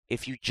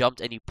if you jumped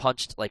and you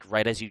punched like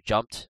right as you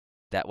jumped,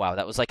 that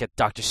was like a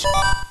Dr.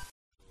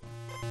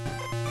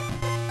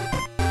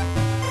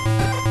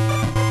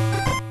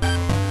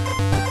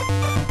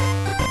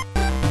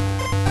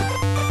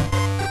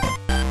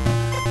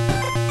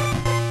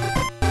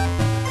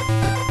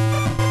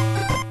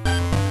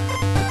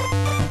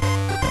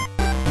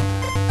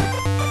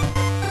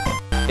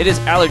 It is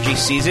allergy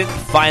season.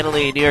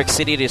 Finally, in New York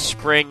City, it is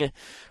spring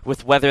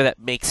with weather that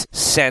makes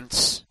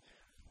sense,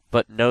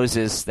 but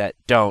noses that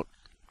don't,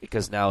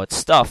 because now it's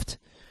stuffed.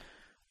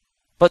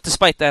 But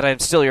despite that, I'm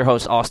still your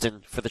host,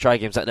 Austin, for the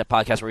TryGames.net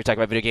podcast, where we talk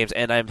about video games,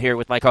 and I'm here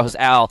with my co-host,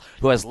 Al,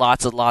 who has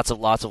lots of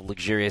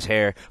luxurious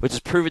hair, which is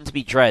proven to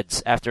be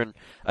dreads after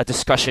a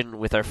discussion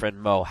with our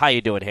friend Mo. How you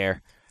doing,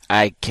 hair?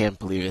 I can't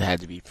believe it had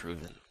to be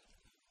proven.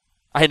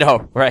 I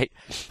know, right?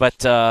 But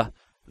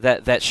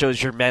that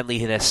shows your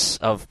manliness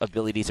of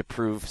ability to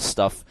prove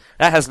stuff.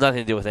 That has nothing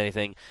to do with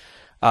anything.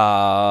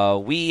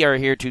 We are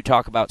here to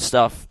talk about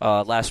stuff.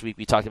 Last week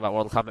we talked about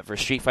Mortal Kombat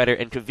vs. Street Fighter,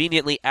 and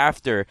conveniently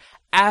after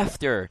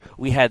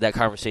we had that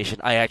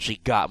conversation, I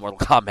actually got Mortal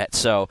Kombat.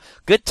 So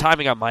good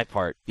timing on my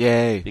part.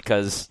 Yay.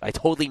 Because I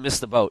totally missed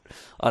the boat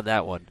on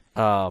that one.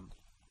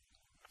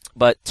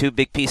 But two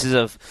big pieces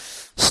of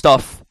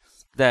stuff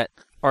that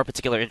our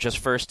particular interest.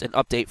 First, an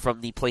update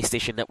from the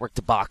PlayStation Network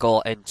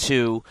debacle, and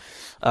two,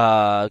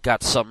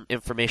 got some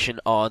information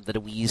on the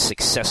Wii's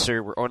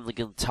successor. We're only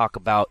going to talk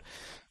about,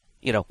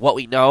 what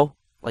we know.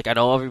 Like, I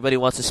know everybody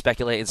wants to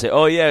speculate and say,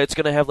 oh yeah, it's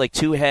going to have like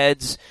two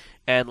heads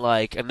and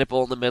like a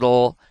nipple in the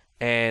middle,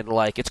 and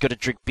like it's going to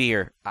drink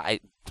beer. I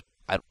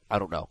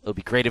don't know. It would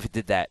be great if it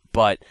did that,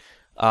 but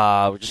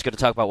we're just going to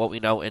talk about what we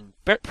know and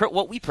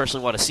what we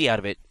personally want to see out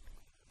of it.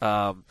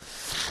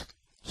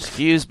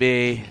 Excuse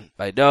me,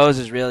 my nose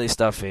is really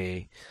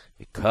stuffy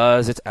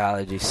because it's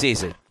allergy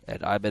season,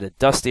 and I'm in a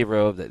dusty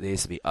robe that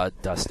needs to be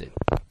undusted.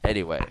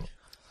 Anyway.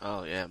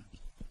 Oh, yeah.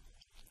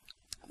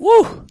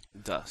 Woo!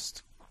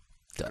 Dust.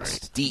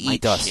 D-E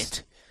dust.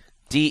 Shit.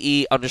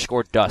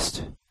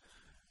 DE_dust.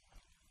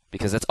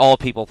 Because that's all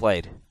people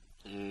played.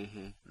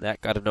 Mm-hmm.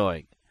 That got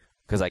annoying.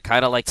 Because I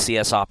kind of liked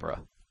CS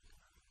Opera.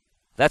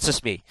 That's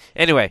just me.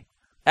 Anyway,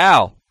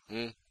 Al.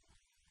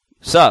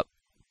 Sup?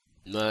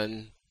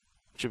 None.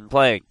 What you been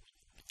playing?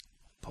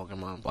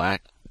 Pokemon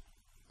Black.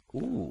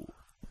 Ooh.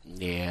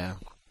 Yeah.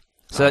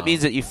 So that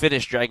means that you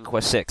finished Dragon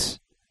Quest VI.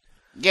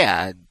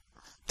 Yeah,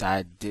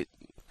 I did.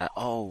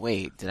 Oh,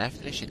 wait. Did I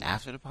finish it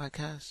after the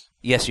podcast?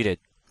 Yes, you did.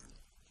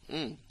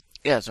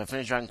 Yeah, so I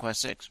finished Dragon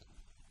Quest VI.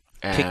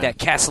 Kick that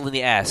castle in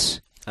the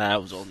ass.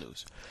 That was old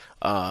news.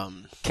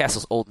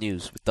 Castle's old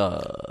news with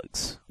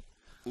thugs.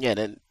 Yeah,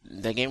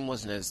 that game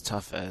wasn't as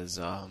tough as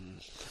I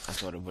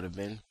thought it would have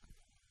been.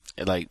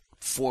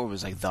 4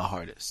 was like the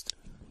hardest.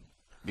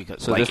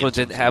 Because so this one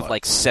didn't have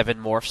like 7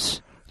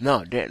 morphs? No,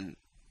 it didn't.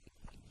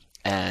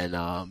 And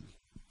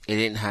it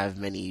didn't have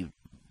many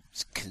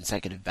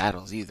consecutive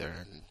battles either.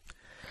 And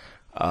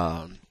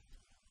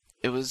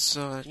it was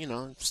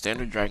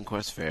standard Dragon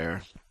Quest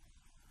fare.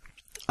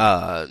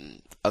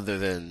 Other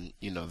than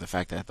the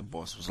fact that the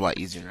boss was a lot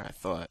easier than I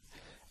thought,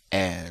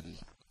 and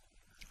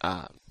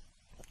I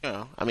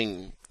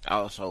mean, I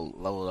also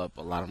leveled up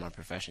a lot of my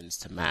professions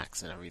to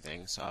max and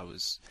everything, so I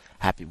was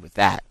happy with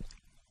that.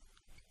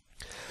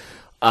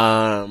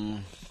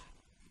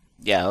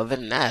 Yeah, other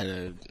than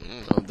that,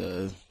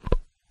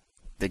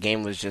 the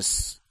game was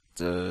just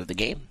the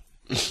game.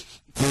 I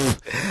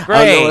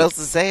don't know what else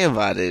to say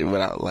about it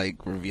without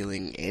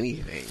revealing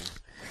anything.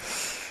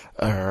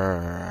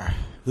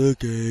 The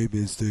game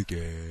is the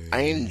game.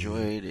 I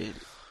enjoyed it,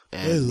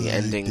 and the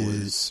ending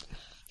was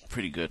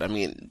pretty good. I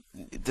mean,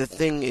 the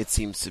thing it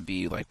seems to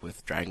be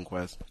with Dragon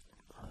Quest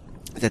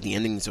is that the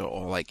endings are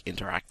all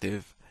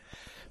interactive,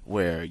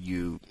 where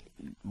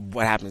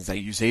what happens is that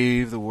you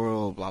save the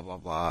world, blah blah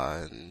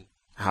blah, and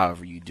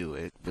however you do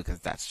it, because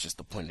that's just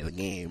the point of the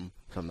game.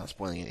 So I'm not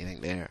spoiling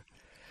anything there.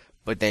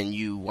 But then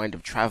you wind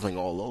up traveling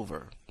all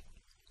over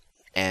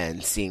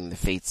and seeing the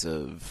fates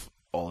of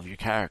all of your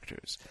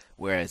characters.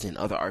 Whereas in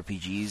other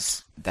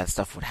RPGs, that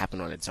stuff would happen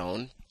on its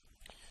own.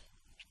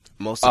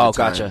 Most of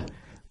the time, gotcha.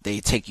 They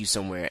take you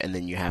somewhere and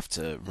then you have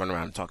to run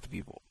around and talk to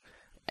people.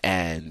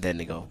 And then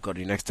they go to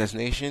your next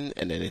destination,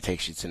 and then it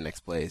takes you to the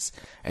next place.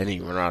 And then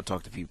you run around and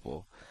talk to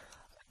people.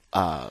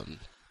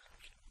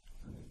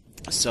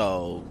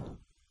 So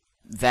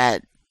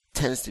that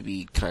tends to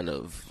be kind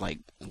of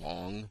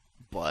long,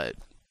 but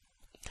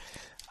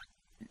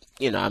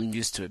I'm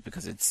used to it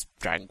because it's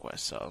Dragon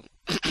Quest, so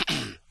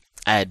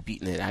I had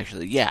beaten it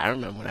actually. Yeah, I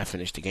remember when I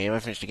finished the game. I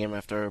finished the game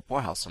after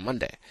Poorhouse on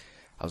Monday.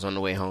 I was on the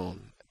way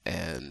home,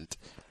 and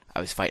I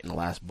was fighting the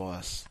last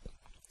boss,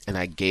 and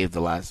I gave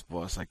the last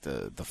boss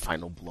the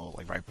final blow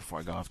right before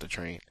I got off the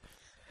train.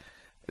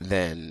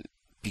 Then,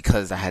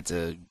 because I had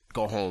to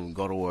go home,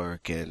 go to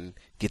work, and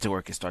get to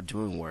work and start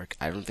doing work,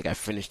 I don't think I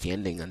finished the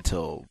ending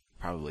until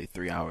probably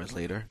 3 hours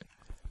later.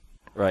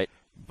 Right.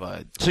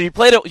 But so you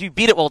played it. You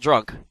beat it while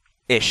drunk,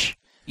 ish.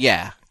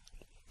 Yeah.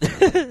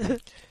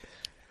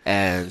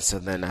 And so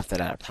then after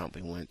that, I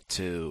promptly went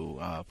to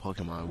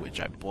Pokemon, which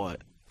I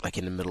bought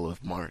in the middle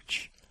of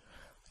March.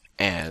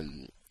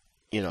 And,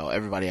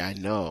 everybody I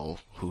know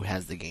who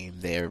has the game,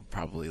 they're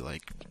probably,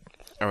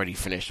 already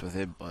finished with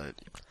it, but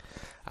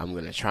I'm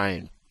going to try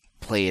and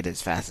play it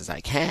as fast as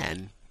I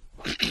can.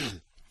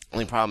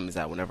 Only problem is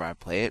that whenever I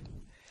play it,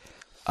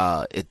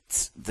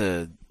 it's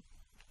the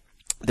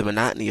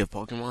monotony of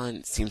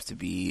Pokemon seems to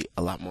be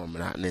a lot more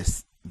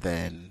monotonous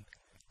than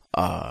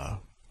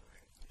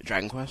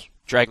Dragon Quest.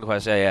 Dragon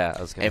Quest, yeah.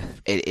 I was gonna...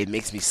 It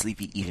makes me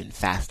sleepy even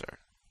faster.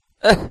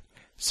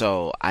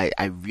 So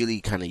I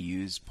really kind of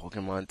use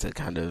Pokemon to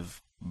kind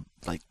of,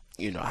 I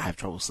have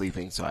trouble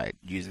sleeping, so I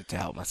use it to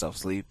help myself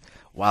sleep,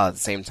 while at the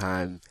same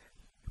time,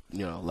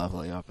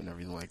 leveling up and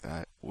everything like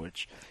that,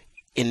 which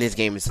in this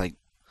game, it's like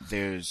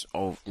there's,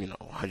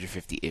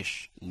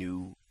 150-ish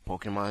new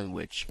Pokemon,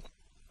 which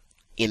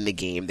in the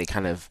game, they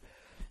kind of,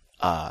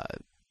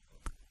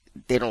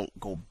 they don't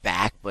go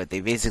back, but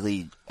they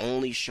basically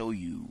only show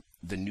you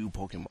the new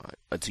Pokemon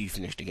until you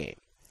finish the game,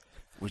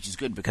 which is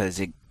good because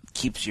it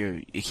keeps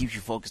you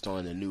focused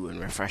on the new and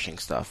refreshing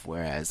stuff.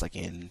 Whereas like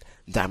in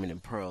Diamond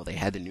and Pearl, they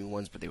had the new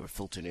ones, but they were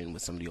filtered in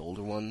with some of the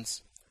older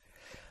ones.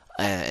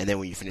 And then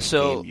when you finish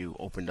the game, you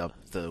opened up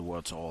the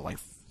world to all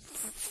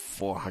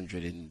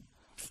 400 and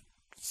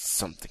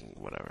something,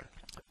 whatever.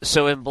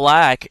 So in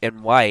Black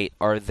and White,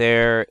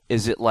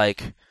 is it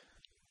like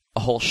a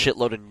whole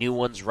shitload of new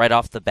ones right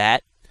off the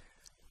bat,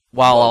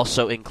 while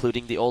also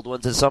including the old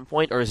ones at some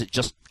point, or is it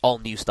just all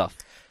new stuff?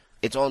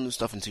 It's all new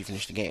stuff until you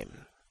finish the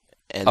game.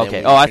 And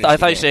okay. I thought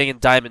you were saying in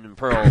Diamond and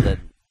Pearl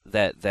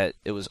that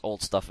it was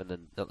old stuff, and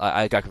then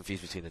I got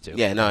confused between the two.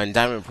 Yeah, no, in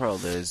Diamond and Pearl,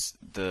 there's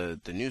the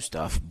new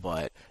stuff,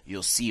 but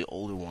you'll see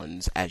older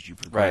ones as you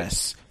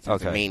progress through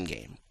the main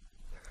game.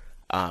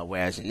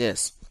 Whereas in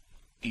this,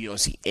 you don't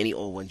see any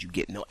old ones. You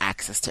get no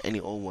access to any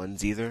old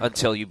ones either.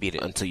 Until you beat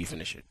it. Until you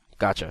finish it.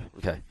 Gotcha.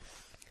 Okay.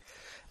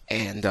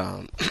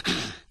 And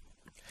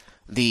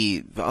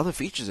the other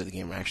features of the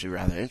game are actually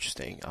rather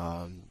interesting.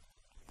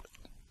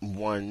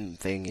 One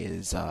thing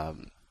is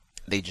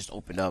they just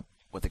opened up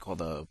what they call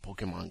the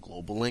Pokemon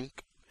Global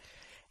Link,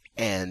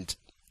 and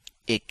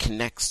it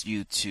connects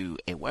you to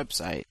a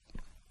website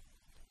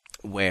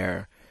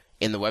where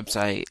in the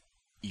website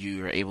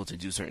you're able to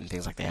do certain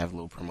things. Like they have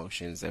little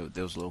promotions. There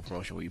was a little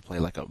promotion where you play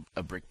like a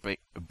brick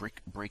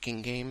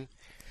breaking game,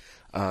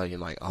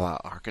 like a la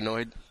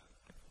Arkanoid,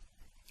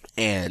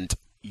 and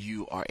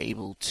you are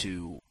able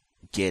to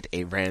get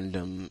a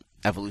random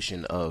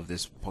evolution of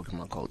this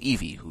Pokemon called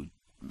Eevee, who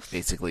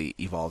basically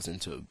evolves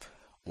into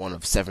one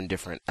of 7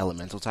 different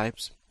elemental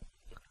types.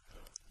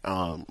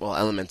 Not all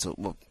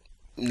elemental,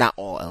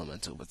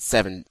 but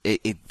 7.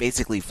 It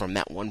basically, from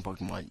that one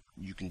Pokemon,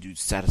 you can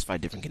satisfy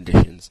different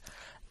conditions,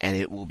 and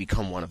it will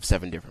become one of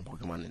 7 different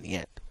Pokemon in the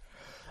end.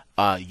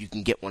 You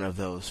can get one of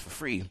those for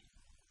free,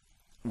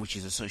 which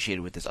is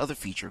associated with this other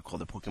feature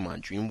called the Pokemon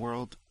Dream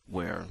World,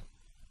 where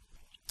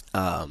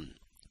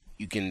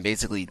you can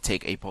basically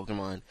take a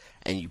Pokemon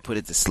and you put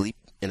it to sleep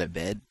in a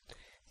bed,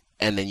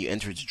 and then you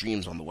enter its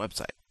dreams on the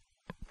website.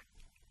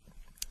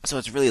 So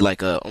it's really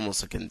like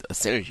almost like a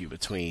synergy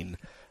between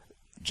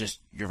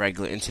just your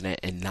regular internet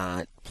and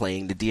not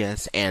playing the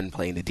DS and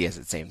playing the DS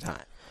at the same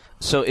time.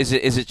 So is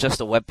it just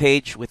a web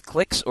page with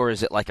clicks, or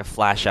is it like a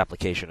Flash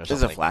application or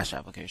something? It's a Flash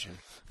application.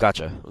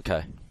 Gotcha.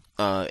 Okay.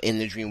 In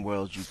the Dream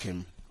World, you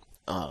can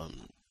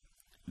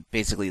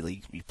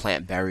basically you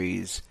plant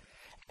berries,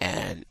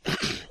 and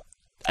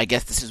I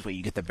guess this is where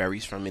you get the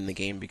berries from in the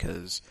game,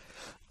 because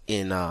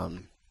in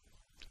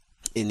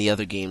the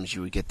other games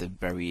you would get the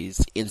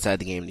berries inside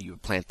the game, and you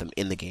would plant them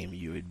in the game,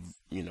 you would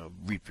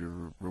reap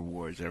your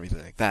rewards and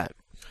everything like that.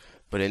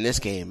 But in this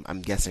game,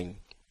 I'm guessing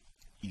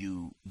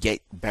you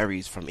get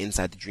berries from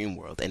inside the Dream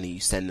World, and then you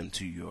send them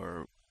to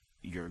your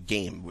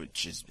game,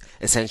 which is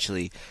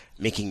essentially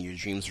making your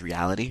dreams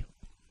reality.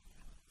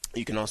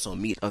 You can also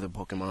meet other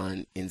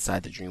Pokemon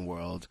inside the Dream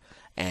World,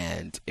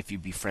 and if you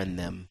befriend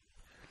them,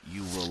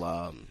 you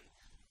will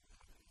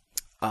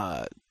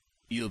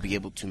you'll be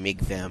able to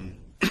make them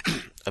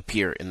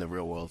appear in the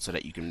real world so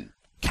that you can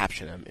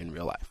capture them in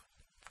real life.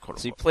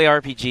 So you play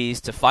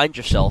RPGs to find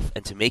yourself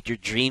and to make your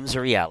dreams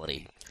a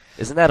reality.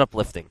 Isn't that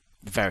uplifting?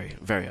 Very,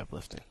 very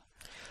uplifting.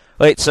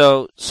 Wait,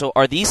 so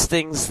are these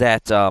things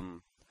that are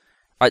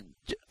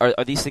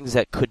these things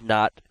that could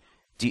not,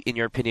 in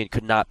your opinion,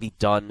 could not be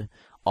done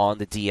on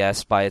the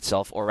DS by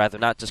itself, or rather,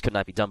 not just could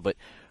not be done, but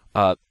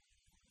I'm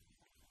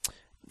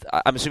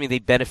assuming they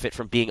benefit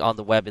from being on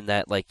the web in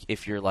that, like,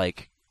 if you're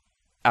like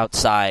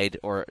outside,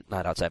 or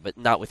not outside, but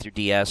not with your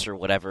DS or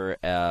whatever,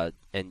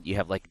 and you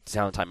have like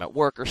downtime at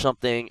work or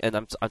something, and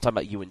I'm talking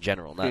about you in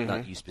general,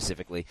 not you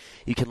specifically.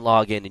 You can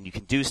log in and you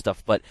can do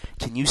stuff, but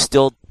can you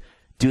still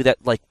do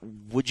that? Like,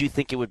 would you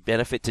think it would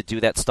benefit to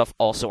do that stuff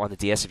also on the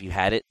DS if you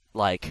had it?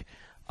 Like,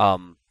 I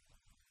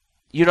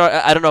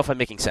don't know if I'm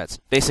making sense.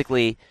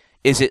 Basically,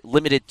 is it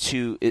limited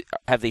to?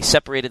 Have they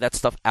separated that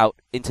stuff out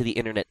into the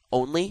internet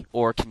only,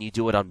 or can you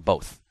do it on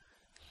both?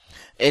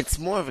 It's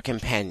more of a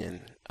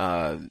companion.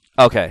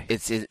 Okay.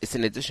 It's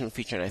an additional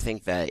feature, and I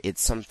think that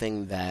it's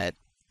something that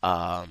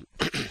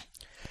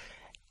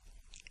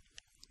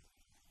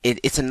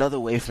it's another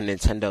way for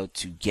Nintendo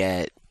to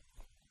get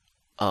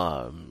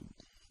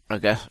I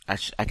guess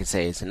I could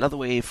say it's another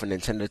way for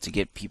Nintendo to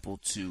get people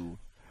to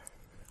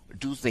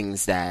do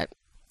things that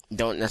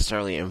don't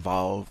necessarily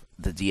involve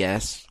the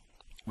DS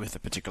with a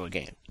particular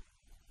game.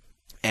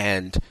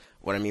 And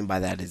what I mean by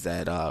that is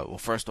that, well,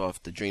 first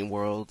off, the Dream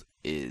World,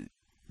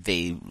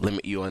 they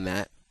limit you on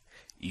that.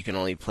 You can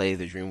only play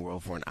the Dream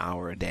World for an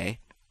hour a day.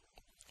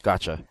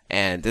 Gotcha.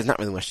 And there's not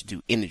really much to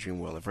do in the Dream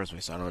World in the first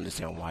place, so I don't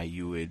understand why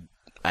you would...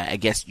 I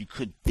guess you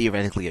could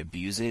theoretically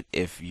abuse it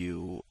if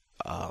you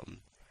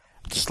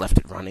just left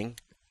it running.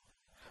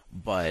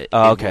 But it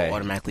will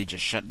automatically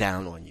just shut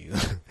down on you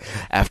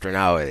after an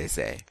hour, they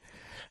say.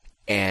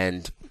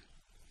 And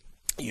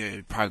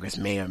your progress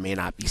may or may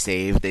not be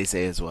saved, they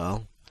say as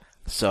well.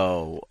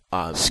 So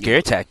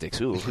scare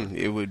tactics. Ooh.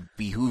 It would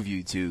behoove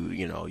you to,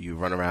 you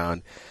run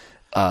around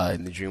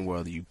in the Dream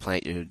World, you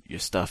plant your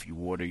stuff, you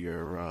water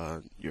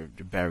your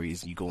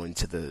berries, you go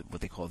into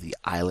what they call the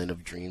Island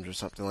of Dreams or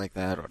something like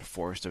that, or the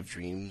Forest of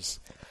Dreams,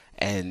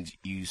 and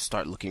you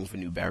start looking for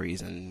new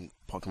berries and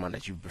Pokemon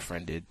that you've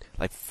befriended.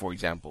 Like, for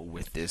example,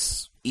 with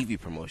this Eevee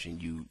promotion,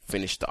 you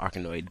finish the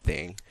Arkanoid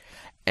thing,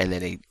 and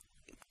then it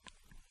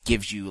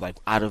gives you, like,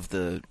 out of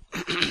the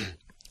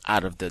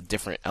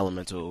different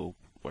elemental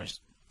or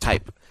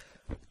type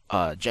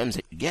gems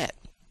that you get,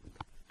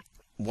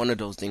 one of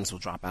those things will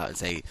drop out and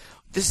say,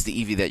 this is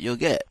the Eevee that you'll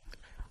get.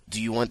 Do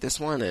you want this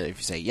one? And if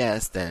you say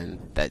yes,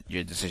 then that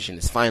your decision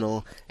is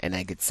final, and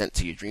that gets sent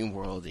to your Dream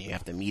World, and you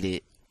have to meet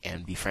it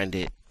and befriend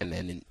it, and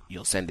then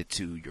you'll send it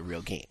to your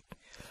real game.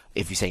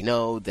 If you say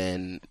no,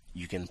 then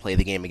you can play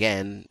the game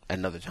again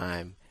another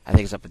time. I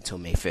think it's up until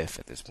May 5th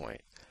at this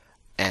point.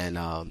 And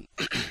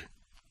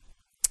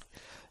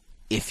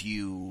if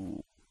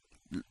you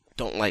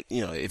don't like,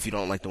 if you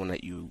don't like the one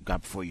that you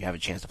got before, you have a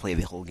chance to play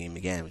the whole game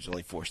again, which is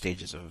only 4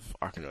 stages of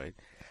Arkanoid,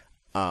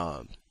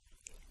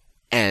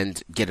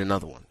 and get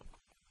another one.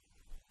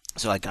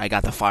 So, like, I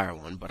got the fire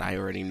one, but I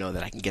already know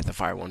that I can get the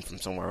fire one from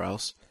somewhere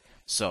else.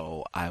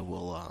 So I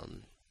will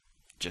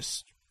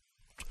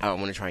I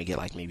want to try and get,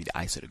 like, maybe the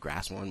ice or the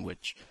grass one,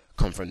 which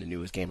come from the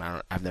newest game.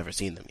 I've never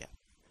seen them yet.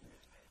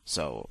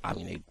 So I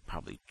mean, they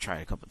probably try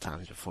a couple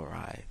times before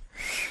I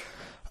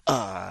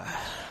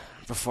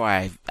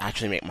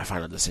actually make my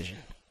final decision.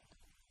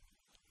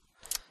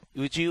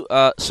 Would you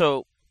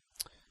so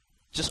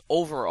just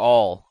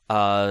overall,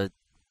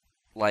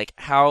 like,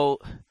 how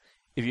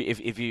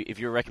if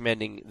you're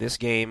recommending this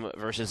game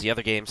versus the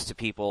other games to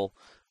people,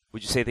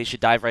 would you say they should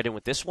dive right in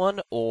with this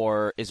one,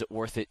 or is it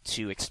worth it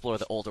to explore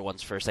the older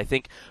ones first? I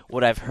think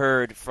what I've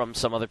heard from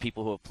some other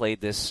people who have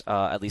played this,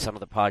 at least on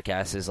other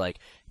podcasts, is like,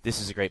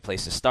 this is a great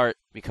place to start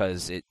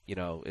because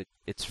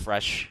it's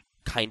fresh,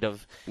 kind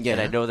of. Yeah.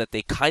 And I know that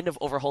they kind of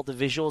overhauled the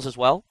visuals as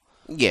well.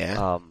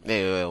 Yeah,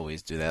 they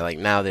always do that. Like,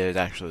 now there's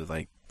actually,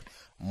 like,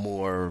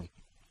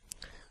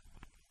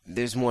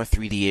 there's more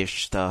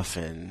 3D-ish stuff,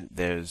 and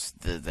there's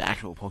the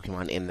actual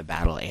Pokemon in the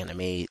battle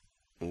animate.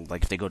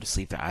 Like, if they go to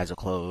sleep, their eyes are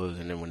closed,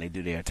 and then when they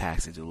do their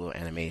attacks, they do a little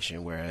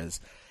animation,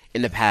 whereas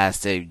in the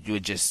past, they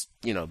would just,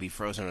 be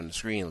frozen on the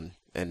screen,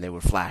 and they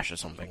would flash or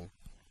something.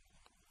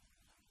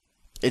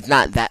 It's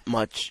not that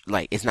much,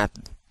 like, it's not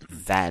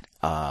that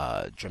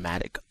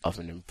dramatic of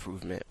an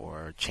improvement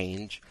or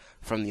change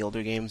from the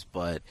older games,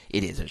 but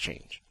it is a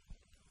change.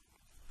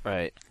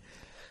 Right.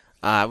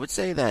 I would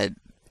say that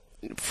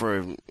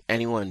for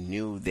anyone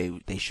new,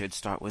 they should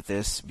start with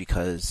this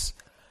because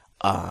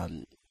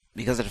of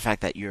the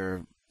fact that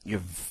your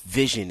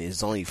vision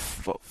is only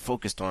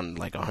focused on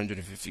like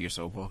 150 or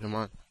so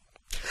Pokemon.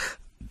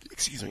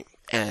 Excuse me.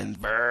 And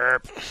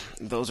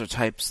those are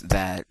types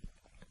that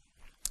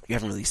you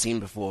haven't really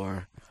seen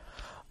before.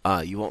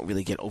 You won't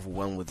really get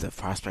overwhelmed with the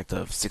prospect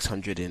of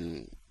 600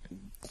 and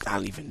I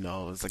don't even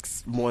know. It's like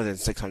more than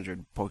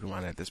 600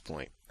 Pokemon at this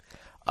point.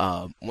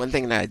 One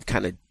thing that I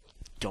kind of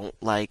don't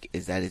like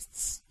is that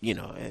it's,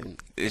 and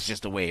it's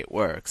just the way it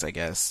works, I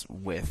guess,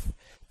 with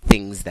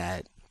things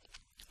that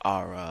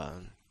are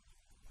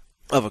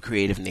of a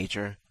creative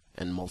nature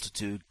and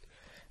multitude,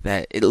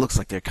 that it looks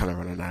like they're kind of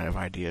running out of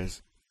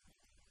ideas.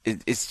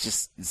 It's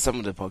just, some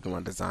of the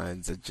Pokemon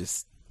designs are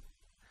just,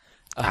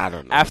 I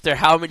don't know. After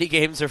how many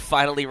games are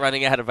finally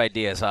running out of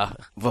ideas, huh?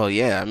 Well,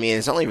 yeah, I mean,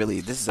 it's only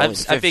really, this is only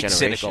the 5th I'm being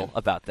generation. cynical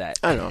about that.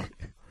 I know.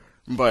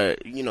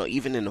 But,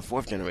 even in the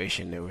 4th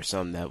generation, there were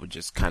some that would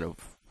just kind of,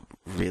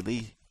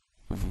 really?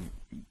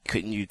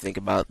 Couldn't you think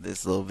about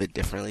this a little bit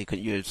differently?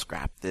 Couldn't you have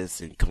scrapped this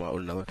and come out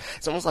with another?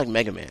 It's almost like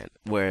Mega Man,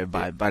 where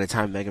by the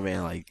time Mega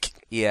Man,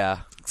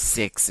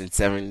 6 and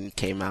 7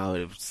 came out,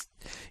 it was,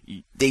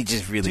 they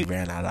just really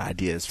ran out of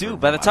ideas. Dude,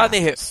 by the time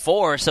they hit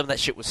 4, some of that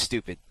shit was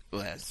stupid.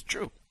 Well, that's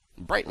true.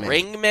 Brightman.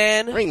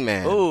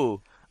 Ringman?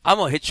 Ooh, I'm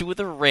gonna hit you with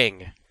a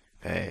ring.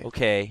 Hey.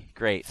 Okay,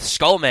 great.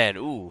 Skullman,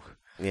 ooh.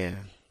 Yeah.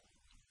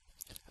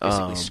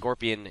 Basically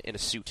Scorpion in a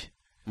suit.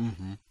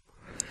 Mm-hmm.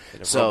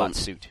 In a robot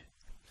suit.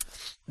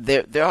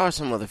 There are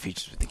some other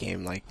features with the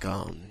game, like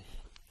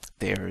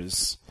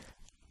there's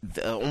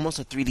almost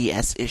a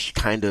 3DS-ish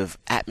kind of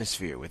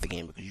atmosphere with the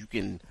game, because you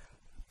can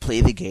play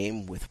the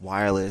game with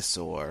wireless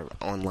or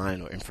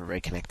online or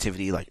infrared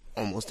connectivity, like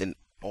almost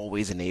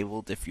always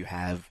enabled if you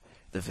have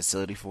the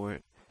facility for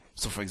it.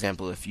 So, for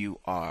example, if you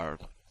are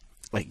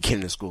like a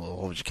kid in school, a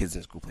whole bunch of kids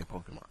in school play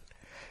Pokemon,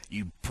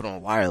 you put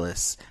on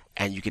wireless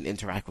and you can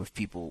interact with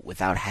people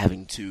without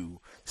having to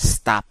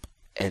stop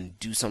and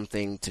do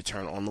something to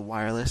turn on the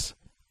wireless.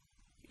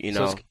 You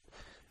know, So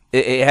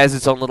it has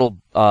its own little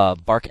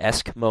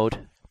Bark-esque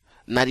mode.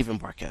 not even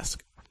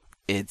Bark-esque.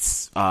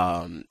 It's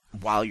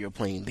while you're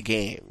playing the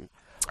game,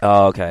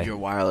 Oh, okay. your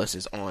wireless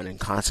is on and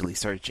constantly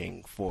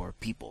searching for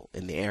people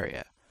in the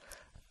area.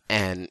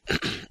 And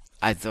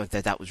I thought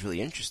that was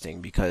really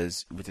interesting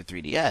because with the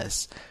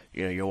 3DS,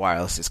 your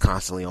wireless is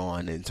constantly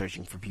on and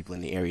searching for people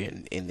in the area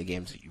in the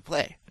games that you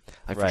play.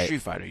 Like for Right.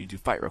 Street Fighter, you do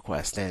fight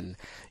requests, and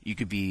you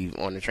could be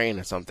on a train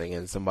or something,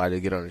 and somebody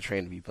get on a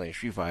train to be playing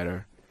Street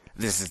Fighter.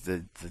 This is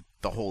the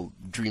whole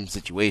dream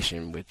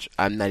situation, which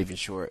I'm not even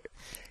sure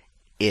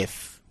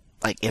if,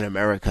 like in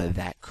America,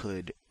 that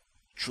could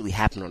truly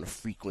happen on a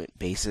frequent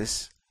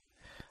basis.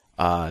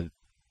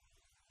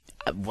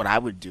 What I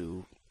would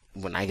do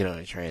when I get on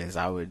a train is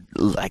I would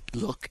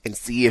look and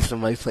see if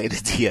somebody's playing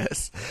the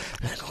DS.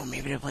 Like, oh,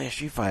 maybe they're playing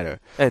Street Fighter.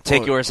 And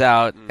take Or- yours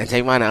out. and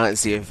take mine out and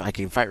see if I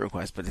can fight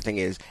request. But the thing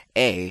is,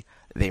 A,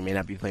 they may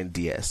not be playing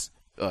DS,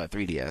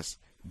 3DS.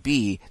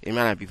 B, they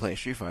might not be playing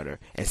Street Fighter.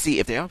 And C,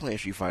 if they are playing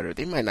Street Fighter,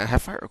 they might not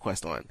have fight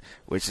request on,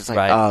 which is like,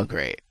 Right. oh,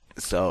 great.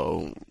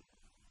 So,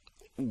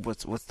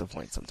 what's the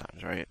point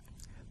sometimes, right?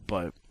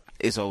 But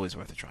it's always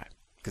worth a try.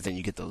 Because then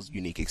you get those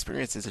unique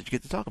experiences that you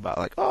get to talk about.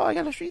 Like, oh, I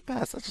got a Street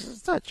Pass, such and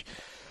such.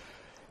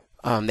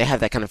 They have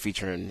that kind of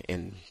feature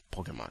in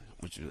Pokemon,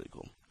 which is really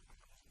cool.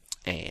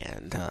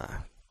 And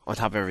on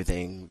top of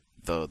everything,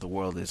 the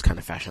world is kind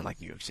of fashioned like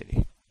New York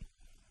City.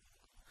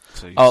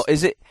 So Oh,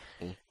 is it?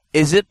 Mm.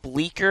 Is it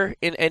bleaker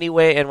in any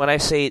way? And when I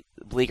say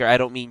bleaker, I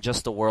don't mean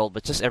just the world,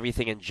 but just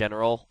everything in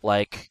general.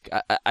 Like,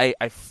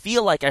 I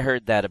feel like I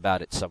heard that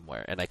about it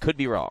somewhere, and I could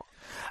be wrong.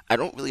 I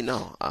don't really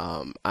know.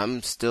 I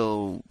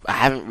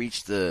haven't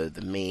reached the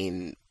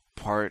main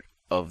part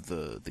of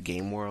the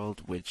game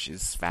world, which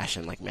is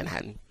fashioned like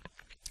Manhattan.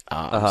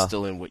 I'm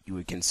still in what you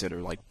would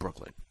consider like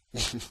Brooklyn.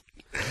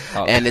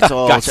 Oh, And it's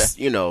all, gotcha.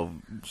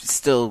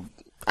 still,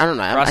 I don't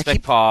know. I Prospect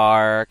keep,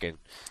 Park and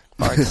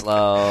Park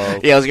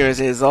Slope. yeah, I was gonna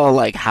say it's all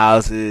like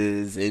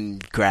houses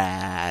and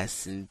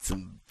grass and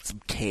some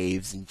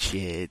caves and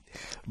shit.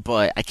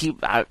 But I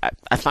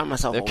find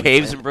myself There are always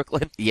caves playing- in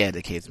Brooklyn. Yeah,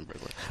 the caves in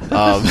Brooklyn.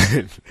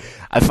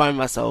 I find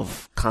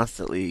myself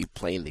constantly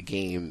playing the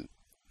game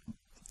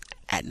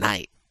at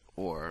night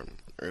or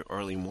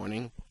early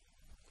morning.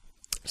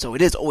 So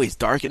it is always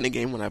dark in the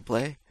game when I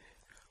play,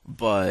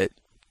 but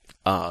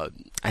I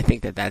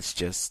think that's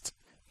just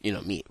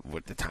me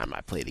with the time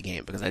I play the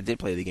game, because I did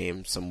play the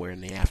game somewhere in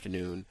the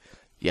afternoon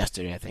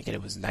yesterday, I think, and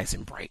it was nice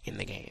and bright in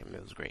the game.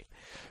 It was great,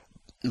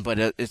 but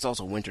it's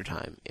also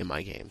wintertime in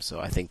my game,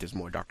 so I think there's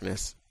more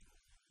darkness.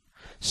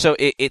 So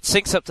it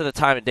syncs up to the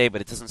time of day,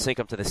 but it doesn't sync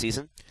up to the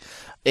season?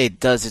 It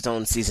does its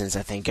own seasons.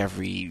 I think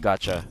every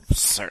Gotcha.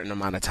 certain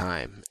amount of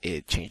time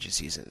it changes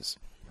seasons.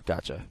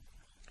 Gotcha.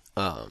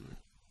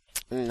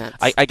 And that's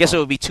I guess it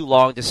would be too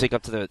long to sync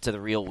up to the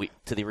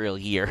real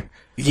year.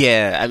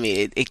 Yeah, I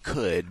mean it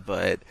could,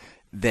 but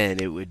then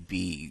it would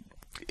be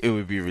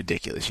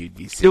ridiculous. You'd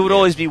be It sitting would there-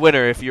 always be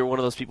winter if you're one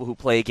of those people who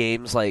play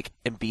games like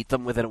and beat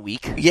them within a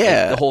week.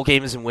 Yeah. Like, the whole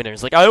game is in winter.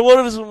 It's like I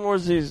wanted some more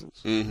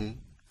seasons. Mhm.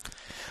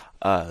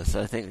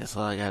 So I think that's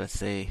all I gotta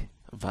say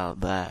about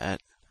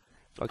that.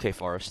 Okay,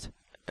 Forrest.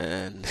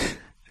 And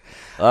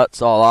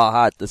That's all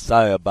I had to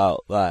say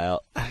about that.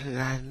 I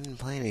didn't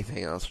play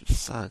anything else, which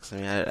sucks. I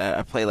mean,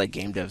 I played like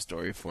Game Dev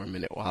Story for a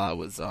minute while I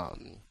was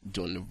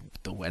doing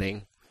the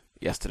wedding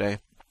yesterday,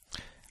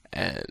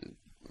 and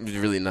there's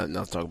really nothing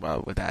else to talk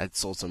about with that. I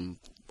sold some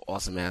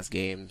awesome ass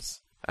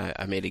games.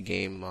 I made a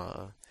game.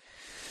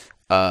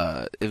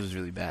 It was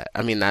really bad.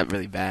 I mean, not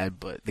really bad,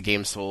 but the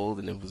game sold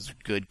and it was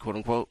good, quote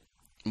unquote.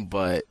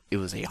 But it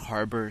was a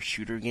harbor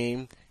shooter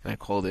game, and I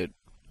called it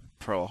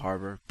Pearl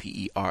Harbor,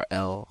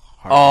 PERL.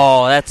 Harbor.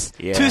 Oh, that's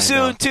Yeah, too I soon.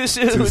 know. Too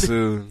soon. Too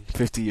soon.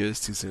 50 years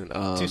too soon.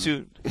 Too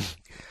soon.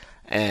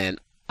 And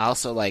I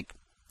also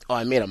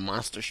I made a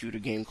monster shooter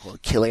game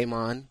called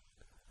Killamon.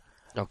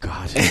 Oh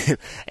God.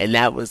 And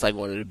that was like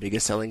one of the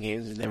biggest selling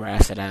games. And then right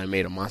after that, I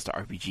made a monster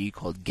RPG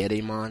called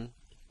Getamon.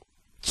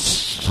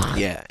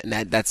 Yeah, and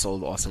that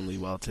sold awesomely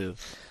well too.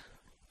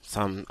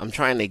 So I'm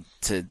trying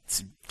to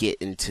get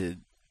into,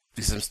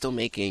 because I'm still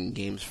making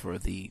games for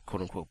the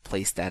quote unquote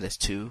Play Status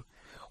 2,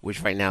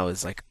 which right now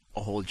is like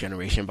a whole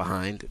generation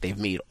behind. They've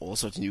made all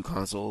sorts of new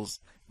consoles,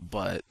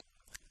 but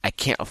I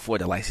can't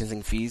afford the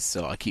licensing fees,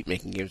 so I keep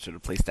making games for the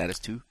Play Status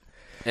 2.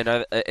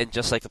 And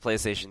just like the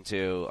PlayStation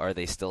 2, are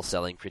they still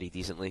selling pretty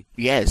decently?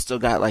 Yeah, it's still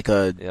got like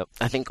a. Yep.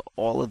 I think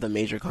all of the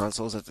major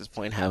consoles at this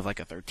point have like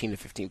a 13 to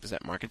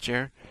 15% market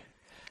share,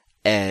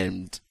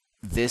 and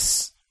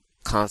this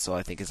console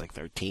I think is like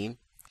 13.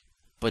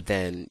 But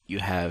then you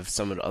have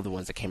some of the other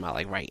ones that came out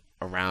like right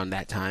around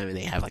that time, and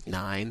they have like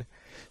 9.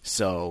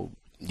 So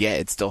yeah,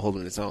 it's still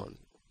holding its own.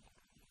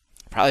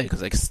 Probably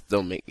because I can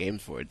still make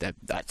games for it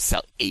that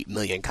sell 8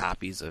 million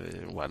copies of it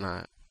and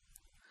whatnot.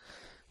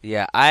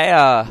 Yeah,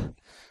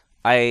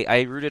 I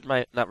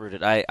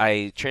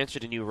I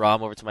transferred a new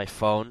ROM over to my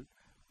phone,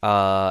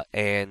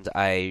 and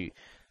I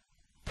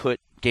put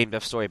Game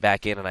Dev Story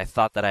back in, and I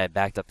thought that I had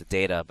backed up the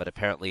data, but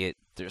apparently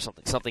there's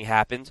something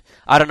happened.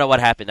 I don't know what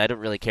happened. I don't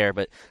really care,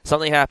 but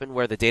something happened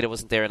where the data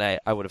wasn't there, and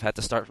I would have had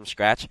to start from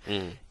scratch.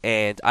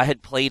 And I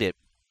had played it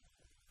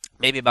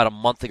maybe about a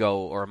month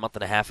ago or a month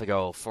and a half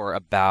ago for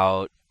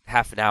about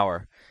half an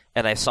hour,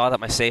 and I saw that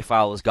my save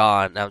file was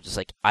gone, and I was just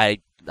like,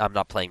 I'm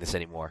not playing this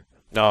anymore.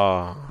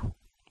 Oh.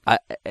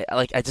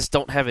 I just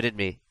don't have it in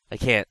me. I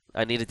can't.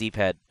 I need a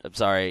D-pad. I'm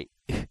sorry.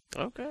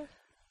 Okay.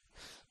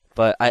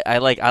 But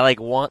I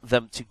want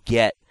them to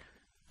get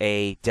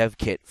a dev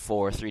kit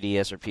for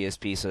 3DS or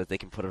PSP so that they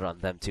can put it on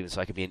them too. So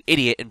I could be an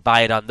idiot and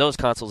buy it on those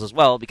consoles as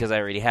well because I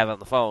already have it on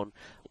the phone.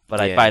 But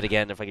I'd buy it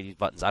again if I could use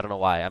buttons. I don't know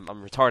why. I'm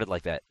retarded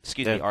like that.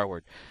 Excuse me, R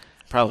word.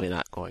 Probably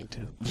not going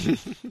to.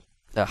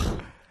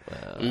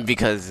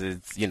 Because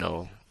it's,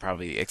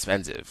 probably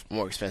expensive.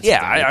 More expensive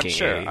than I'm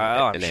sure.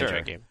 an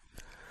Android game.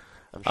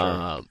 I'm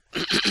sure.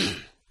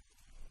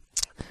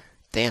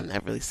 Damn,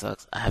 that really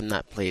sucks. I have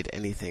not played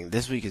anything.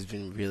 This week has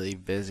been really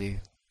busy.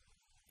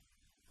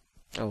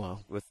 Oh,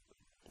 well. What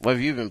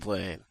have you been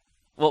playing?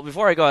 Well,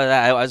 before I go on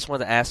that, I just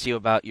wanted to ask you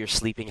about your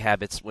sleeping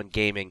habits when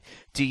gaming.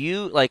 Do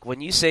you, when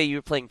you say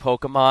you're playing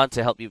Pokemon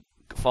to help you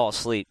fall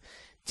asleep,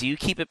 do you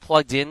keep it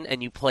plugged in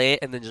and you play it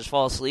and then just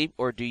fall asleep?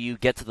 Or do you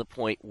get to the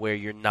point where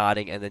you're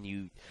nodding and then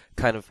you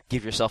kind of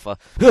give yourself a,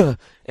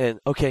 and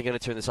okay, I'm going to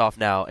turn this off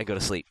now and go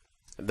to sleep?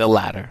 The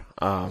latter.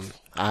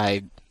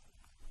 I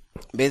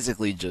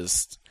basically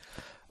just,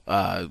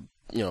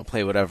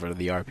 play whatever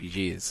the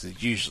RPG is.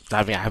 Usually,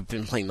 I've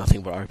been playing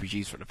nothing but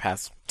RPGs for the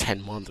past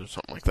 10 months or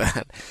something like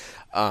that.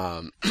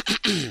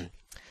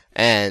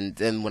 And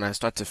then when I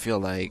start to feel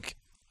like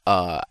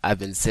I've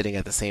been sitting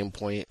at the same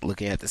point,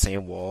 looking at the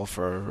same wall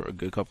for a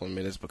good couple of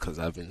minutes because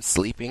I've been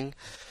sleeping,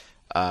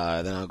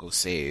 then I'll go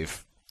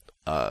save,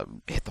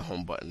 hit the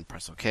home button,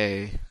 press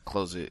OK,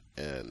 close it,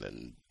 and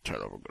then turn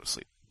over, go to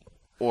sleep.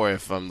 Or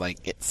if I'm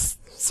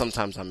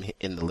sometimes I'm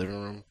in the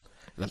living room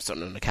and I'm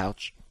sitting on the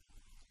couch,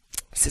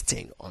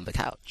 sitting on the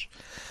couch.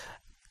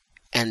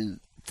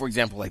 And for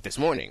example, like this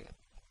morning,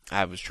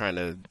 I was trying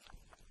to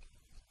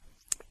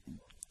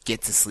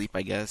get to sleep,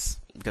 I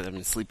guess, because I've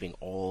been sleeping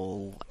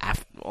all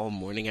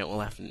morning.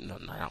 No,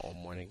 not all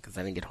morning, because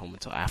I didn't get home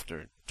until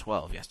after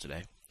 12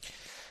 yesterday.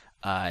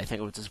 I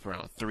think I was just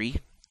around 3,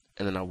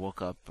 and then I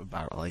woke up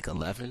about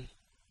 11.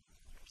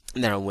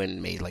 And then I went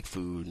and made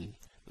food and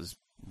was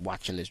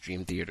watching this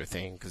Dream Theater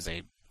thing because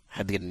they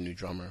had to get a new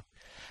drummer.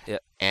 Yeah.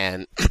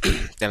 And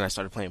then I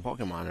started playing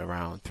Pokemon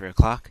around 3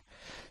 o'clock.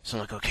 So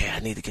I'm like, okay, I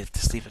need to get to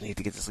sleep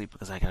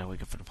because I gotta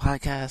wake up for the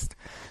podcast.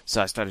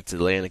 So I started to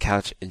lay on the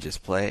couch and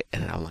just play,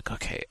 and I'm like,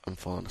 okay, I'm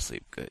falling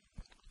asleep. Good.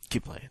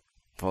 Keep playing.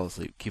 Fall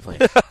asleep. Keep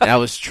playing. And I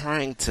was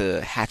trying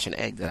to hatch an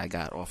egg that I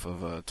got off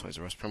of a Toys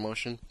R Us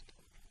promotion.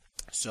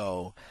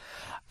 So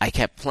I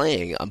kept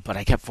playing, but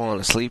I kept falling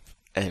asleep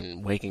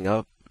and waking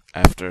up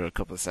after a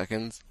couple of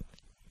seconds.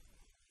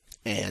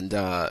 And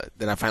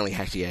then I finally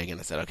hatched the egg, and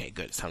I said, okay,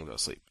 good, it's time to go to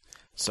sleep.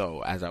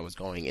 So as I was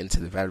going into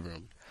the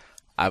bedroom,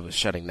 I was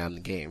shutting down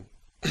the game.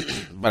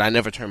 But I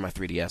never turned my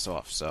 3DS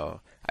off,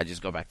 so I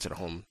just go back to the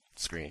home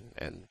screen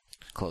and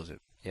close it.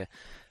 Yeah,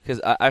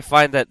 because I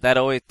find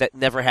that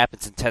never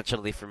happens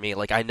intentionally for me.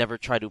 I never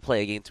try to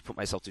play a game to put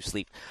myself to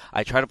sleep.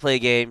 I try to play a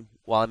game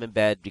while I'm in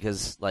bed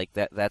because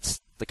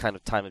that's the kind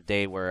of time of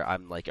day where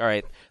I'm like, all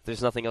right,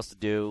 there's nothing else to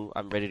do.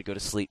 I'm ready to go to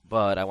sleep,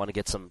 but I want to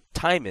get some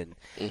time in.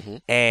 Mm-hmm.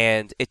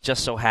 And it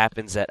just so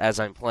happens that as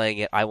I'm playing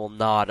it, I will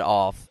nod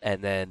off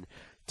and then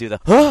do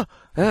the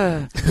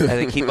and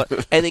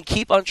then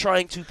keep on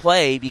trying to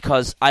play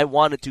because I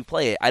wanted to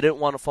play it. I didn't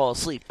want to fall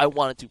asleep. I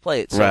wanted to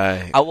play it. So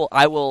right.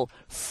 I will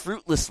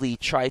fruitlessly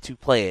try to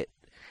play it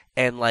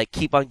and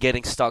keep on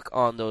getting stuck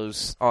on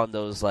those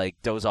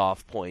doze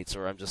off points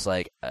where I'm just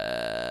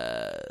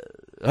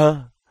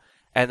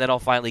and then I'll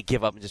finally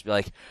give up and just be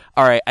like,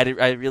 all right,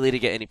 I really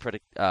didn't get any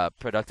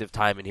productive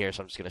time in here,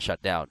 so I'm just going to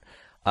shut down.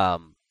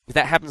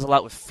 That happens a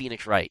lot with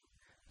Phoenix Wright.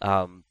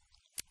 And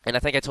I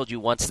think I told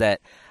you once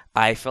that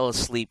I fell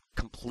asleep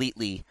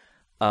completely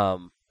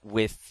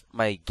with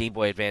my Game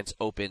Boy Advance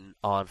open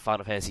on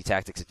Final Fantasy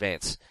Tactics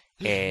Advance,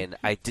 and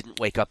I didn't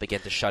wake up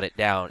again to shut it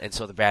down, and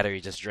so the battery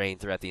just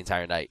drained throughout the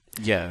entire night.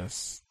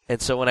 Yes.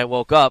 And so when I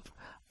woke up,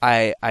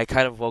 I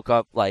kind of woke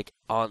up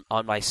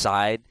on my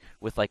side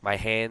with my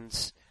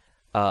hands,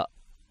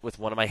 with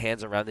one of my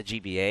hands around the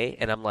GBA,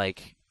 and I'm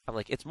like,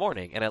 it's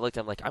morning, and I looked,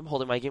 I'm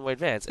holding my Game Boy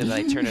Advance, and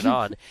then I turn it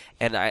on,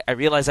 and I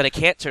realized that I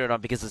can't turn it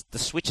on because the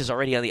switch is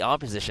already on the on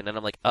position, and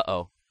I'm like,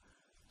 uh-oh.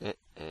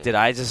 Did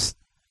I just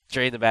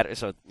drain the battery?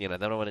 So,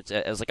 then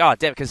I was like, oh,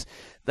 damn, because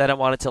then I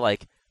wanted to,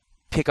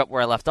 pick up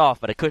where I left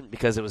off, but I couldn't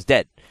because it was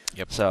dead.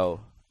 Yep.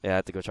 So, yeah, I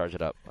had to go charge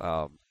it up.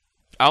 I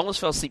almost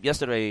fell asleep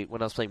yesterday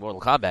when I was playing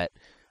Mortal Kombat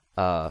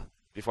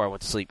before I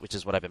went to sleep, which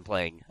is what I've been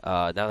playing.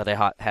 Now that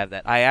I have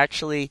that. I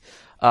actually,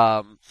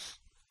 I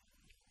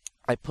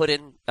put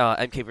in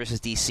MK vs.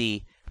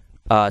 DC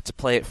to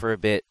play it for a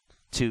bit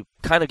to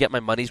kind of get my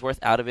money's worth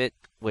out of it,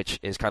 which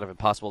is kind of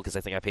impossible because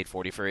I think I paid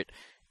 $40 for it.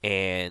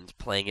 and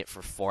playing it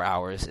for 4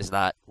 hours is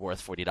not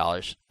worth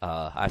 $40.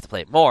 I have to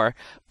play it more,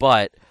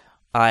 but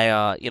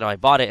I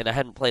bought it and I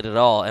hadn't played it at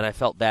all, and I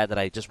felt bad that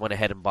I just went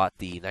ahead and bought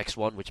the next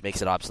one, which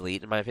makes it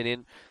obsolete in my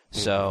opinion.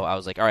 So I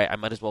was like, all right, I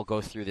might as well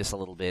go through this a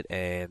little bit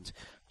and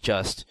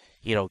just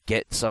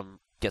get some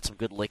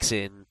good licks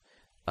in.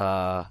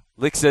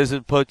 Licks as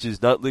in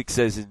punches, not licks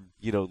as in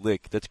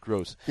lick. That's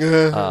gross.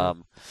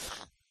 And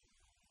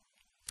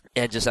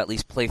just at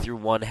least play through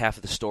one half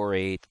of the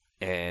story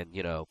and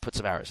put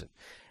some hours in.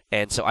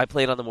 And so I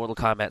played on the Mortal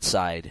Kombat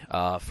side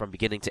from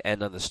beginning to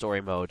end on the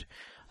story mode.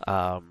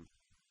 And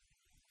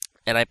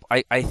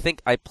I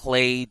think I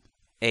played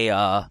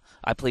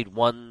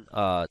one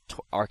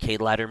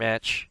arcade ladder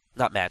match.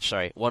 Not match,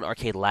 sorry. One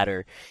arcade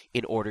ladder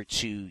in order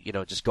to,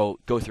 just go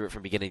through it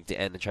from beginning to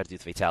end and try to do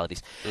the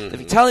fatalities. The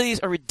fatalities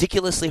are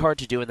ridiculously hard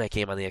to do in that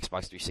game on the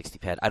Xbox 360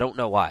 pad. I don't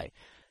know why.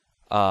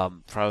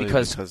 Probably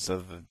because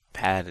of the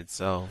pad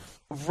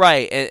itself.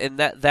 Right, and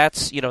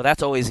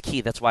that's always a key.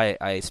 That's why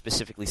I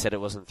specifically said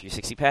it wasn't a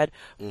 360 pad.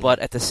 But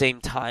at the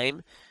same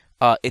time,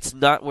 it's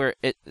nowhere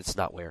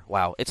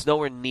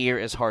near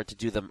as hard to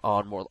do them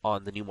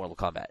on the new Mortal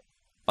Kombat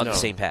on the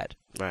same pad.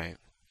 Right.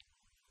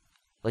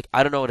 Like,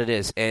 I don't know what it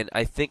is, and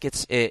I think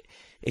it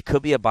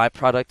could be a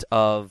byproduct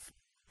of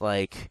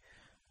like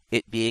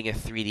it being a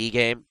 3D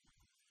game.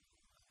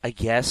 I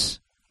guess.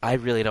 I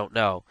really don't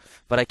know,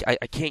 but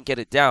I can't get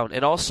it down.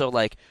 And also,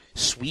 like,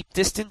 sweep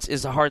distance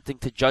is a hard thing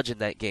to judge in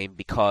that game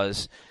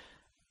because,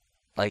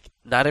 like,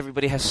 not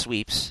everybody has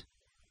sweeps,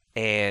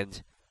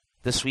 and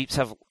the sweeps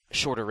have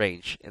shorter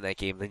range in that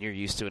game than you're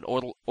used to in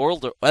older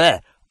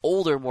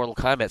Mortal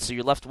Kombat. So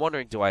you're left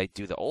wondering, do I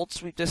do the old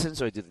sweep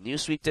distance or do I do the new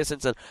sweep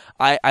distance? And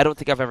I don't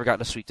think I've ever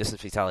gotten a sweep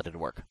distance fatality to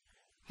work.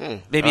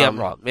 Maybe I'm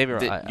wrong.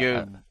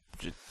 You're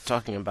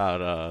talking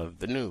about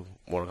the new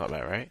Mortal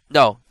Kombat, right?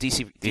 No,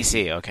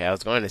 DC. Okay, I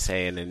was going to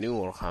say in the new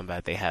Mortal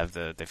Kombat they have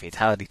the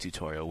fatality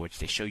tutorial, which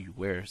they show you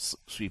where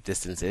sweep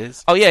distance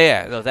is. Oh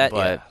yeah. No, that.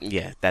 But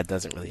that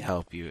doesn't really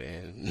help you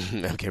in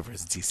MK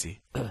vs DC.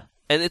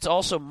 And it's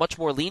also much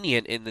more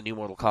lenient in the new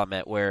Mortal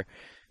Kombat, where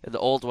in the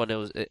old one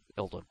in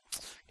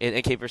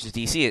MK vs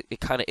DC it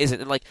kind of isn't.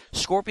 And like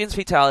Scorpion's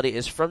fatality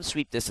is from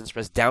sweep distance,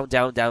 press down,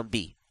 down, down,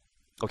 B.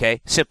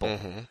 Okay, simple.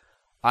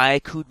 I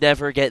could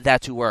never get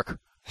that to work.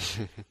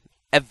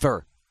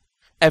 Ever.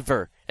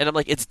 And I'm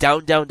like, it's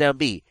down, down, down,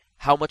 B.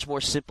 How much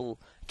more simple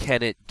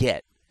can it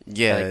get?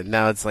 Yeah,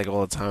 now it's like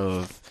all the time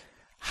of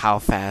how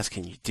fast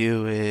can you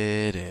do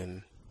it,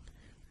 and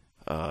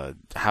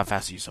how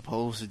fast are you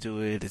supposed to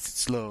do it? Is it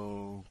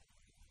slow?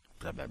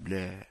 Blah, blah,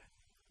 blah.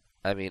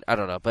 I mean, I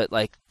don't know, but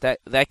like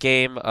that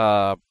game,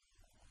 I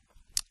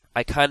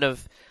kind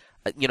of,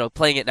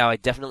 playing it now, I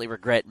definitely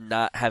regret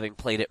not having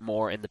played it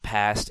more in the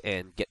past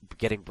and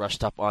getting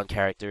brushed up on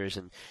characters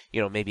and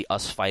maybe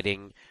us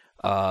fighting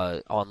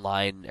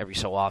online every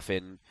so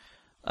often.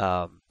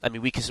 I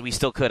mean, we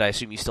still could. I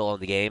assume you still own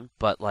the game,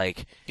 but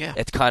like,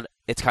 it's kind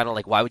of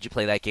like, why would you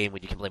play that game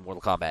when you can play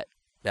Mortal Kombat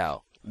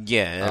now?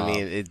 Yeah, I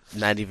mean,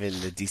 not even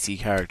the DC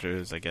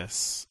characters, I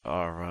guess,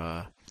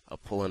 are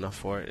pull enough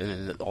for it,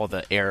 and all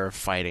the air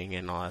fighting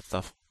and all that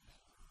stuff.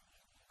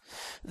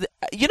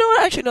 You know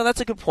what? Actually, no,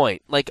 that's a good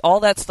point. Like,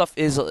 all that stuff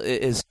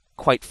is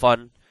quite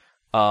fun.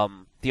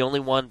 The only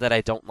one that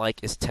I don't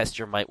like is Test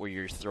Your Might, where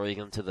you're throwing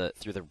them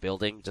through the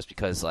building, just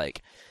because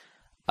like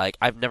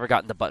I've never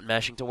gotten the button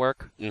mashing to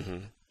work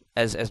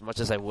as much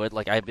as I would.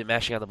 Like, I've been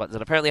mashing on the buttons,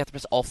 and apparently I have to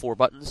press all 4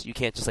 buttons. You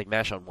can't just like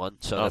mash on one,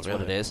 so that's really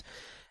what it is.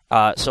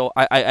 So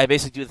I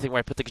basically do the thing where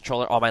I put the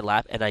controller on my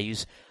lap and I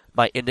use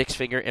my index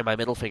finger and my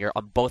middle finger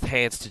on both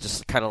hands to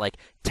just kind of like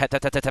tap on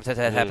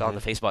the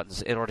face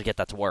buttons in order to get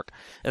that to work,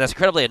 and that's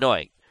incredibly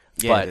annoying.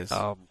 Yeah, but it is.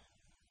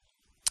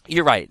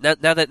 You're right. Now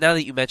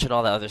that you mention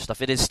all that other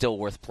stuff, it is still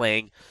worth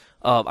playing.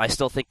 I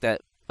still think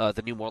that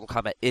the new Mortal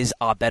Kombat is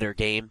a better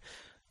game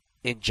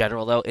in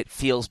general, though. It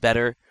feels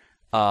better.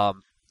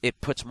 It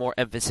puts more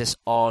emphasis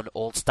on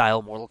old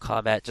style Mortal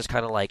Kombat, just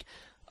kind of like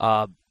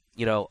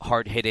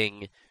hard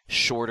hitting,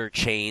 shorter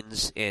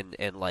chains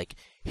and like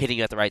hitting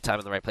you at the right time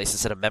in the right place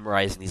instead of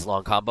memorizing these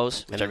long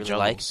combos, which I really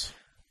like.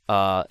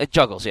 It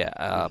juggles,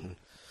 yeah.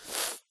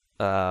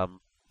 I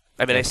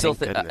mean, I still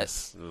think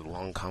the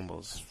long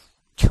combos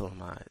kill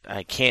my.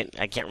 I can't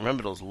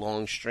remember those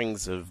long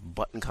strings of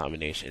button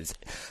combinations.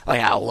 Like,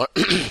 I'll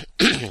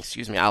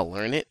I'll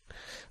learn it,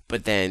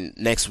 but then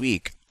next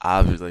week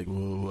I'll be like,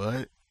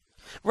 what?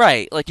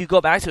 Right, like you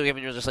go back to a game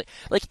and you're just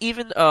like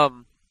even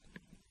Mortal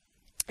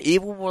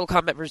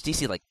Kombat vs.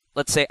 DC, like,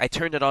 let's say I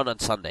turned it on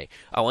Sunday.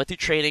 I went through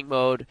training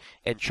mode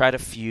and tried a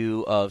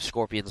few of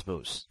Scorpion's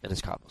moves and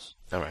his combos.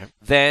 All right.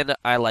 Then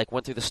I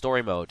went through the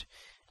story mode,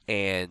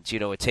 and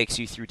it takes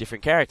you through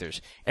different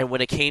characters. And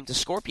when it came to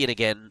Scorpion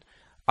again,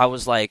 I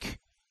was like,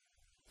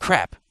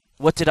 crap,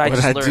 what did I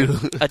just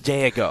learn a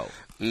day ago?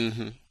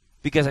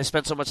 Because I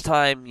spent so much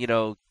time,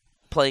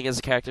 playing as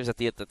the characters that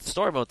the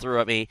story mode threw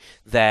at me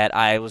that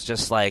I was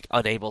just like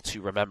unable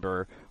to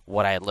remember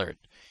what I had learned,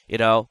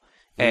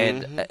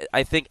 And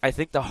I think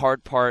the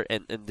hard part,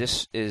 and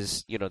this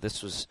is,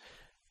 this was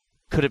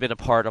could have been a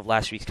part of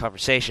last week's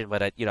conversation,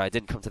 but I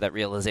didn't come to that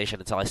realization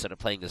until I started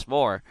playing this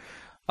more.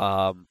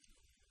 To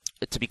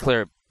be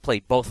clear,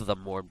 played both of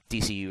them more,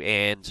 DCU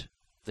and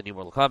the new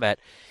Mortal Kombat,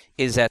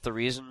 is that the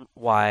reason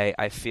why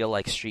I feel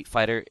like Street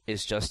Fighter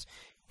is just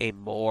a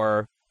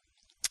more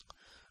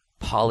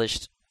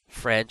polished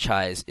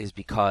franchise is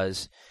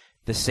because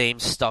the same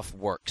stuff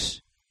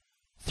works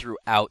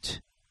throughout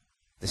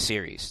the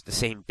series. The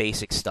same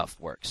basic stuff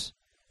works.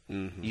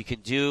 Mm-hmm. You can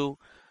do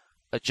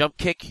a jump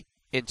kick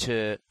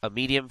into a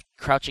medium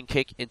crouching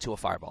kick into a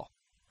fireball.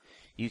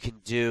 You can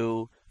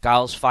do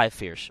Guile's 5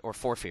 fears, or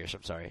 4 fears,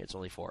 I'm sorry, it's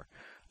only 4.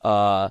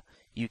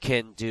 You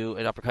can do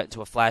an uppercut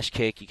into a flash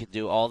kick. You can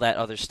do all that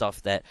other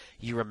stuff that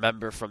you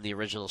remember from the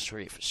original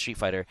Street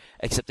Fighter,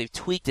 except they've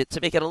tweaked it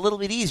to make it a little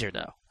bit easier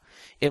now.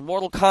 In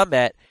Mortal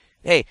Kombat,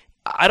 hey,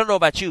 I don't know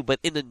about you, but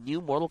in the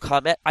new Mortal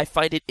Kombat, I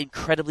find it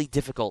incredibly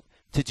difficult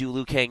to do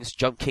Liu Kang's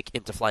jump kick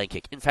into flying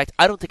kick. In fact,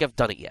 I don't think I've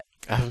done it yet.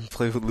 I haven't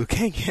played with Liu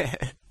Kang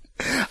yet.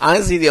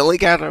 Honestly, the only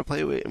character I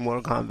played with in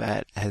Mortal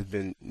Kombat has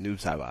been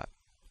Noob Saibot.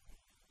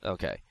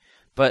 Okay.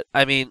 But,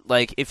 I mean,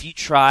 like, if you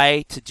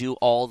try to do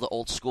all the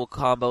old school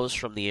combos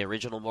from the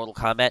original Mortal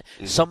Kombat,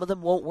 some of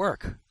them won't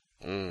work.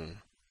 Mm.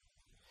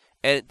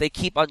 And they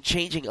keep on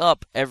changing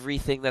up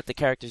everything that the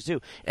characters do.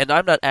 And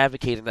I'm not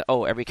advocating that,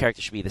 every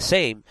character should be the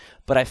same,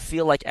 but I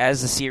feel like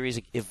as the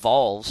series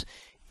evolves,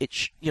 it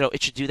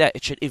should do that.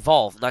 It should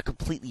evolve, not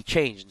completely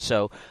change. And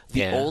so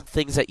the old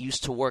things that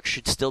used to work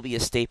should still be a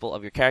staple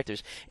of your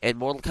characters. And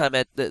Mortal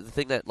Kombat, the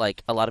thing that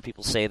like a lot of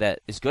people say that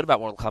is good about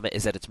Mortal Kombat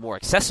is that it's more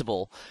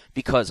accessible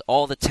because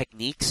all the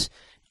techniques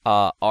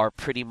are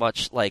pretty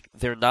much like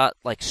they're not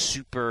like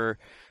super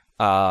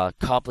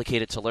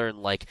complicated to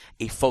learn, like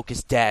a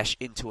focus dash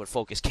into a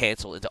focus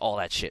cancel into all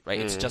that shit, right?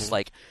 Mm-hmm. It's just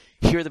like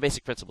here are the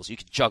basic principles. You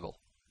can juggle.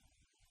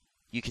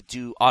 You could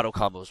do auto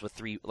combos with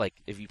 3, like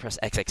if you press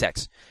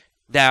XXX.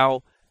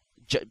 Now,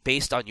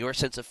 based on your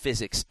sense of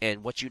physics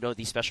and what you know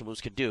these special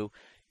moves can do,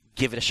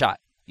 give it a shot.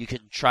 You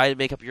can try to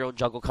make up your own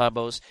jungle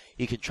combos.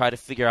 You can try to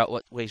figure out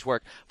what ways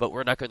work, but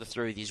we're not going to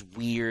throw you these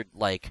weird,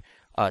 like,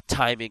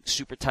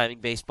 super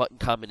timing-based button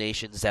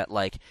combinations that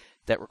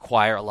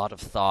require a lot of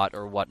thought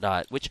or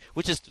whatnot. Which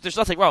is there's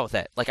nothing wrong with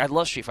that. Like, I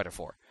love Street Fighter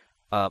 4.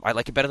 I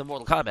like it better than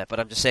Mortal Kombat,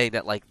 but I'm just saying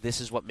that like this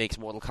is what makes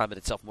Mortal Kombat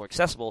itself more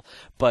accessible.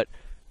 But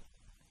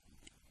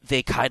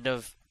they kind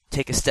of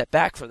take a step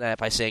back from that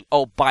by saying,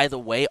 oh, by the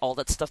way, all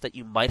that stuff that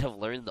you might have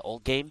learned in the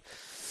old game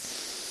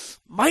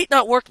might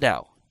not work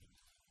now.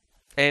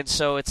 And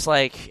so it's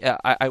like,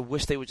 I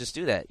wish they would just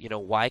do that.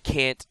 Why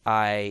can't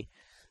I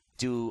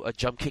do a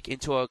jump kick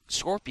into a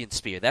scorpion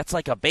spear? That's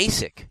like a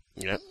basic,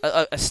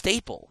 a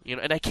staple,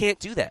 and I can't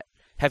do that.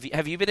 Have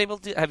you been able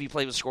to, have you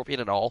played with Scorpion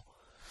at all?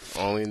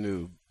 Only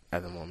Noob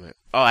at the moment.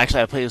 Oh,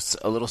 actually, I played with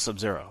a little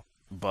Sub-Zero,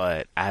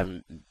 but I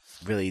haven't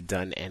really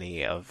done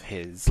any of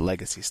his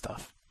legacy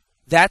stuff.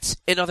 That's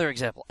another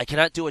example. I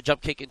cannot do a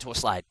jump kick into a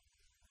slide.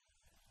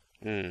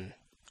 I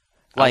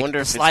Like, wonder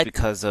if slide... it's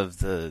because of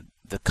the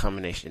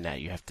combination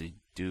that you have to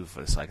do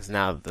for the slide. Because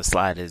now the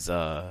slide is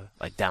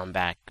like down,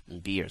 back,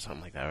 and B or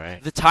something like that,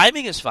 right? The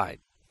timing is fine.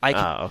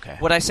 Okay.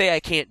 When I say I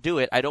can't do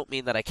it, I don't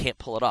mean that I can't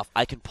pull it off.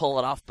 I can pull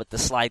it off, but the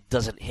slide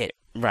doesn't hit.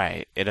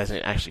 Right. It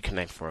doesn't actually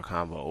connect for a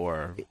combo,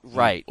 or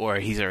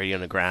he's already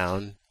on the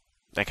ground,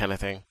 that kind of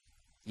thing.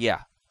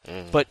 Yeah.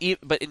 But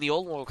in the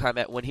old Mortal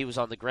Kombat, when he was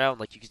on the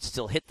ground, like you could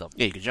still hit them.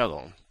 Yeah, you could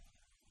juggle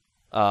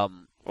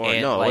them.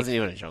 It wasn't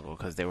even a juggle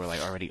because they were like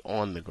already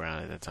on the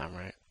ground at that time,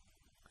 right?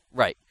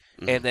 Right.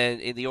 Mm-hmm. And then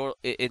in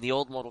the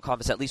old Mortal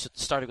Kombat, at least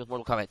starting with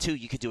Mortal Kombat 2,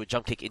 you could do a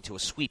jump kick into a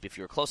sweep if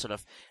you were close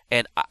enough.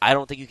 And I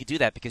don't think you could do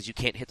that because you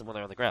can't hit them when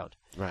they're on the ground.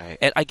 Right.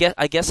 And I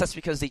guess that's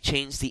because they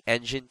changed the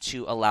engine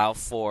to allow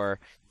for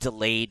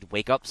delayed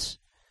wake ups.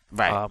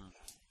 Right.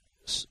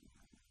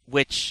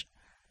 Which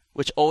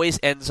always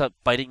ends up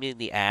biting me in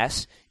the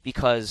ass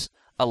because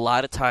a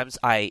lot of times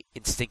I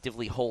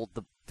instinctively hold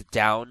the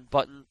down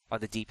button on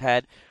the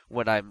D-pad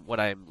when I'm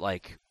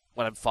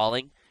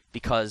falling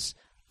because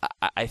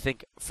I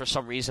think for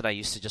some reason I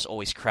used to just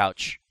always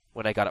crouch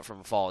when I got up from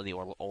a fall in the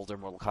older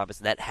Mortal Kombat,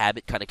 and that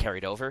habit kind of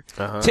carried over.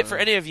 Uh-huh. Tip for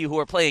any of you who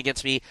are playing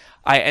against me,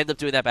 I end up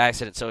doing that by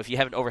accident, so if you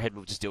have an overhead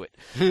move, just do it.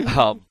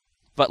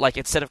 But like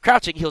instead of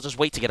crouching, he'll just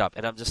wait to get up,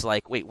 and I'm just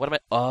like, wait, what am I?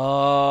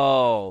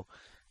 Oh.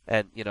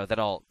 And then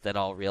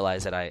I'll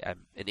realize that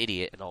I'm an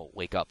idiot and I'll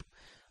wake up.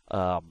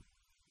 I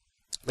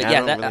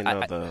don't really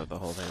know the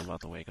whole thing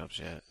about the wake ups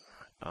yet.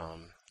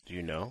 Do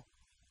you know?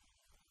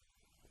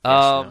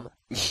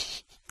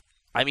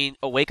 I mean,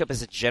 a wake up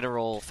is a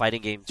general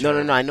fighting game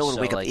term. No. I know what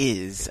a wake up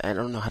is. I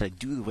don't know how to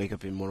do the wake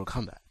up in Mortal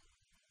Kombat.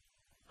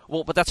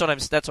 Well, but that's what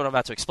I'm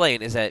about to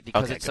explain. Is that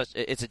because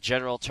it's a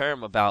general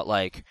term about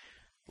like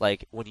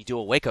when you do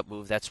a wake up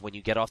move, that's when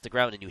you get off the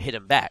ground and you hit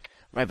him back.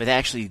 Right, but they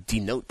actually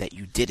denote that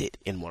you did it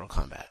in Mortal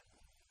Kombat.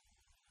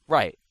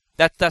 Right.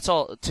 That's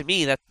all. To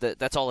me,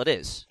 that's all it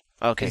is.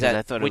 Okay. Is that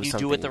I thought when you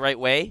do it the right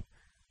way,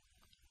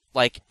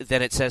 like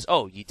then it says,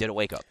 "Oh, you did a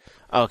wake up."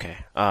 Okay.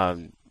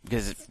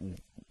 Because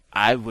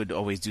I would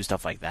always do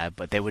stuff like that,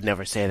 but they would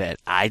never say that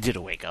I did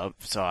a wake up.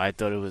 So I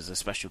thought it was a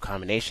special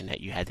combination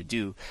that you had to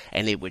do,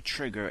 and it would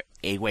trigger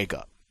a wake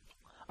up.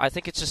 I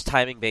think it's just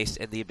timing based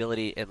and the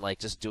ability and like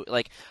just do it.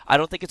 Like I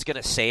don't think it's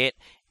gonna say it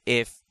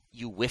if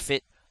you whiff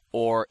it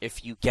or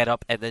if you get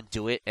up and then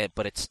do it,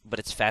 but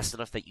it's fast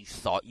enough that you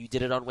thought you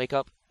did it on wake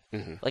up.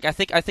 Mm-hmm. Like I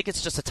think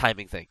it's just a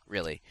timing thing,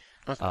 really.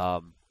 Okay.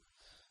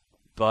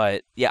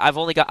 But yeah, I've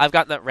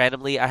gotten that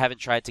randomly. I haven't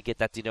tried to get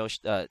that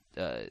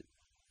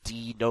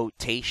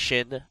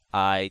denotation.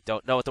 I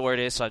don't know what the word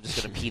is, so I'm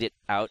just gonna Pete it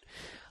out.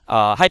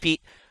 Hi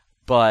Pete.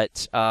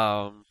 But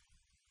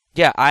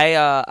yeah,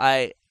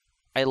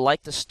 I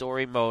like the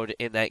story mode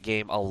in that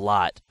game a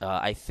lot.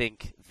 I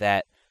think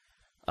that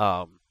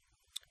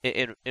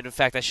in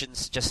fact, I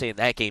shouldn't just say in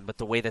that game, but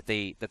the way that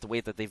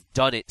they've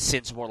done it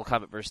since Mortal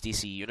Kombat vs.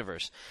 DC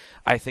Universe,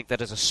 I think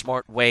that is a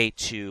smart way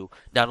to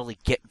not only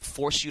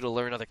force you to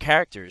learn other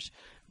characters,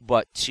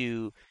 but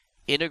to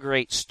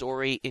integrate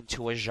story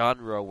into a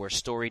genre where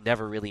story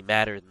never really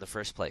mattered in the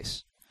first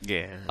place.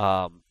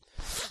 Yeah.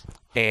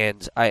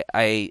 And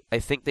I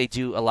think they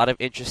do a lot of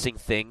interesting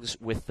things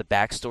with the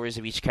backstories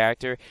of each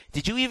character.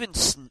 Did you even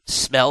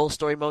smell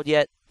story mode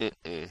yet?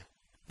 Mm-mm.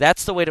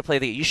 That's the way to play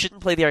the. You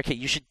shouldn't play the arcade.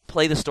 You should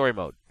play the story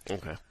mode.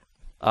 Okay.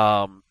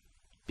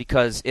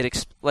 Because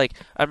like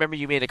I remember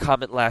you made a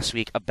comment last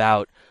week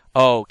about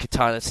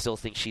Kitana still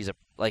thinks she's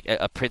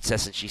a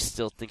princess and she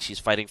still thinks she's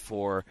fighting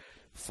for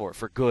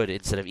good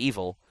instead of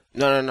evil.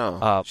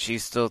 No. She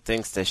still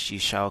thinks that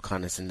she's Shao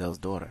Kahn and Sindel's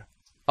daughter.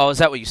 Oh, is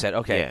that what you said?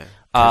 Okay. Yeah.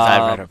 Because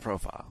I read her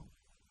profile.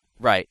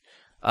 Right.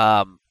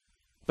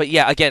 But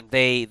yeah, again,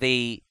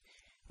 they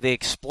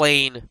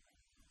explain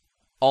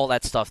all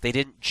that stuff. They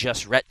didn't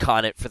just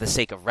retcon it for the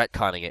sake of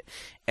retconning it.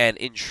 And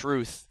in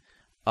truth,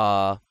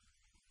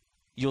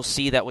 you'll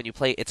see that when you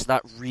play, it's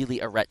not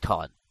really a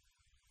retcon.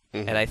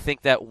 Mm-hmm. And I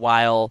think that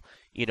while,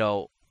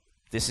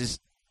 this is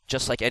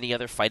just like any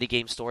other fighting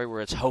game story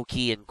where it's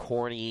hokey and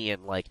corny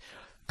and like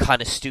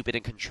kind of stupid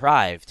and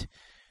contrived,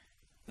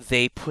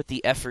 they put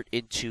the effort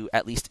into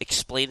at least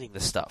explaining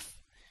the stuff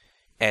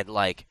and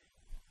like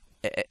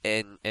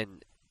and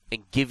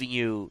giving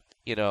you,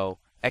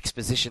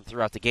 exposition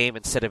throughout the game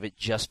instead of it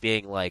just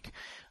being like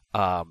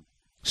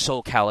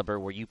Soul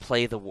Calibur where you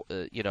play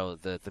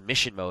the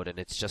mission mode and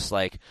it's just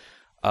like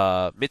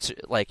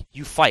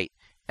you fight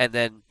and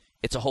then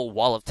it's a whole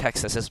wall of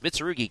text that says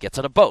Mitsurugi gets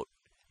on a boat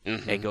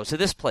and goes to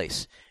this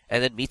place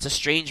and then meets a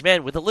strange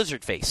man with a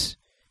lizard face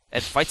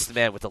and fights the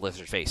man with the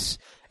lizard face,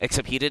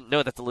 except he didn't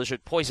know that the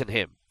lizard poisoned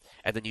him.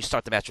 And then you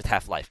start the match with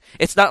Half-Life.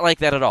 It's not like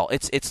that at all.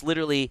 It's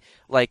literally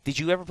like, did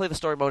you ever play the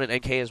story mode in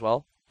NK as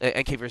well?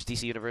 NK vs.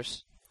 DC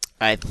Universe?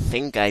 I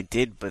think I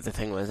did, but the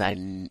thing was I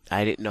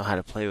didn't know how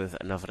to play with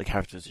enough of the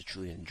characters to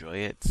truly enjoy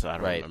it, so I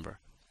don't remember.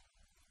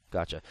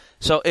 Gotcha.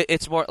 So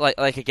it's more like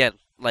again,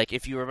 like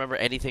if you remember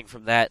anything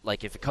from that,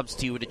 like if it comes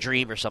to you in a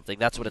dream or something,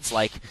 that's what it's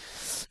like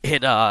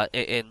in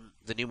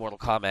the new Mortal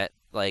Kombat.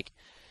 Like,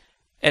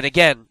 and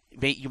again,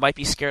 you might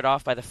be scared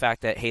off by the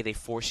fact that, hey, they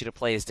force you to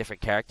play as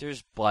different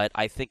characters, but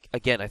I think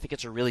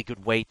it's a really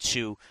good way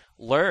to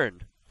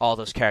learn all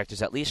those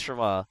characters, at least from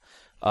a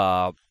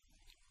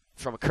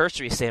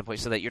cursory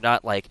standpoint, so that you're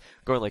not like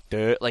going like,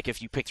 duh. Like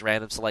if you picked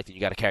random select and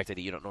you got a character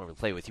that you don't normally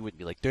play with, you wouldn't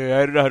be like, duh,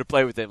 I don't know how to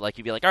play with him. Like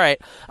you'd be like, all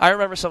right, I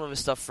remember some of his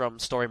stuff from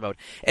story mode.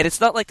 And it's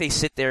not like they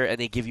sit there and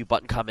they give you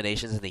button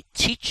combinations and they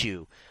teach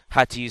you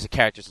how to use the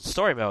characters in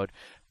story mode,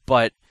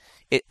 but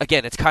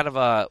it's kind of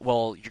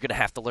you're going to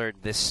have to learn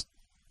this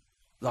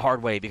the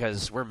hard way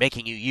because we're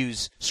making you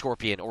use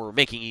Scorpion or we're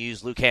making you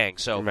use Liu Kang,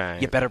 so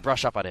you better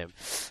brush up on him.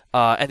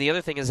 And the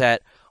other thing is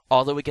that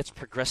although it gets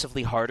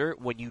progressively harder,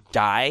 when you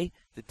die,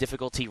 the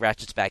difficulty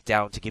ratchets back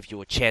down to give you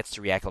a chance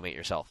to reacclimate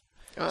yourself.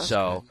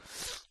 So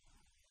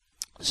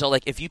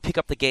like if I picked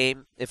up the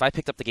game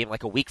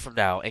like a week from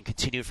now and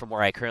continued from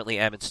where I currently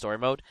am in story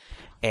mode,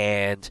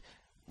 and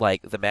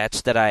like the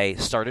match that I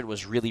started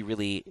was really,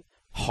 really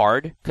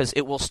hard, because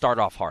it will start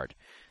off hard.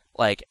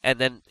 Like, and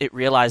then it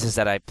realizes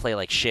that I play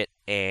like shit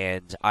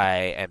and I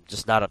am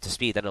just not up to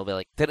speed, then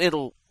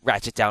it'll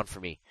ratchet down for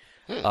me.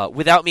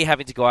 Without me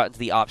having to go out into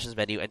the options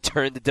menu and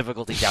turn the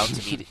difficulty down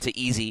to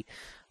easy,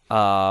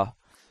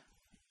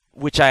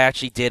 which I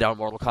actually did on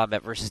Mortal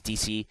Kombat vs.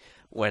 DC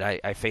when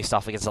I faced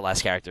off against the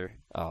last character.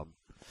 Yeah,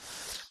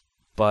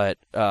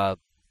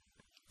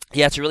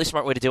 it's a really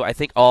smart way to do it. I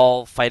think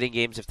all fighting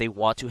games, if they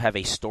want to have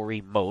a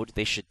story mode,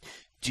 they should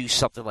do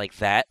something like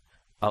that.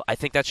 I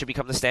think that should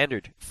become the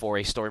standard for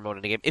a story mode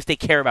in a game, if they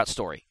care about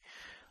story.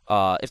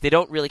 If they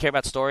don't really care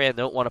about story and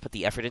don't want to put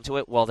the effort into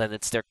it, well, then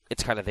it's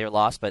kind of their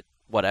loss, but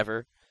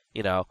whatever,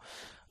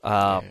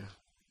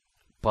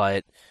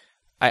 But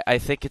I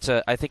think it's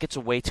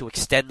a way to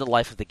extend the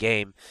life of the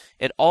game.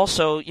 And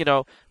also,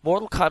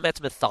 Mortal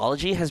Kombat's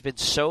mythology has been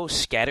so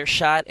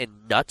scattershot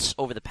and nuts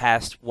over the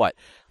past,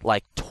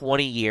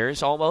 20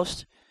 years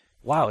almost?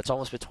 Wow, it's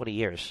almost been 20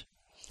 years.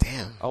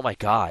 Damn. Oh my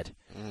god.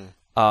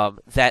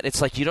 That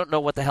it's like you don't know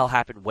what the hell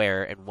happened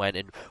where and when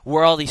and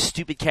where all these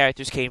stupid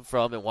characters came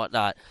from and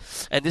whatnot.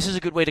 And this is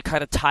a good way to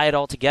kind of tie it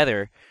all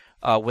together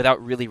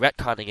without really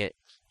retconning it.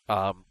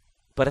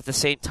 but at the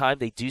same time,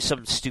 they do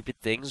some stupid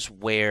things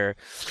where,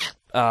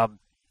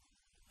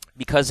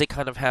 because they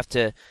kind of have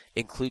to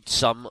include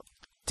some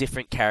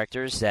different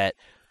characters that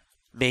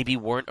maybe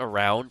weren't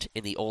around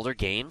in the older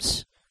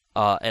games,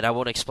 and I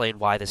won't explain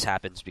why this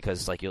happens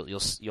because like you'll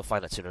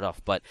find that soon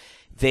enough. But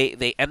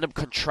they end up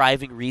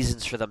contriving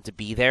reasons for them to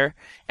be there,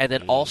 and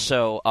then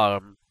also,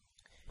 a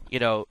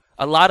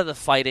lot of the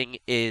fighting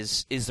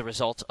is the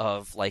result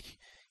of like,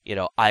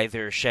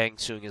 either Shang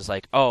Tsung is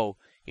like, oh,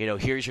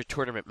 here's your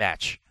tournament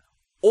match,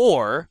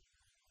 or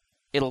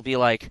it'll be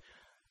like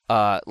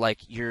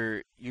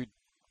you're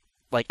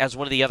like as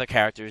one of the other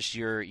characters,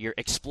 you're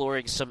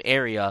exploring some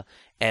area,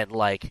 and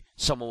like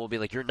someone will be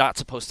like, you're not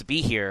supposed to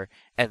be here,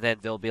 and then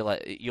they'll be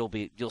like,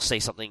 you'll say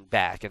something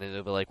back, and then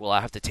they'll be like, well,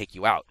 I have to take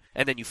you out,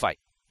 and then you fight,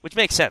 which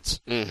makes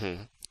sense.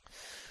 Mm-hmm.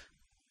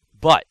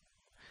 But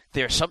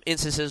there are some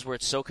instances where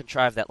it's so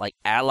contrived that like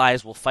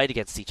allies will fight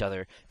against each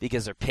other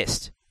because they're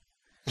pissed.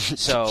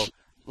 So,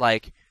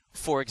 like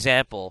for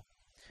example,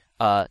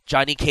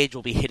 Johnny Cage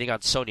will be hitting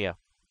on Sonya,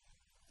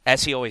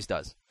 as he always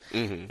does,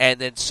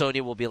 and then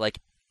Sonya will be like,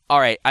 all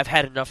right, I've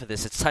had enough of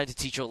this. It's time to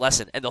teach you a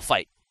lesson, and they'll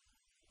fight.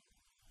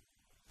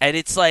 And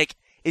it's like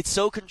it's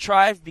so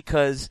contrived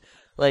because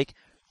like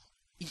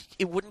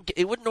it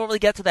wouldn't normally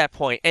get to that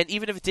point. And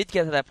even if it did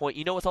get to that point,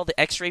 with all the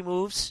X-ray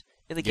moves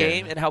in the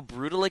game and how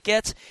brutal it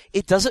gets,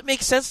 it doesn't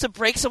make sense to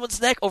break someone's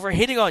neck over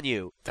hitting on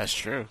you. That's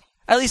true.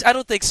 At least I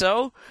don't think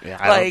so. Yeah,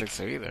 I don't think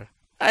so either.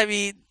 I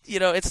mean,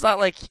 it's not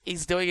like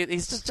he's doing it.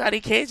 He's just Johnny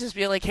Cage just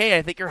being like, "Hey,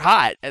 I think you're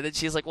hot," and then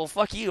she's like, "Well,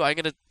 fuck you. I'm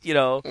gonna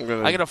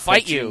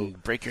fight you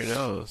and break your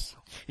nose."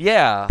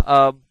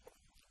 Yeah.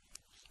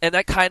 And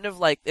that kind of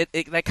like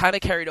that kind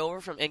of carried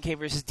over from NK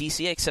versus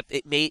DC, except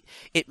it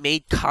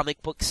made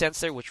comic book sense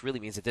there, which really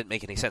means it didn't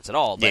make any sense at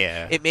all. But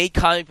it made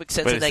comic book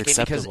sense in that game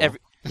because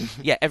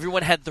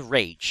everyone had the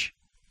rage.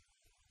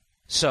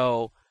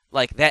 So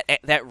like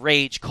that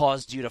rage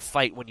caused you to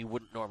fight when you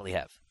wouldn't normally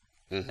have,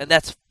 and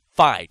that's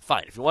fine.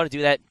 If you want to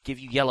do that, give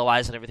you yellow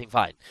eyes and everything,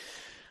 fine.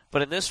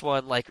 But in this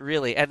one, like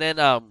really, and then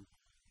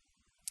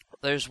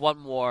there's one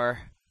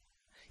more.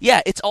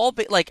 Yeah, it's all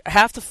like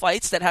half the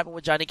fights that happen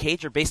with Johnny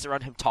Cage are based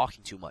around him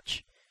talking too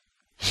much,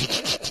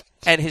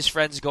 and his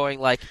friends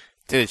going like,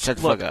 "Dude, shut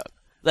the fuck up."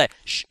 Like,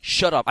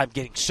 shut up! I'm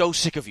getting so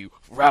sick of you.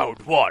 Round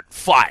 1,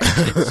 fight.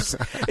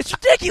 It's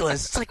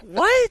ridiculous. It's like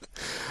what?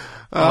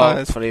 Oh,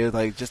 it's funny. It was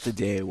like just a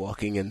day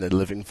walking in the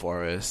living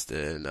forest,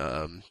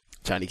 and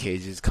Johnny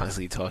Cage is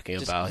constantly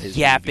talking about his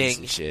movies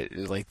and shit.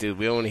 It's like, dude,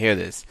 we don't want to hear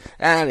this.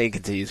 And he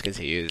continues,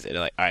 and they're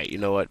like, all right, you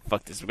know what?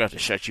 Fuck this. We're going to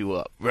have to shut you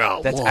up.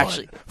 Round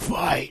 1,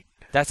 fight.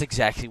 That's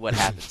exactly what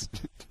happens.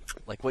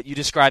 Like what you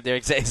described there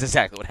is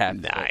exactly what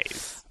happens.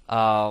 Nice.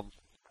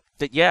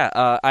 But yeah,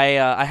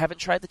 I haven't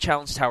tried the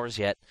challenge towers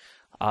yet.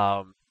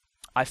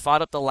 I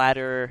fought up the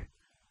ladder,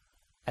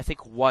 I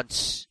think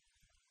once,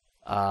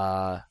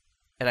 and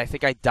I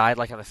think I died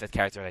like on the 5th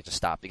character, and I just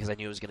stopped because I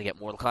knew it was going to get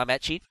Mortal Kombat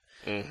cheap.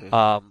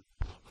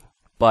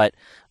 But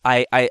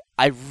I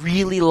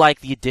really like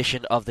the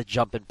addition of the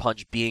jump and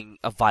punch being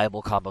a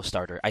viable combo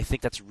starter. I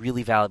think that's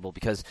really valuable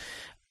because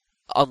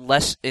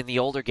unless in the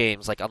older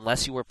games, like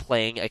unless you were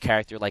playing a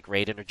character like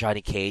Raiden or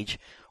Johnny Cage,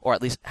 or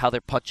at least how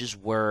their punches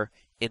were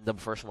in the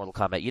first Mortal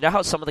Kombat, you know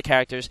how some of the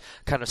characters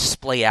kind of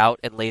splay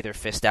out and lay their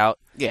fist out?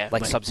 Yeah,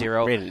 like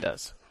Sub-Zero? Raiden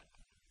does.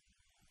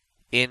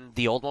 In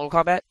the old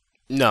Mortal Kombat?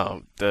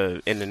 No,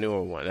 in the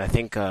newer one. I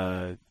think,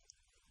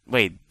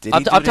 wait, did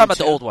I'm he talking about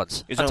the old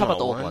ones. I'm talking about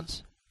the old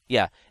ones.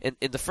 Yeah, in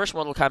the first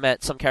Mortal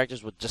Kombat, some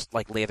characters would just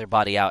like lay their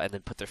body out and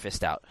then put their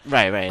fist out.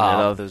 Right, and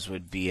others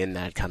would be in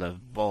that kind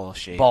of ball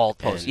shape. Ball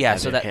pose, yeah.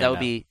 So that would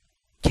be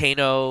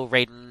Kano,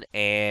 Raiden,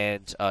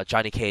 and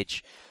Johnny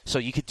Cage. So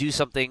you could do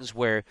some things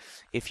where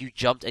if you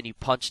jumped and you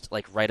punched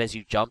like right as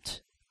you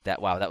jumped,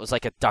 that was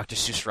like a Dr.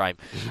 Seuss rhyme.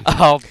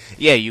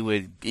 Yeah, you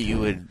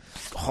would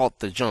halt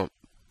the jump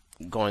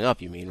going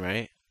up. You mean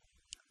right?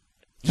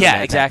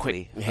 Yeah,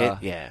 exactly. Hit,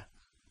 yeah.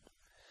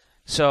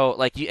 So,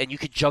 like, you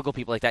could juggle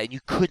people like that, and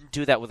you couldn't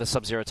do that with a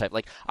Sub-Zero type.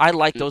 Like, I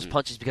like those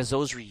punches because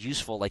those were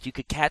useful. Like, you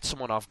could catch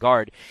someone off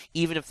guard,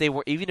 even if you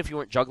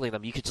weren't juggling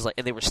them, you could just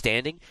and they were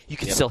standing, you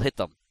could still hit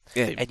them.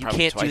 Yeah, and you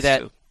can't do that.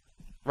 Too.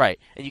 Right,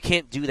 and you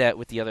can't do that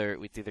with the other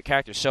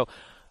characters. So,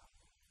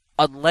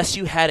 unless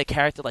you had a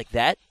character like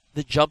that,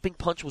 the jumping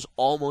punch was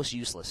almost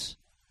useless.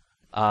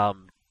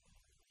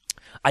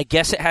 I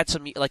guess it had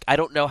some, like, I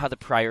don't know how the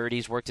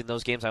priorities worked in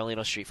those games. I only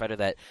know Street Fighter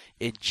that,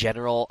 in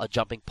general, a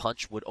jumping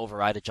punch would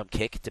override a jump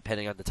kick,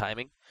 depending on the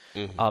timing.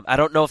 I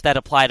don't know if that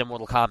applied to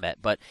Mortal Kombat,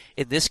 but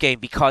in this game,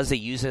 because they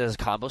use it as a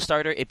combo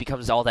starter, it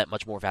becomes all that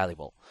much more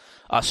valuable.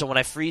 So when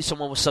I freeze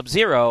someone with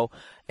Sub-Zero,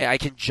 I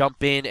can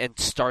jump in and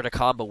start a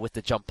combo with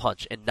the jump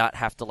punch and not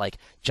have to, like,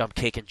 jump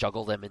kick and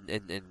juggle them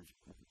and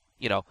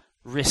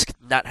risk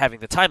not having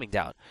the timing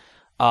down.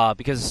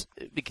 Because,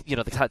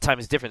 the time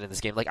is different in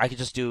this game. Like, I could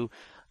just do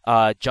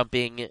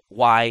jumping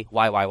Y,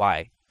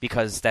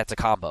 because that's a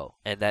combo,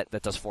 and that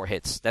does 4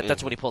 hits.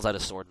 That's when he pulls out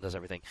his sword and does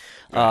everything.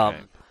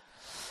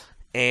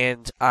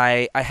 And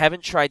I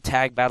haven't tried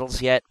tag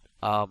battles yet.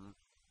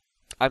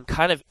 I'm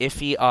kind of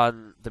iffy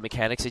on the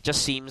mechanics. It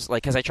just seems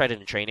like, because I tried it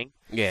in training.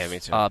 Yeah, me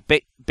too.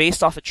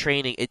 Based off of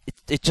training,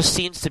 it just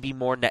seems to be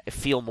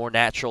feel more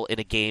natural in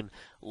a game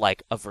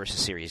like a versus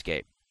series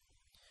game.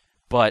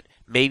 But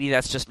maybe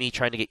that's just me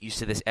trying to get used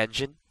to this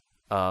engine,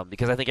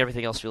 because I think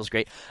everything else feels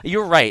great.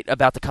 You're right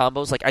about the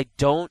combos. Like I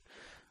don't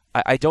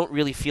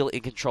really feel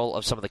in control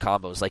of some of the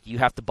combos. Like you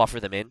have to buffer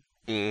them in.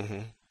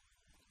 Mm-hmm.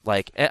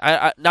 Like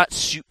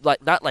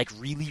not like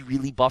really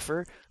really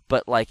buffer,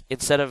 but like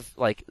instead of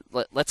like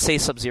let's say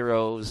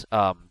Sub-Zero's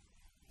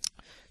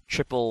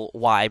triple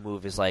Y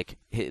move is like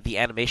the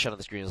animation on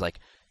the screen is like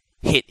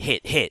hit.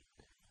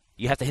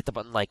 You have to hit the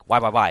button like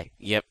Y.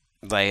 Yep.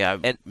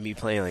 Like me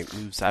playing like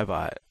Move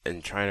Cybot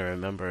and trying to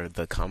remember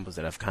the combos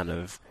that I've kind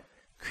of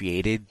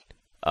created,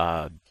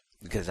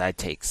 because I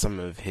take some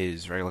of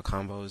his regular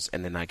combos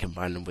and then I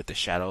combine them with the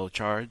Shadow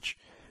Charge.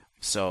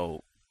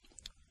 So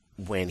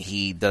when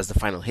he does the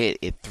final hit,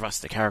 it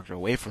thrusts the character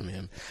away from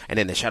him, and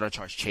then the Shadow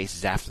Charge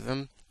chases after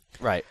them.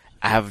 Right.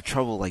 I have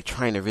trouble like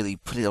trying to really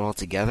put it all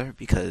together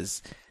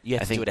because You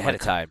have to do it ahead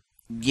of time.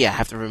 Yeah, I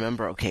have to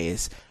remember. Okay,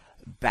 it's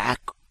back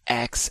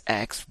X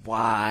X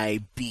Y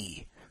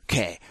B.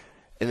 Okay.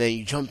 And then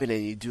you jump in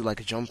and you do like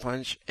a jump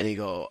punch, and you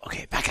go,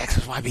 okay, back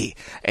X, Y, B.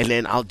 And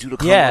then I'll do the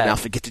combo, and I'll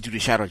forget to do the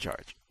Shadow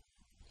Charge.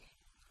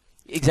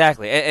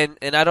 Exactly. And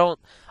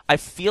I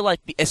feel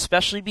like,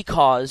 especially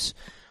because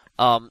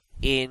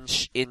in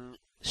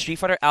Street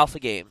Fighter Alpha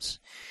games,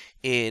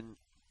 in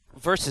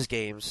Versus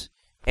games,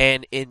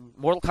 and in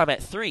Mortal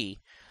Kombat 3,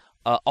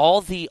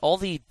 all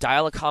the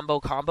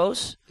dial-a-combo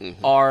combos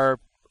are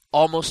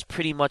almost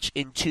pretty much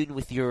in tune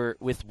with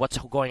what's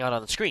going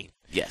on the screen.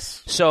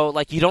 Yes. So,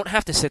 like, you don't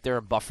have to sit there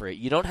and buffer it.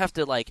 You don't have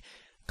to, like,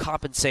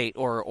 compensate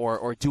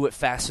or do it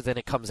faster than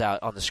it comes out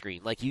on the screen.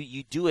 Like,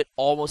 you do it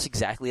almost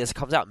exactly as it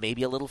comes out,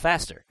 maybe a little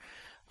faster.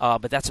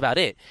 But that's about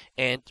it.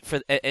 And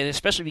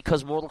especially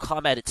because Mortal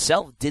Kombat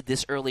itself did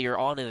this earlier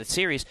on in the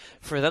series,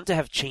 for them to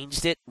have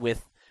changed it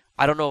with,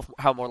 I don't know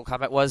how Mortal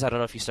Kombat was. I don't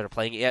know if you started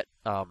playing it yet.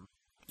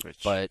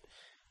 But,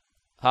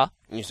 huh?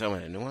 You talking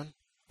about a new one?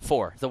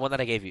 4, the one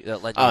that I gave you.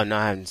 No,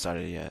 I haven't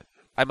started it yet.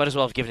 I might as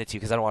well have given it to you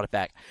because I don't want it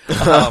back.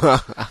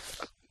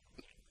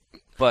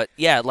 But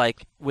yeah,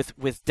 like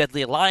with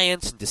Deadly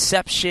Alliance and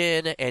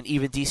Deception and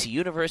even DC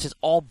Universe, it's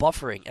all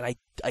buffering, and I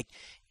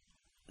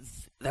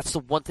that's the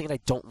one thing that I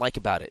don't like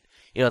about it.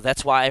 You know,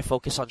 that's why I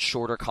focus on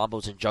shorter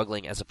combos and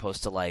juggling as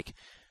opposed to like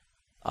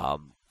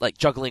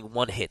juggling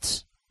one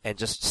hits and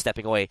just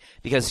stepping away.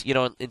 Because, you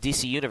know, in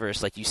DC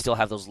Universe, like, you still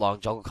have those long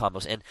juggle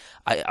combos. And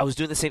I was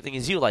doing the same thing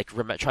as you, like,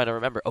 trying to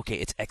remember, okay,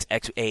 it's X,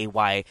 X, A,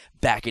 Y,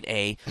 back in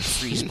A,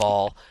 freeze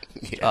ball,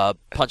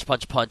 punch,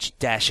 punch, punch,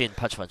 dash in,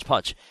 punch, punch,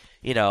 punch.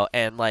 You know,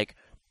 and, like,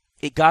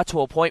 it got to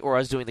a point where I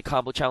was doing the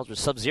combo challenge with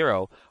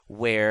Sub-Zero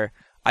where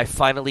I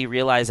finally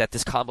realized that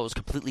this combo was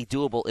completely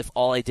doable if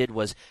all I did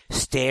was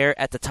stare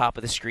at the top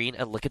of the screen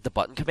and look at the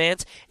button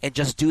commands and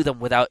just do them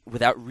without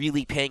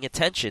really paying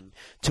attention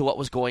to what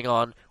was going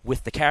on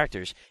with the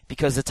characters,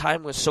 because the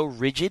time was so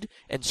rigid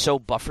and so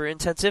buffer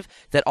intensive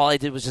that all I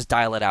did was just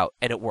dial it out,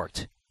 and it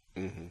worked.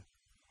 Mm-hmm.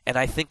 And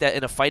I think that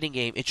in a fighting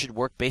game, it should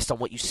work based on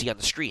what you see on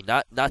the screen,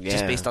 not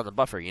just based on the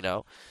buffer, you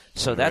know?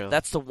 So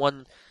that's the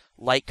one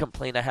light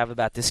complaint I have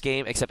about this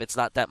game, except it's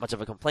not that much of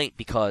a complaint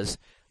because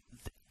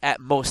at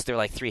most they're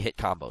like 3-hit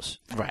combos.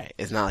 Right.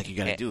 It's not like you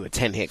gotta do a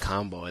 10-hit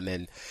combo and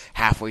then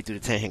halfway through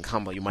the 10-hit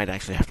combo you might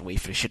actually have to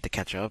wait for the shit to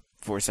catch up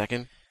for a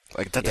second.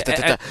 Like But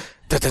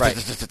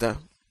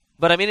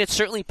I mean, it's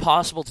certainly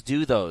possible to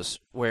do those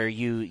where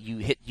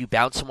you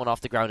bounce someone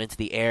off the ground into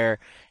the air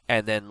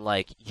and then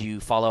like you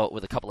follow it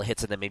with a couple of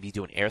hits and then maybe you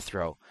do an air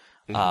throw.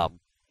 Mm-hmm.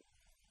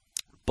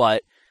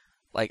 But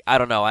like, I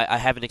don't know, I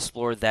haven't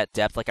explored that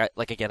depth.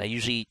 Again, I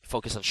usually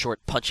focus on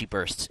short punchy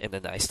bursts and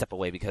then I step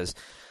away because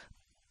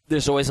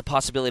there's always a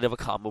possibility of a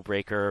combo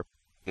breaker,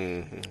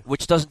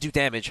 which doesn't do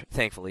damage,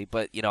 thankfully.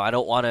 But, you know, I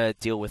don't want to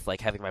deal with, like,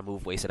 having my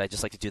move wasted. I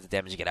just like to do the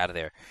damage and get out of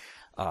there.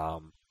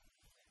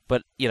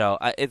 But, you know,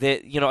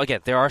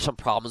 again, there are some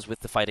problems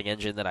with the fighting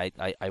engine that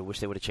I wish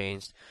they would have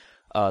changed.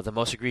 The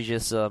most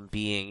egregious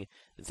being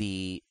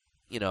the,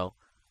 you know,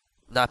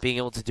 not being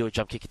able to do a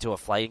jump kick into a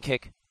flying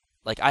kick.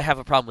 Like, I have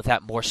a problem with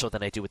that more so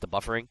than I do with the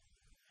buffering.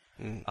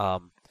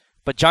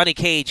 But Johnny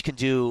Cage can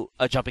do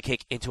a jumping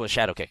kick into a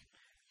shadow kick.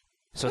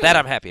 So that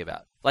I'm happy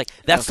about. Like,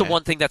 that's the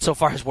one thing that so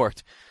far has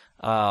worked.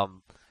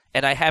 And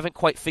I haven't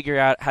quite figured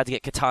out how to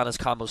get Katana's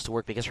combos to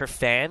work because her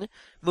fan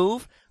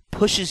move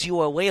pushes you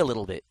away a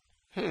little bit.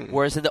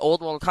 Whereas in the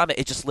old Mortal Kombat,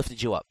 it just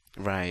lifted you up.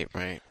 Right.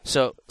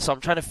 So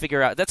I'm trying to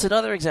figure out... That's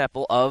another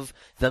example of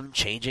them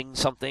changing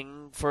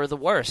something for the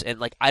worse. And,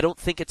 like, I don't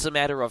think it's a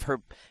matter of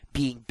her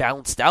being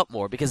balanced out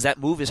more because that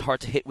move is hard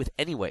to hit with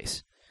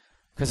anyways.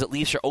 Because it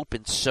leaves her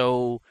open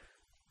so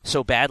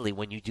badly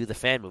when you do the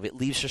fan move. It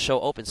leaves her so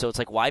open. So it's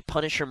like, why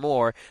punish her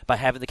more by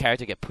having the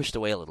character get pushed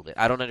away a little bit?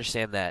 I don't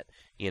understand that,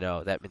 you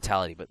know, that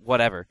mentality, but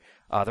whatever.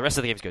 The rest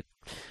of the game's good.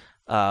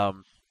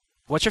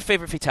 What's your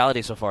favorite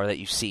fatality so far that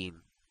you've seen?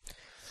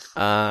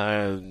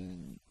 Well,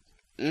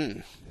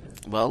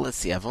 let's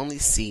see. I've only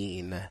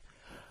seen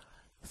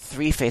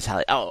 3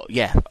 fatality. Oh,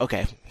 yeah.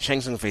 Okay.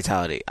 Shang Tsung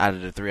fatality out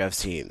of the 3 I've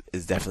seen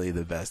is definitely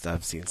the best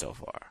I've seen so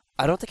far.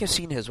 I don't think I've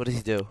seen his. What does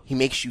he do? He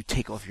makes you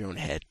take off your own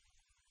head.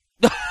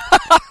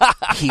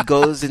 He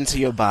goes into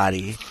your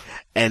body,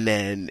 and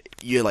then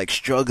you're like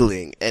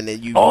struggling, and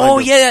then you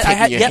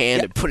taking your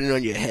hand and putting it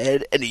on your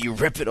head, and then you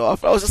rip it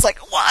off. I was just like,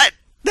 what?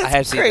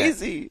 That's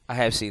crazy. I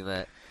have seen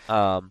that.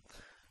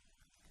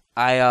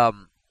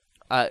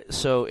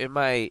 So in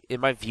my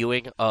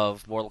viewing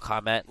of Mortal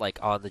Kombat, like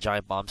on the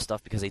Giant Bomb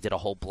stuff, because they did a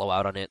whole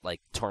blowout on it, like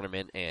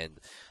tournament and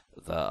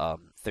the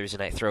Thursday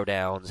night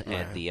throwdowns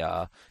and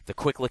the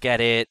quick look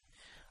at it.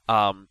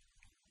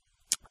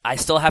 I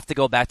still have to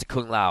go back to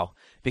Kung Lao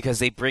because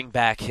they bring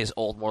back his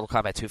old Mortal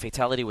Kombat 2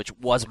 fatality, which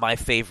was my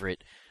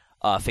favorite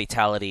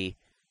fatality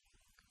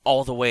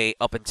all the way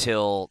up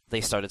until they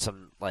started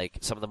some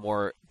of the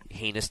more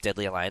heinous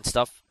Deadly Alliance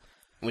stuff.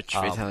 Which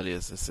fatality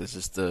is this? Is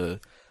this the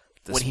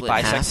when he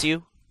bisects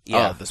you?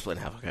 Yeah. Oh, the split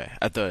in half. Okay,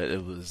 I thought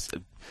it was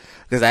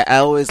because I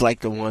always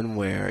liked the one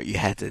where you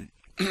had to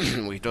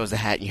when he throws the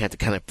hat, and you had to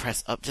kind of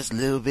press up just a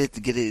little bit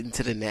to get it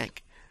into the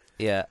neck.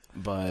 Yeah,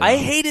 but I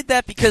hated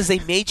that because they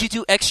made you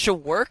do extra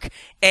work,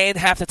 and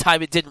half the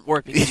time it didn't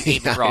work because you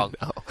aimed it wrong.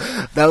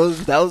 That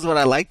was what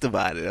I liked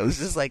about it. I was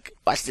just like,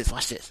 watch this.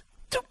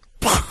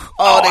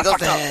 Oh, there goes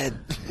the head.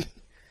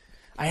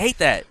 I hate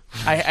that.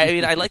 I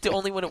mean, I liked it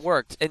only when it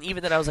worked, and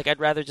even then I was like, I'd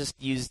rather just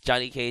use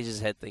Johnny Cage's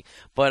head thing.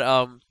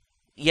 But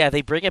yeah,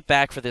 they bring it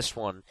back for this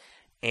one,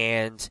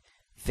 and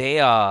they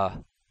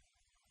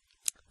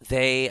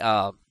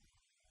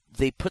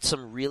put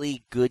some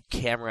really good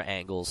camera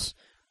angles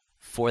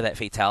for that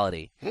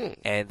fatality,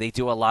 and they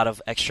do a lot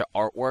of extra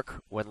artwork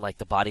when like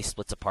the body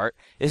splits apart.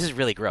 This is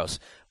really gross,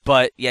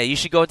 but yeah, you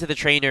should go into the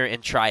trainer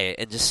and try it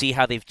and just see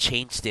how they've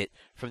changed it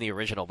from the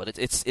original. But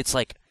it's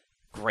like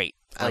great.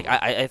 Like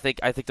I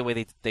think the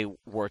way they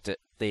worked it,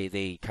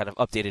 they kind of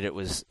updated it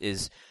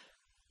is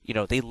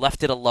they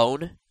left it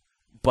alone,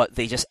 but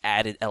they just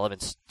added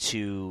elements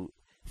to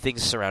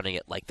things surrounding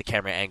it, like the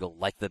camera angle,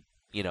 like the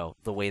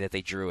way that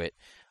they drew it.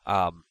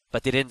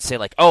 But they didn't say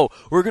like, oh,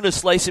 we're going to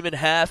slice him in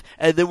half,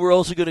 and then we're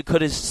also going to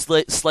cut his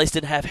sliced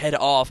in half head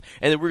off,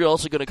 and then we're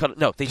also going to cut it.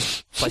 No, they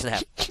just slice in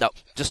half. No,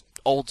 just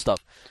old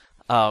stuff.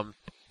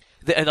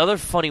 Another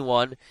funny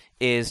one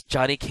is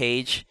Johnny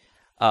Cage.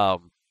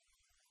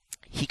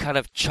 He kind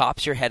of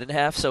chops your head in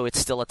half, so it's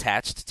still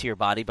attached to your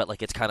body, but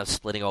like it's kind of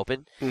splitting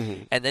open.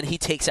 Mm-hmm. And then he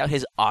takes out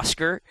his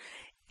Oscar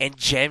and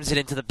jams it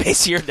into the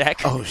base of your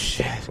neck. Oh,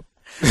 shit.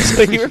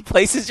 So he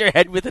replaces your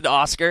head with an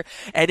Oscar,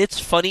 and it's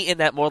funny in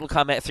that Mortal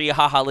Kombat 3,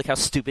 haha, look how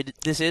stupid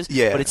this is,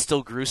 but it's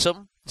still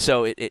gruesome,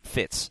 so it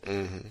fits.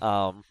 Mm-hmm.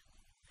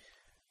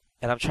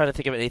 And I'm trying to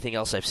think of anything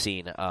else I've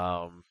seen.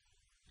 Some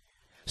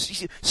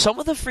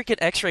of the freaking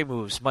X-ray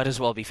moves might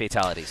as well be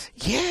fatalities.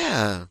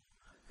 Yeah.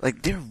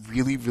 Like, they're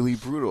really, really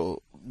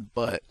brutal,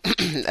 but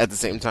at the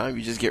same time,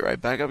 you just get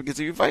right back up and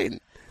continue fighting.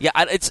 Yeah,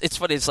 it's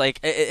funny. It's like,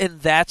 and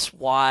that's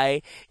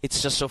why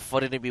it's just so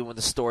funny to me when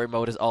the story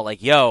mode is all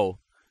like, yo,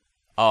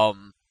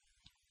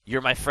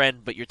 you're my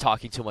friend, but you're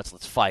talking too much.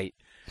 Let's fight.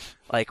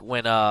 Like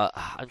when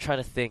I'm trying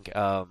to think,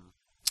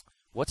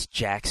 what's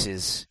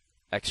Jax's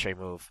X-ray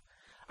move?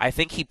 I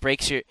think he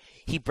breaks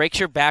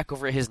your back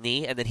over his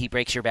knee, and then he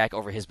breaks your back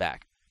over his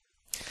back.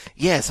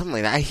 Yeah, something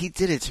like that. He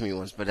did it to me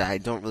once, but I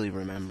don't really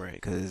remember it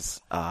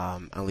because I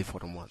only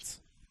fought him once.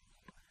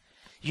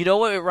 You know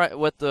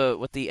what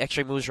the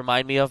X-ray moves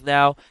remind me of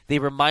now? They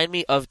remind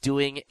me of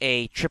doing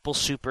a triple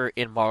super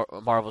in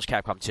Marvel's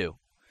Capcom 2.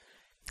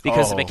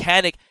 Because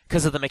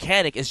the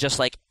mechanic is just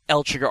like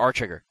L trigger, R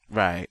trigger.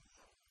 Right.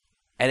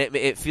 And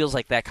it feels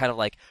like that kind of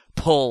like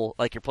pull,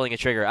 like you're pulling a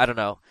trigger. I don't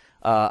know.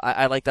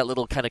 I like that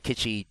little kind of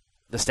kitschy,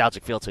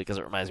 nostalgic feel to it because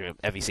it reminds me of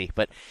FEC.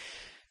 But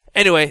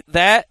anyway,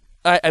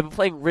 I've been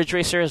playing Ridge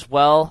Racer as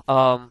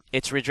well.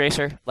 It's Ridge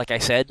Racer, like I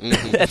said.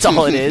 That's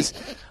all it is.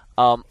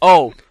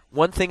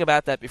 One thing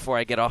about that before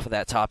I get off of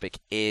that topic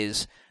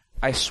is,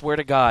 I swear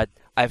to God,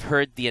 I've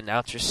heard the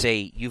announcer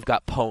say, "You've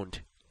got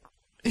pwned."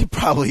 He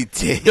probably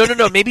did.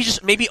 No.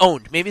 Maybe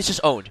owned. Maybe it's just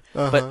owned.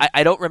 Uh-huh. But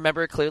I don't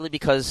remember it clearly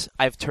because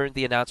I've turned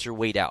the announcer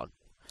way down.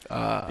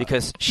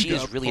 Because she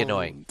is really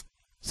annoying.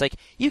 It's like,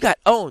 "You got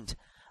owned.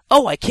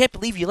 Oh, I can't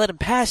believe you let him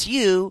pass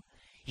you.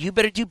 You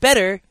better do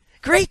better.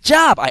 Great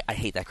job." I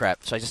hate that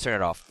crap, so I just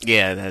turn it off.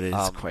 Yeah, that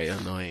is quite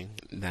annoying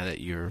now that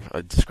you're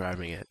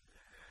describing it.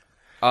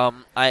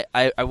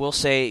 I will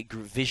say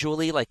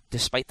visually, like,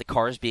 despite the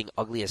cars being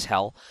ugly as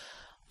hell,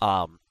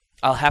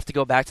 I'll have to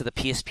go back to the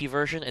PSP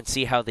version and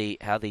see how they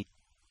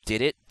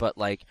did it. But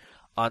like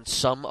on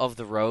some of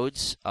the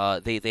roads,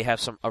 they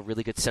have a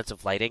really good sense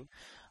of lighting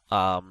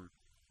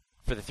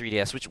for the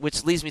 3DS,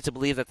 which leads me to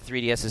believe that the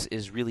 3DS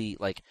is really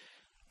like.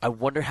 I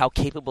wonder how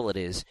capable it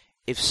is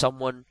if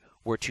someone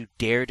were to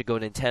dare to go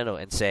to Nintendo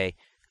and say,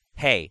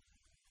 "Hey,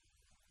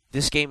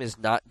 this game is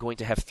not going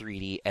to have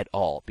 3D at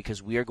all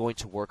because we are going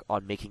to work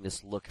on making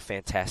this look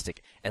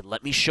fantastic. And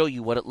let me show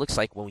you what it looks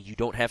like when you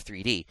don't have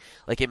 3D."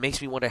 Like, it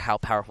makes me wonder how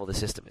powerful the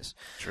system is.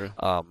 True.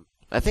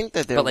 I think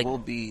that there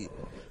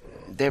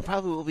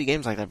probably will be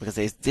games like that because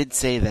they did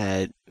say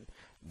that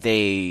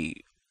they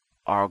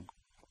are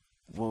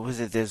what was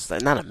it? There's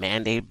not a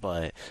mandate,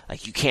 but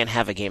like you can't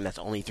have a game that's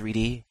only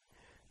 3D,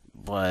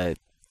 but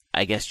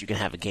I guess you can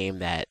have a game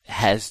that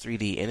has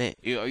 3D in it.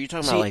 Are you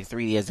talking about like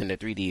 3D as in a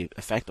 3D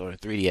effect or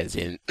 3D as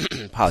in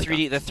polygon?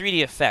 3D, the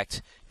 3D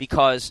effect,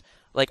 because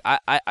like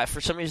I for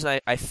some reason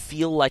I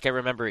feel like I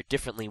remember it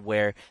differently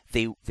where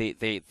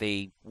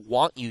they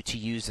want you to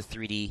use the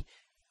 3D.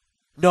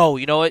 No,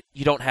 you know what?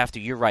 You don't have to.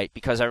 You're right,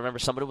 because I remember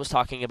somebody was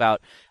talking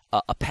about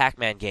a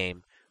Pac-Man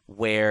game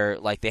where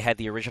like they had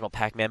the original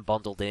Pac-Man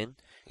bundled in,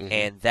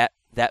 and that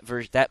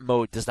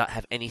mode does not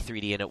have any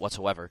 3D in it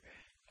whatsoever,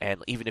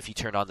 and even if you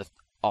turn on the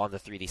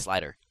 3D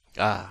slider.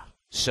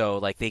 So,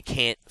 like, they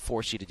can't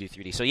force you to do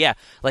 3D. So, yeah,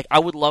 like, I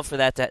would love for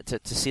that to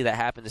see that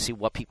happen, to see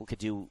what people could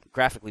do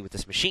graphically with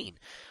this machine.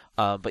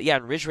 But, yeah,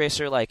 in Ridge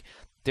Racer, like,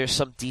 there's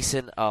some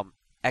decent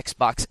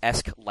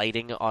Xbox-esque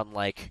lighting on,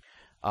 like,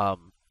 I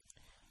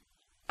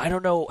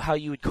don't know how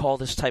you would call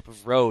this type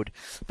of road,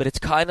 but it's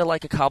kind of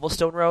like a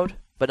cobblestone road,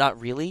 but not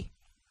really.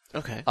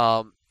 Okay.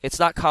 It's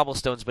not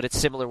cobblestones, but it's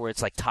similar where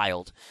it's, like,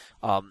 tiled.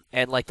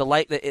 And, like, the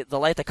light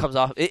that comes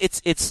off,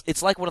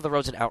 it's like one of the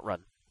roads in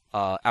Outrun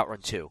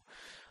 2.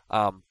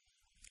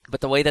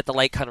 But the way that the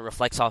light kind of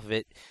reflects off of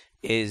it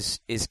is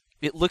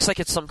it looks like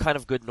it's some kind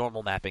of good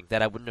normal mapping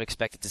that I wouldn't have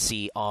expected to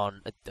see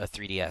on a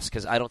 3DS,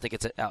 because I don't think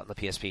it's out in the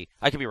PSP.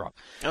 I could be wrong.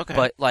 Okay.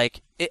 But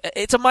like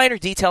it's a minor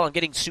detail. I'm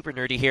getting super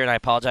nerdy here, and I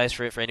apologize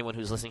for anyone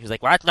who's listening who's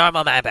like, "What's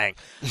normal mapping?"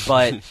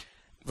 But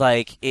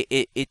like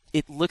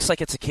it looks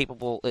like it's a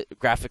capable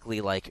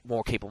graphically like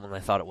more capable than I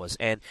thought it was,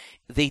 and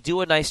they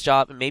do a nice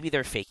job. And maybe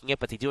they're faking it,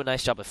 but they do a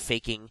nice job of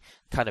faking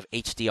kind of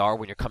HDR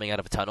when you're coming out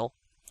of a tunnel.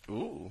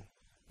 Ooh.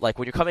 Like,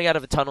 when you're coming out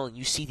of a tunnel and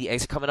you see the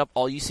exit coming up,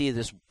 all you see is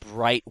this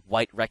bright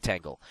white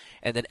rectangle.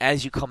 And then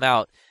as you come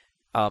out,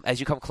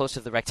 as you come close to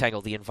the rectangle,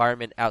 the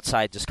environment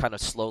outside just kind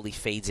of slowly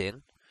fades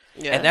in.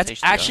 Yeah, and that's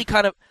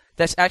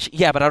HDR.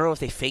 yeah, but I don't know if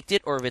they faked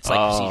it or if it's, like,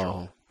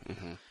 procedural.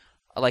 Mm-hmm.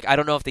 Like, I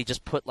don't know if they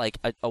just put, like,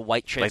 a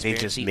white Like they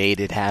transparency. just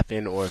made it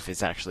happen, or if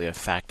it's actually a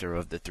factor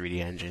of the 3D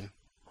engine.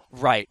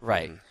 Right.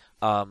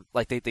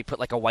 Like, they put,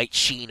 like, a white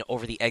sheen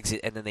over the exit,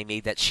 and then they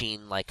made that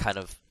sheen, like, kind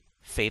of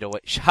fade away.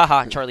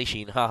 Haha, Charlie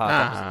Sheen. Haha,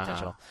 that was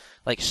intentional.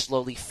 Like,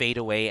 slowly fade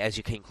away as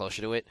you came closer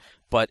to it.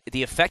 But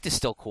the effect is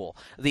still cool.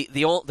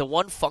 The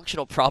one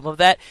functional problem of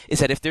that is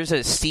that if there's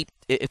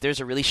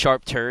a really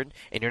sharp turn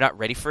and you're not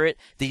ready for it,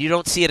 then you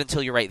don't see it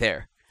until you're right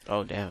there.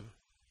 Oh, damn.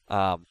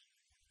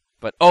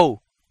 But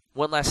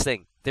one last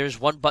thing. There's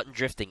one button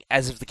drifting,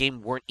 as if the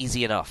game weren't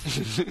easy enough.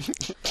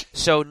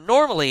 So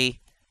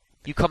normally,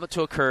 you come up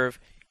to a curve,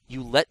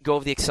 you let go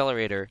of the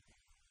accelerator,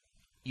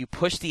 you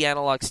push the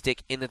analog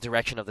stick in the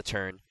direction of the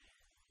turn,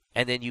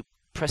 and then you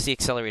press the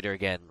accelerator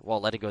again while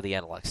letting go of the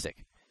analog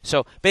stick.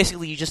 So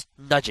basically, you just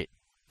nudge it,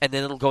 and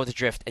then it'll go into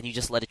drift, and you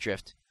just let it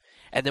drift.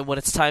 And then when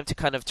it's time to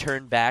kind of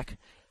turn back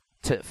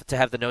to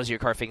have the nose of your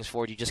car facing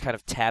forward, you just kind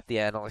of tap the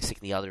analog stick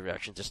in the other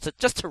direction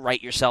just to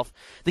right yourself.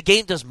 The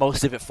game does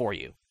most of it for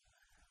you.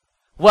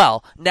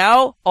 Well,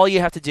 now all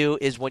you have to do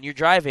is when you're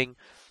driving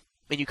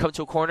and you come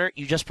to a corner,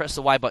 you just press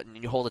the Y button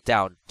and you hold it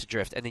down to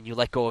drift, and then you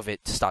let go of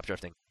it to stop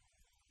drifting.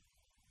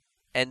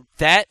 And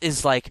that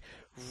is like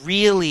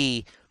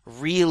really,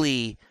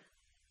 really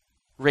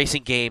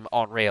racing game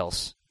on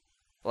rails.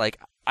 Like,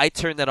 I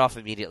turned that off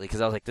immediately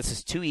because I was like, this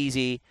is too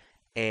easy,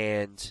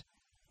 and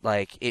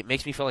like it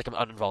makes me feel like I'm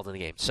uninvolved in the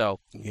game. So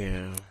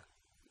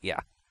yeah,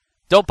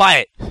 don't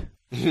buy it.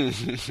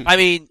 I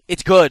mean,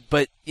 it's good,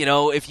 but you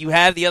know, if you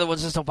have the other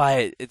ones, just don't buy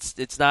it.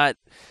 It's not.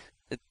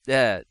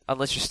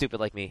 Unless you're stupid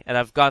like me, and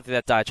I've gone through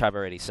that diatribe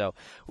already. So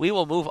we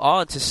will move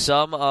on to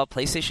some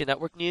PlayStation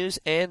Network news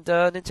and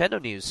Nintendo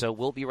news. So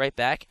we'll be right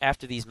back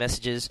after these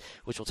messages,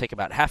 which will take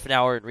about half an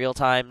hour in real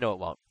time. No, it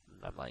won't.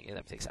 I'm lying.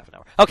 It takes half an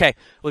hour. Okay,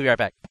 we'll be right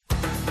back.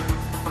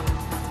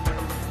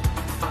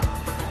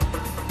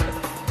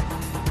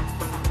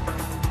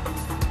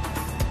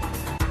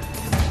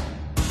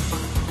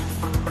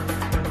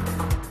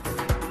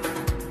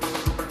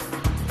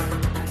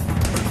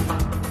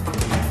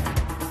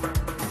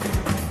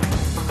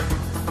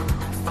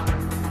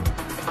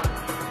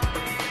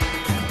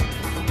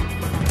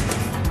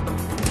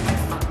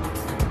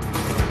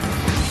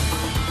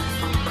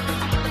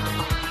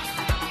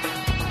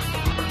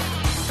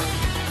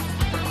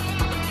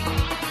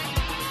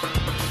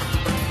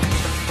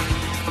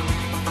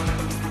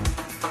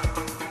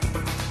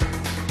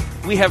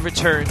 We have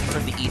returned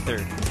from the ether.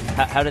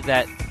 How did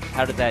that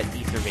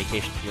ether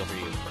vacation feel for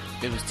you?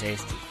 It was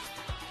tasty.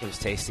 It was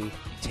tasty. You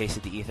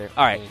tasted the ether.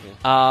 All right.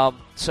 Mm-hmm.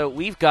 So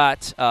we've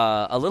got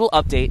a little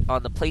update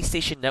on the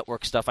PlayStation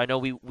Network stuff. I know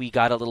we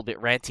got a little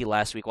bit ranty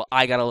last week. Well,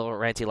 I got a little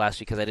ranty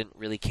last week because I didn't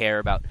really care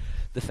about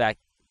the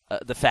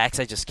facts.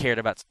 I just cared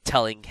about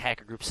telling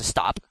hacker groups to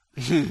stop,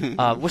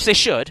 which they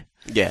should.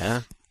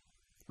 Yeah.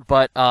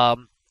 But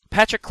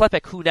Patrick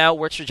Klepek, who now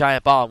works for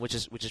Giant Bomb, which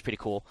is pretty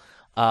cool,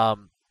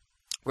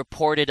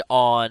 reported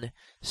on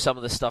some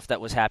of the stuff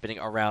that was happening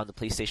around the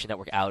PlayStation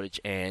Network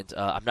outage, and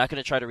I'm not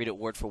going to try to read it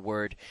word for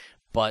word,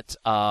 but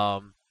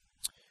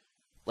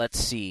let's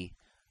see.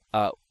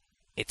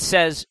 It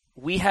says,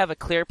 we have a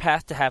clear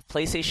path to have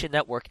PlayStation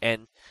Network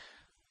and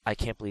I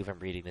can't believe I'm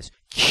reading this.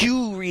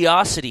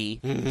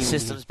 Curiosity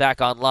systems back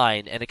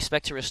online and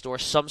expect to restore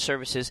some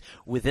services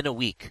within a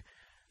week.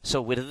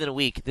 So within a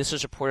week, this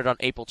was reported on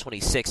April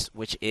 26th,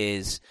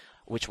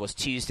 which was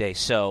Tuesday.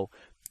 So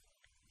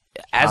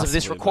as of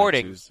this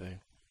recording,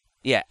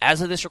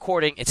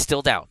 it's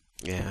still down.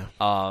 Yeah.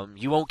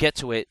 You won't get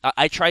to it.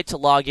 I tried to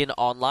log in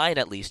online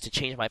at least to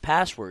change my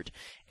password,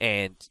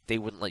 and they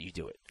wouldn't let you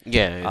do it.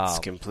 Yeah, it's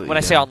completely. When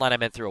I say online, I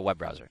meant through a web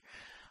browser.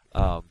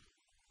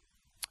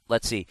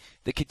 Let's see.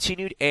 The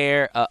continued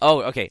air...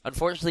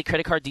 Unfortunately,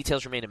 credit card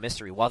details remain a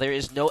mystery. While there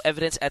is no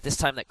evidence at this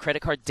time that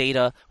credit card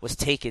data was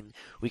taken,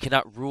 we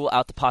cannot rule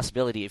out the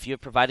possibility. If you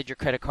have provided your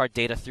credit card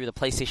data through the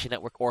PlayStation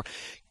Network or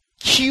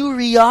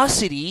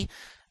Curiosity,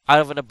 out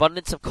of an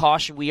abundance of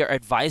caution, we are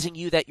advising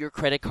you that your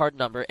credit card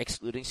number,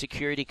 excluding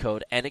security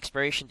code and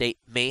expiration date,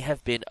 may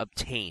have been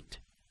obtained.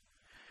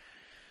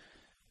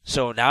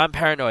 So now I'm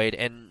paranoid,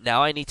 and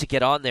now I need to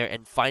get on there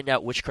and find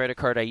out which credit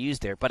card I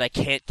used there. But I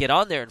can't get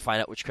on there and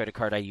find out which credit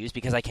card I used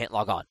because I can't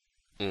log on.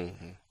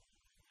 Mm-hmm.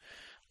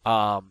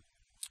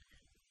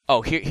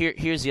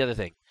 Here's the other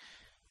thing.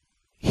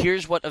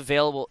 Here's what's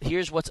available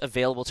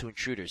to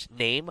intruders: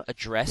 name,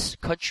 address,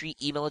 country,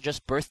 email address,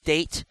 birth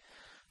date,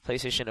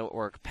 PlayStation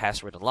Network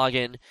password and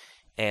login,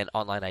 and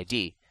online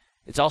ID.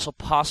 It's also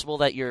possible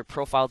that your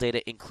profile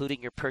data,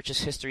 including your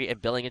purchase history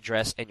and billing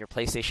address, and your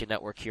PlayStation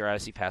Network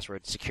Curiosity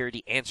password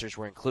security answers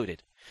were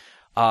included.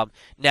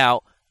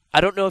 Now,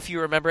 I don't know if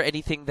you remember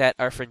anything that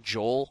our friend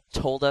Joel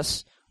told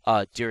us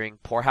during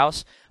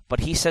Poorhouse, but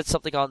he said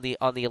something on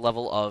the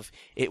level of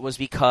it was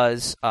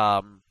because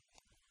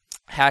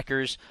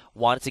hackers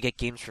wanted to get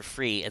games for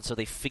free, and so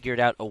they figured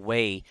out a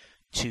way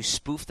to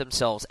spoof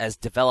themselves as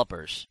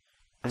developers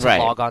to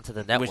log onto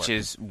the network, which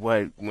is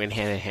what went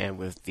hand in hand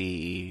with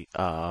the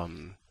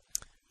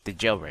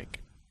jailbreak,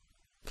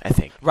 I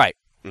think. Right,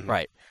 Mm-hmm.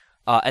 right.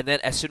 And then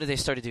as soon as they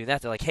started doing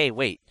that, they're like, "Hey,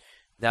 wait!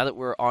 Now that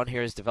we're on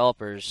here as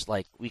developers,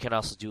 like we can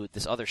also do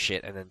this other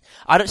shit." And then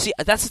I don't see.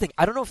 That's the thing.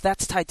 I don't know if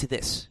that's tied to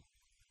this.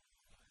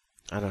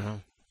 I don't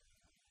know.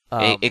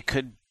 It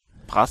could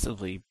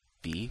possibly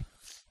be.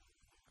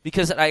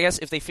 Because I guess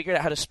if they figured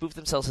out how to spoof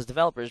themselves as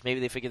developers,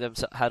 maybe they figured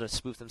out how to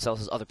spoof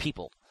themselves as other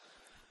people.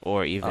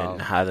 Or even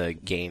how to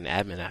gain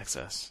admin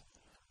access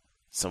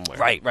somewhere.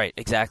 Right,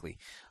 exactly.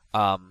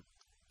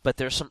 But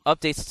there's some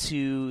updates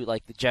to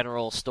like the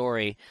general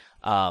story.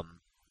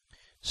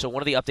 So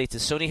one of the updates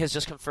is Sony has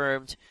just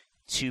confirmed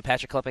to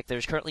Patrick Klepek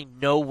there's currently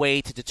no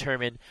way to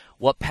determine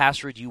what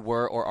password you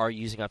were or are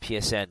using on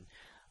PSN.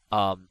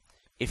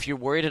 If you're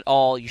worried at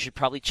all, you should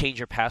probably change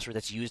your password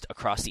that's used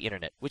across the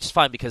internet, which is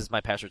fine because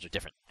my passwords are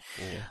different.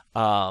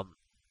 Yeah.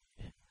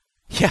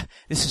 Yeah,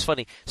 this is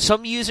funny.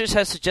 Some users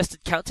have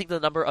suggested counting the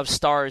number of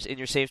stars in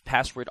your saved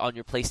password on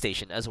your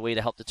PlayStation as a way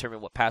to help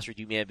determine what password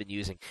you may have been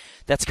using.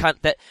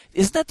 Isn't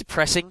that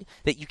depressing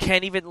that you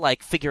can't even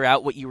like figure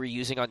out what you were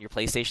using on your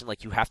PlayStation?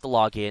 Like you have to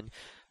log in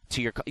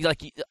to your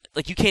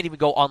you can't even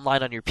go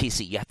online on your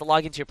PC. You have to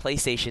log into your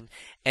PlayStation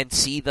and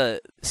see the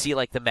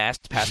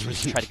masked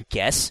passwords and try to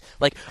guess.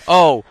 Like,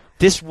 oh,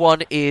 this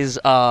one is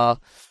 6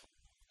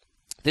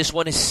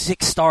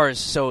 stars,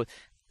 so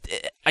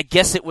I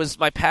guess it was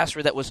my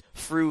password that was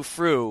fru.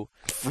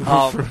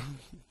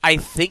 I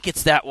think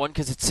it's that one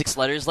because it's 6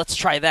 letters. Let's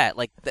try that.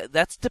 Like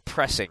that's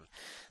depressing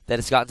that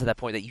it's gotten to that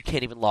point that you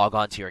can't even log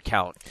on to your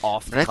account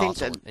off the console. I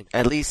think that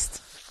at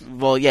least,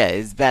 well, yeah,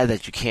 it's bad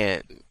that you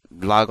can't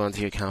log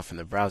onto your account from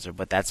the browser,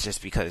 but that's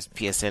just because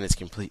PSN is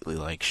completely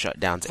like shut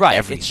down to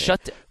everything. It's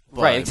shut down.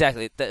 Right,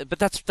 exactly. But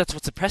that's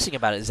what's depressing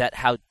about it is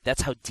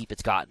that's how deep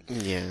it's gotten.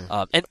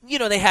 Yeah. And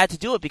they had to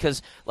do it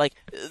because like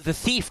the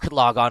thief could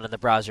log on in the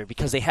browser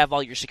because they have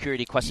all your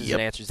security questions and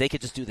answers. They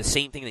could just do the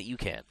same thing that you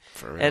can.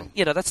 For real. And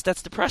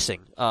that's depressing.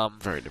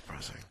 Very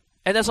depressing.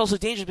 And that's also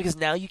dangerous because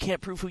now you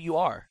can't prove who you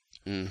are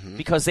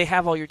because they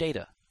have all your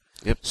data.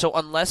 Yep. So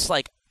unless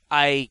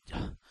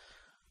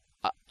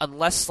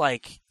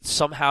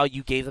somehow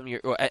you gave them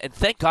and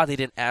thank God they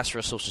didn't ask for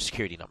a social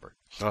security number.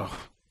 Oh,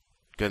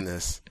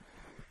 goodness.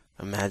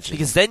 Imagine.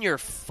 Because then you're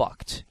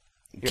fucked.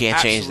 You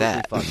can't change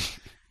that. Fucked.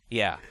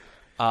 Yeah.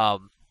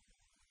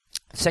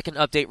 Second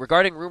update.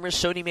 Regarding rumors,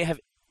 Sony may have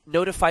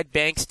notified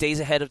banks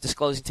days ahead of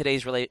disclosing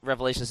today's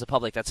revelations to the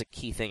public. That's a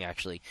key thing,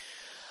 actually.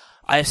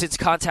 I have since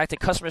contacted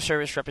customer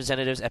service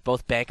representatives at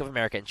both Bank of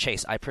America and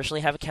Chase. I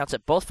personally have accounts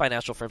at both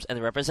financial firms, and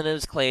the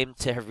representatives claim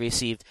to have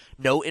received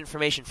no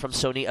information from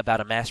Sony about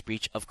a mass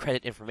breach of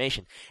credit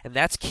information. And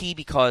that's key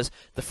because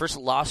the first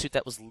lawsuit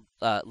that was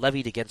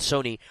levied against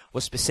Sony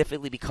was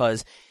specifically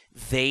because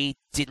they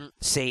didn't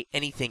say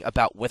anything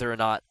about whether or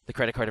not the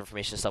credit card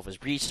information stuff was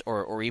breached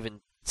or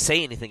even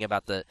say anything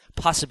about the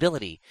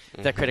possibility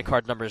that credit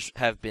card numbers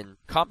have been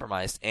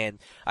compromised. And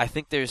I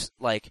think there's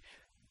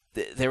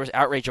there was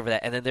outrage over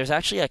that. And then there's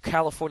actually a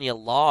California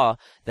law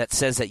that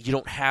says that you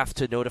don't have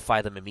to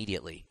notify them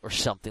immediately or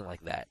something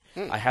like that.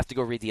 I have to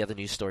go read the other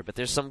news story, but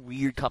there's some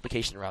weird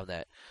complication around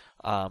that.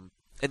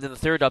 And then the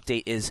third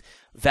update is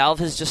Valve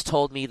has just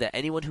told me that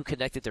anyone who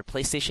connected their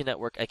PlayStation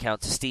Network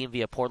account to Steam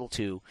via Portal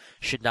 2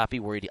 should not be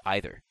worried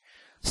either.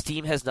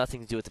 Steam has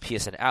nothing to do with the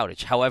PSN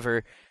outage.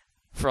 However,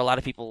 for a lot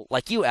of people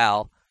like you,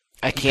 Al,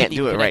 I you can't couldn't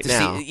do even it right connect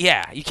to now.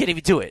 yeah, you can't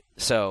even do it.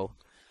 So,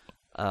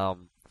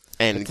 And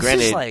this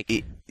granted, is like-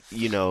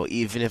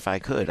 even if I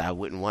could, I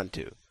wouldn't want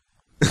to.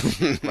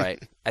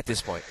 right, at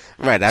this point.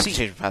 Right, I have See- to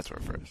change my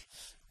password first.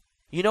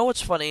 You know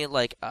what's funny?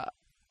 Like,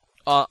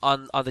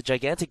 on the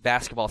gigantic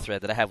basketball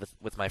thread that I have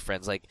with my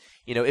friends, like,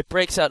 it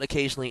breaks out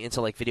occasionally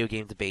into like video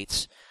game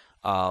debates,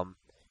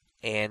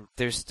 and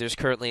there's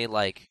currently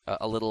like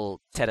a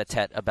little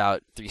tete-a-tete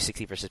about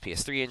 360 versus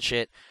PS3 and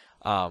shit,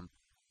 and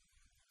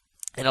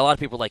a lot of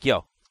people are like,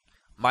 yo,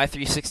 my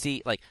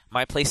 360, like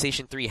my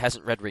PlayStation 3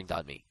 hasn't red ringed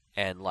on me,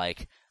 and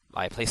like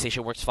my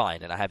PlayStation works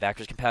fine, and I have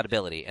backwards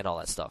compatibility and all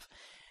that stuff,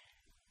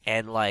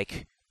 and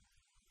like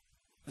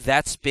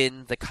that's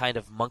been the kind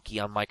of monkey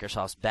on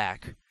Microsoft's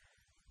back.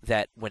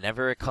 That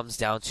whenever it comes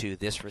down to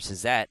this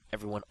versus that,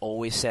 everyone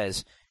always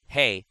says,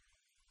 hey,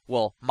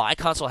 well, my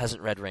console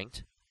hasn't red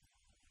ringed,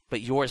 but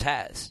yours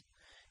has,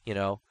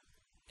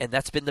 and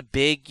that's been the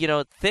big,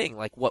 thing.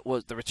 Like, what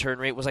was the return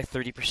rate was like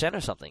 30% or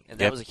something, and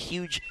that Yep. was a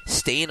huge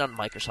stain on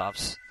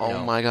Microsoft's.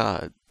 My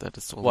god, that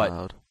is so What?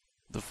 loud.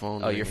 The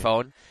phone. Oh, your ringing.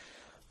 phone?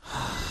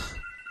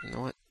 You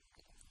know what?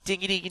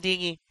 Dingy, dingy,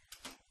 dingy.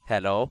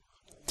 Hello.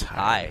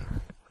 Tired. Hi.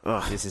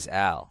 Ugh. This is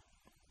Al.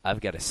 I've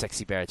got a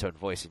sexy baritone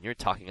voice, and you're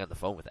talking on the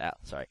phone with Al.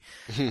 Sorry.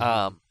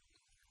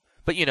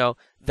 But,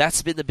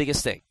 that's been the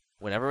biggest thing.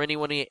 Whenever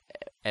anybody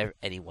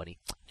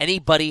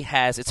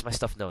has, it's my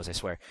stuffed nose, I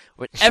swear.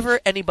 Whenever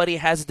anybody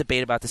has a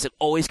debate about this, it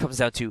always comes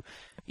down to,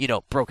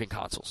 broken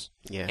consoles.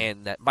 Yeah.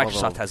 And that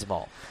Microsoft Although- has them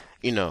all.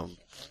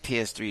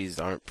 PS3s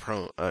aren't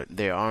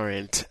they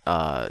aren't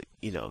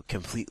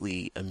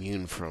completely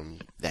immune from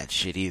that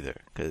shit either.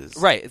 Cause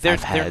Right, they're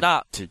I've had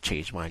not. to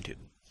change mine too.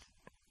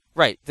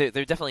 Right, they're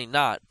definitely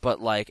not.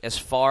 But, like, as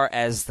far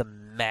as the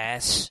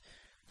mass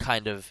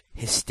kind of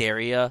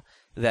hysteria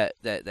that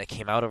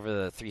came out over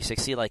the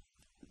 360, like,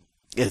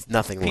 It's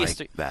nothing PS3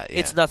 like that. Yeah.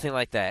 It's nothing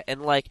like that.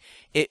 And like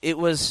it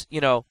was,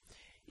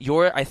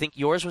 I think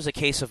yours was a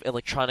case of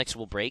electronics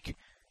will break.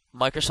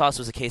 Microsoft's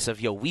was a case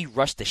of, we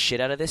rushed the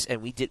shit out of this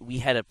and we did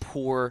a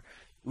poor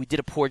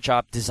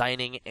job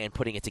designing and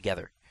putting it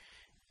together.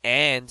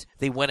 And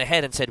they went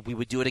ahead and said we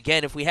would do it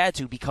again if we had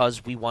to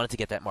because we wanted to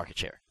get that market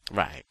share.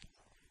 Right.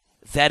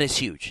 That is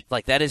huge.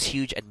 Like, that is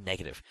huge and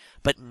negative.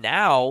 But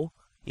now,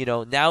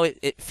 now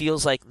it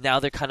feels like now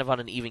they're kind of on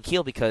an even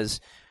keel because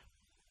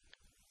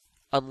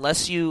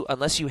unless you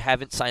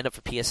haven't signed up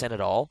for PSN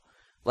at all,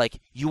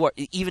 like, you are,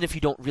 even if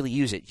you don't really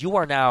use it, you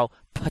are now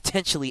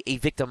potentially a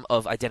victim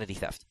of identity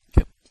theft.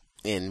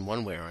 In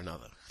one way or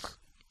another.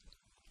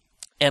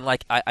 And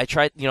like I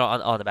tried,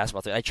 on the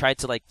basketball thing, I tried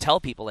to like tell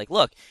people like,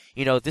 look,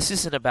 this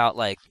isn't about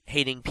like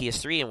hating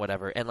PS3 and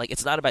whatever, and like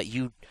it's not about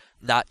you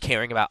not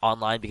caring about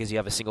online because you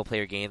have a single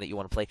player game that you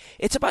want to play.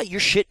 It's about your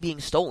shit being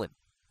stolen.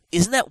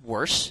 Isn't that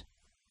worse?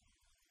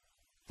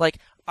 Like,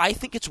 I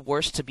think it's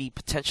worse to be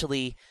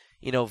potentially,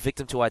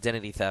 victim to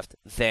identity theft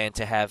than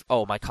to have,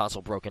 oh, my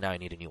console broken, now I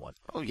need a new one.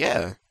 Oh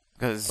yeah.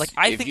 Because Like,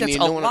 I think that's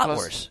a lot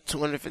worse.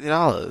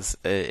 $250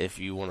 if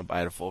you want to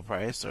buy it at full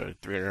price, or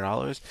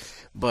 $300.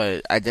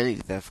 But identity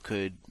theft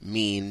could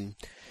mean,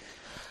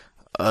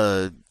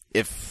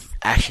 if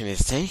action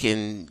is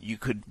taken, you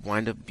could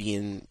wind up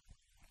being,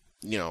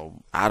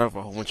 out of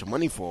a whole bunch of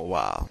money for a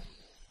while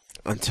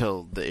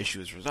until the issue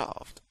is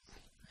resolved.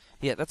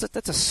 Yeah, that's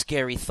a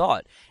scary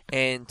thought.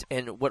 And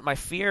what my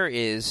fear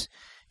is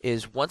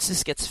once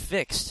this gets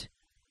fixed,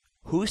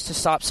 who's to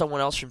stop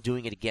someone else from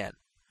doing it again?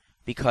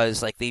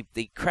 Because like they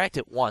cracked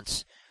it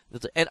once,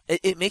 and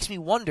it makes me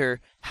wonder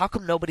how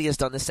come nobody has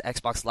done this to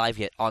Xbox Live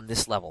yet on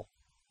this level,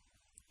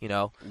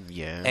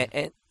 Yeah.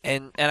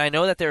 And I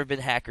know that there have been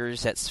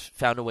hackers that's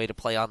found a way to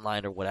play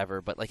online or whatever,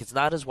 but like it's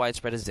not as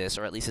widespread as this,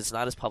 or at least it's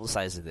not as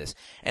publicized as this,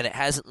 and it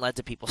hasn't led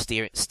to people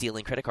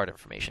stealing credit card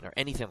information or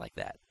anything like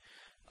that.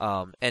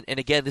 And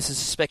again, this is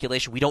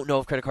speculation. We don't know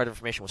if credit card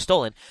information was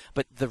stolen,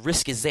 but the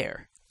risk is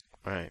there.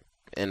 Right.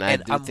 And I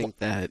And think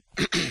that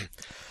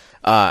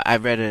I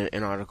read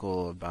an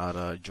article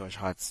about George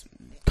Hotz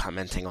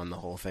commenting on the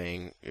whole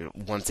thing,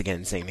 once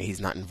again saying that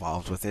he's not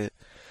involved with it.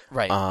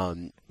 Right.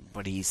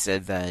 But he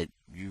said that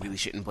you really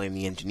shouldn't blame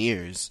the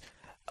engineers,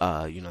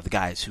 the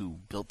guys who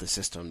built the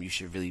system. You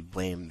should really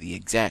blame the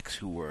execs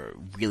who were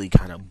really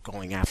kind of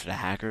going after the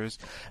hackers.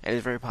 And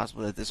it's very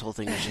possible that this whole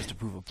thing is just to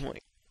prove a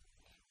point.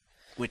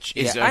 Which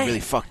is a really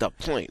fucked up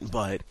point,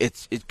 but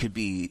it could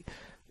be.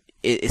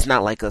 It's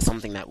not like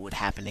something that would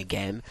happen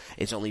again.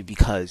 It's only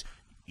because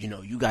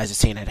you guys are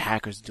saying that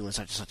hackers are doing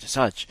such and such and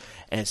such,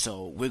 and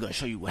so we're gonna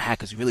show you what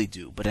hackers really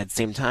do. But at the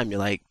same time, you're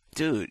like,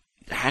 dude,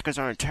 hackers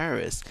aren't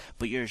terrorists,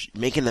 but you're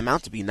making them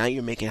out to be. Now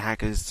you're making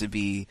hackers to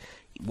be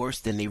worse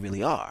than they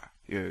really are.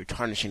 You're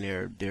tarnishing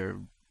their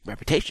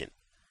reputation.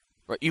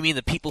 Right. You mean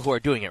the people who are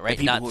doing it, right?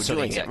 The people Not who are Sony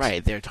doing execs. it,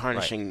 right? They're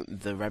tarnishing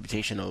the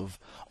reputation of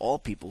all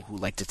people who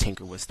like to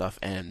tinker with stuff,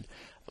 and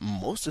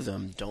most of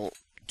them don't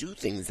do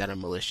things that are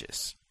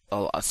malicious.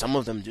 Some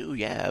of them do,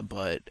 yeah,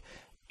 but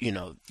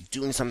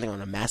doing something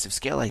on a massive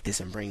scale like this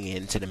and bringing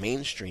it into the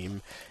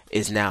mainstream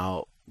is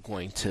now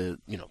going to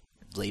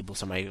label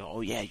somebody,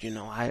 oh yeah,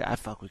 I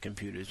fuck with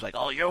computers. Like,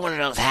 oh, you're one of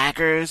those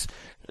hackers.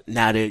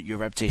 Now your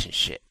reputation's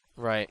shit.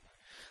 Right.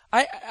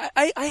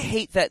 I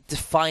hate that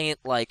defiant,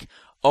 like,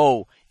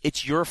 oh,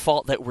 it's your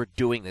fault that we're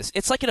doing this.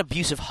 It's like an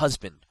abusive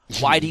husband.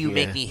 Why do you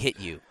make me hit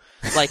you?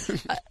 Like,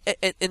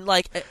 and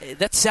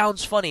that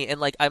sounds funny, and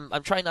like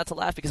I'm trying not to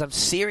laugh because I'm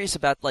serious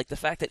about like the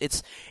fact that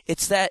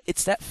it's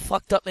that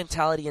fucked up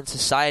mentality in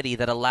society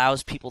that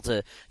allows people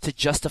to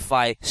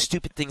justify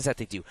stupid things that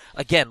they do.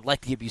 Again,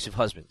 like the abusive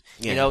husband.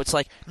 Yeah. It's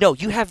like, no,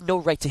 you have no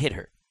right to hit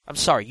her. I'm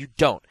sorry, you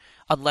don't.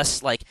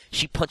 Unless like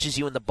she punches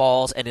you in the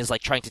balls and is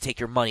like trying to take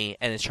your money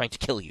and is trying to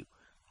kill you.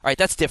 All right,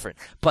 that's different.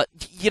 But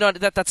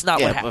that's not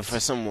what happens. But for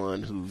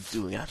someone who's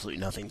doing absolutely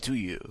nothing to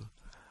you,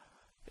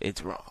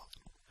 it's wrong.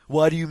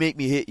 Why do you make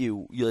me hit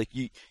you?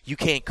 You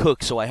can't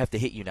cook, so I have to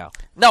hit you now.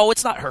 No,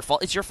 it's not her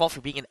fault. It's your fault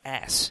for being an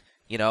ass.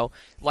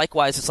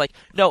 Likewise, it's like,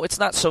 no, it's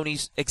not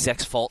Sony's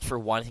exec's fault for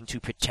wanting to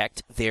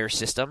protect their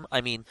system.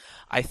 I mean,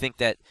 I think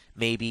that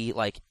maybe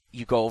like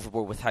you go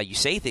overboard with how you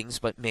say things,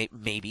 but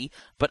maybe.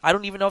 But I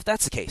don't even know if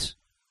that's the case.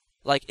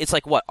 Like, it's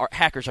like, what?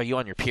 Hackers, are you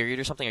on your period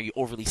or something? Are you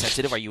overly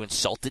sensitive? Are you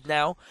insulted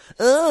now?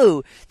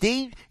 Oh,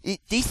 they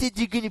said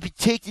they're going to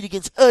protect it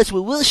against us.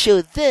 Well, we'll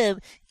show them.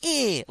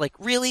 Like,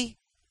 really?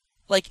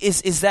 Like,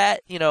 is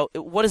that,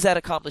 what is that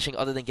accomplishing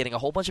other than getting a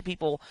whole bunch of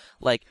people,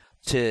 like,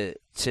 to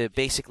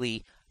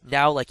basically,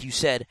 now, like you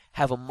said,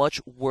 have a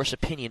much worse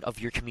opinion of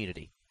your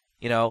community?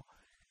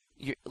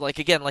 You're, like,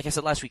 again, like I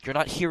said last week, you're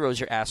not heroes,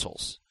 you're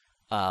assholes.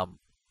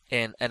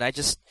 And I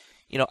just...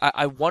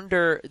 I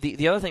wonder,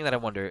 the other thing that I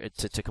wonder,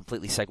 to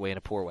completely segue in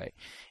a poor way,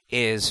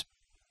 is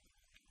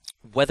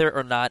whether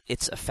or not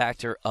it's a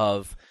factor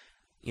of,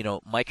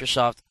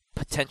 Microsoft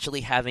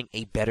potentially having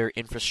a better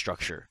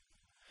infrastructure.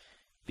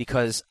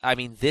 Because, I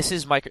mean, this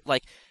is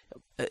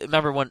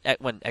remember when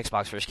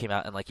Xbox first came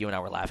out and, like, you and I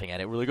were laughing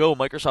at it? We're like, oh,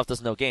 Microsoft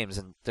doesn't know games,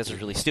 and this is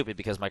really stupid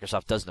because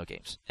Microsoft does know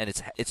games, and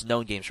it's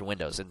known games for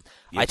Windows, and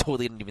I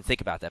totally didn't even think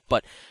about that.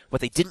 But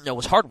what they didn't know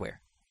was hardware.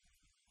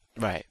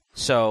 Right.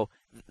 So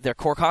their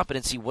core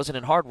competency wasn't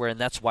in hardware, and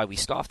that's why we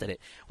scoffed at it.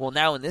 Well,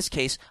 now in this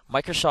case,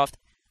 Microsoft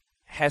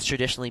has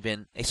traditionally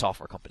been a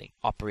software company,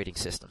 operating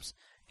systems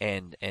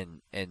and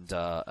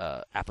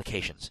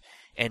applications,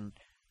 and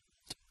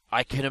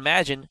I can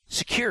imagine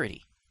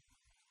security.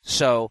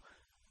 So,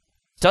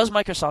 does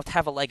Microsoft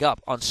have a leg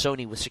up on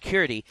Sony with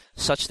security,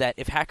 such that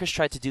if hackers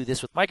tried to do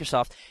this with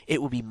Microsoft,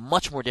 it would be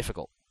much more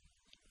difficult?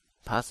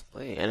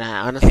 Possibly, and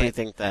I honestly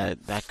think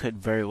that could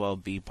very well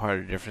be part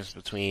of the difference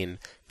between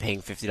paying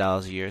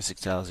 $50 a year,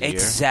 $60 a year.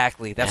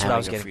 Exactly, that's what I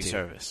was getting free to.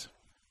 Service.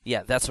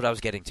 Yeah, that's what I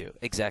was getting to.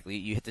 Exactly,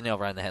 you hit the nail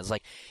right on the head. It's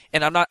like,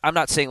 and I'm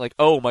not saying like,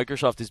 oh,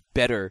 Microsoft is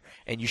better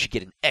and you should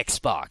get an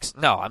Xbox.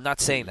 No, I'm not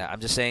saying that. I'm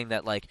just saying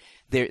that like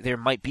there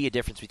might be a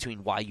difference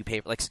between why you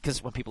pay for, like,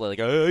 because when people are like,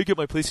 oh, I get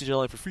my PlayStation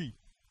Online for free.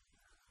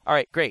 All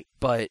right, great,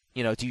 but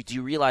do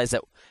you realize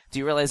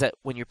that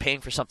when you're paying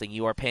for something,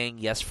 you are paying,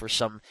 yes, for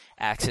some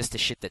access to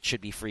shit that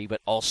should be free,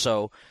 but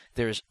also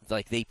there's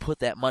like they put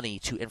that money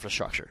to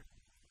infrastructure.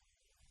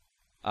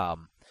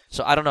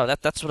 So I don't know.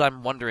 That's what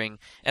I'm wondering,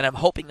 and I'm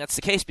hoping that's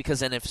the case, because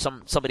then if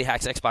somebody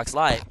hacks Xbox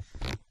Live,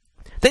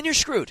 then you're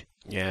screwed.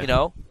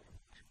 Yeah.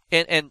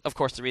 And of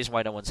course the reason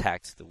why no one's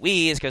hacked the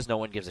Wii is because no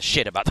one gives a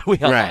shit about the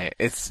Wii Online. Right.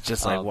 It's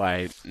just like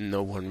why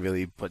no one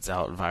really puts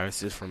out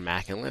viruses from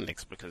Mac and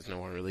Linux, because no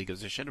one really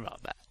gives a shit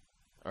about that.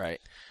 Right.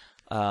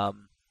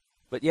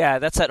 But yeah,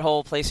 that's that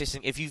whole PlayStation.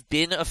 If you've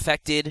been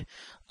affected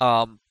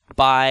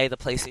by the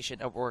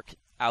PlayStation Network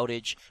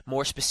outage,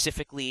 more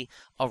specifically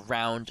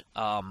around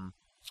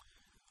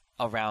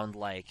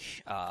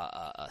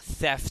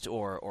theft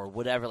or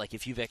whatever, like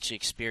if you've actually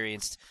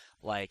experienced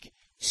like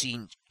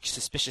seeing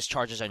suspicious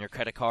charges on your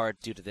credit card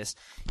due to this,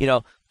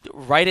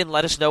 write in,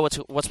 let us know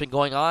what's been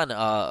going on,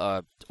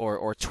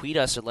 or tweet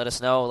us or let us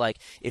know like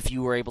if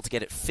you were able to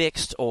get it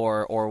fixed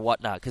or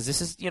whatnot, because this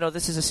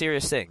is a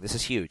serious thing. This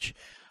is huge.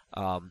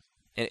 And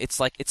it's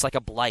like a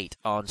blight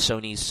on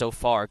Sony's so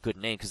far good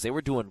name, because they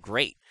were doing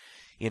great.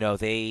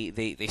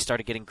 They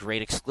started getting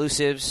great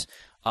exclusives.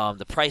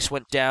 The price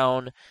went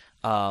down.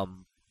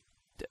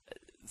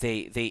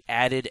 They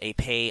added a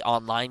pay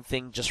online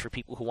thing just for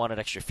people who wanted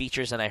extra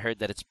features, and I heard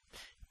that it's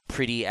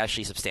pretty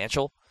actually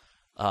substantial.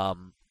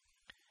 And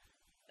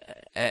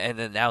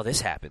then now this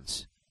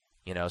happens,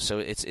 so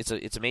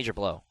it's a major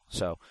blow.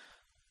 So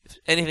if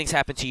anything's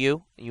happened to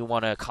you and you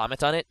want to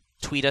comment on it,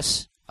 tweet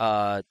us,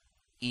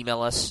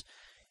 email us,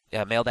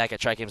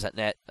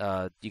 mailbag@trygames.net.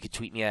 You can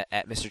tweet me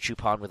at Mr.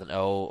 Chupon with an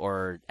O,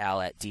 or Al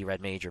at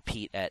DRedMage, or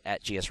Pete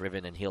at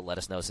GSRiven, and he'll let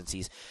us know since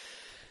he's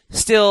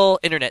still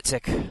internet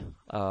sick.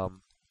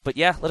 But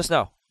yeah, let us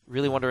know.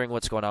 Really wondering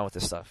what's going on with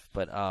this stuff.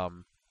 But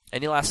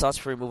any last thoughts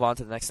before we move on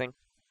to the next thing?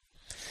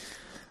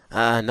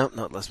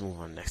 No, let's move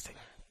on to the next thing.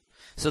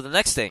 So the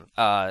next thing,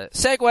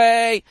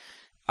 segue.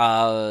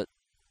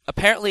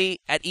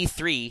 Apparently at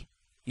E3,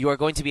 you are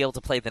going to be able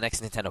to play the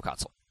next Nintendo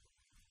console.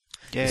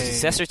 Yay. The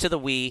successor to the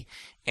Wii,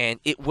 and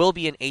it will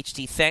be in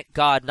HD. Thank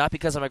God, not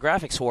because I'm a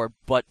graphics whore,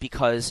 but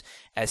because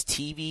as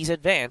TVs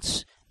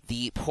advance,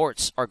 the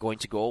ports are going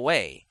to go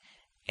away.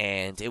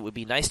 And it would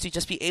be nice to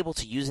just be able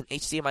to use an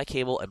HDMI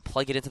cable and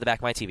plug it into the back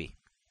of my TV.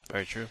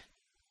 Very true.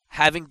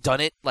 Having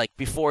done it, like,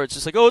 before, it's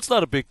just like, oh, it's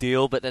not a big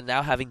deal. But then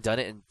now having done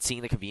it and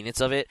seeing the convenience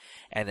of it,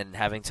 and then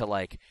having to,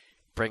 like,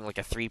 bring, like,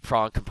 a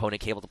 3-prong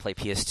component cable to play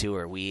PS2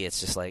 or Wii, it's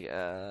just like,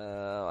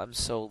 I'm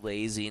so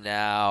lazy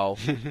now.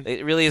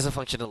 It really is a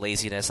function of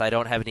laziness. I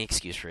don't have any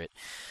excuse for it.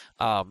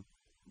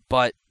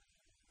 But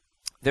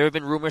there have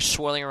been rumors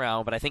swirling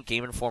around, but I think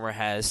Game Informer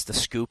has the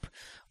scoop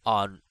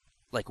on,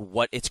 like,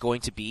 what it's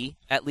going to be,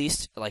 at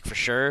least, like, for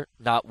sure.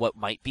 Not what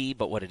might be,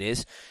 but what it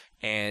is.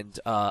 And,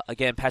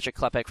 again, Patrick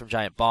Klepek from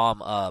Giant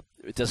Bomb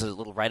does a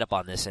little write-up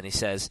on this, and he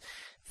says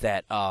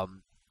that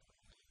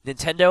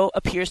Nintendo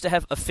appears to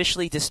have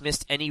officially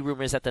dismissed any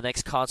rumors that the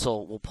next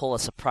console will pull a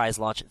surprise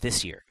launch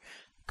this year.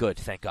 Good,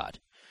 thank God.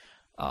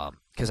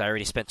 Because I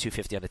already spent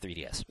 $250 on the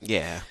 3DS.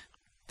 Yeah.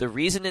 The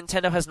reason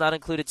Nintendo has not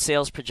included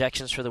sales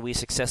projections for the Wii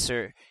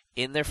successor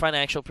in their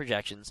financial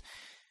projections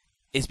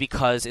is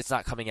because it's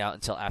not coming out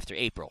until after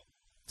April.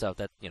 So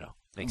that,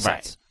 makes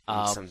sense.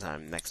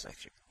 Sometime next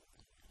year.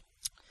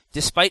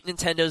 Despite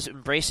Nintendo's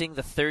embracing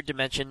the third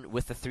dimension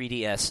with the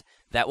 3DS,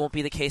 that won't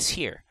be the case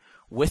here.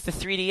 With the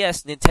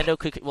 3DS, Nintendo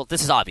could... Well,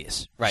 this is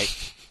obvious,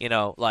 right?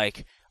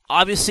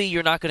 Obviously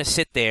you're not going to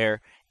sit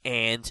there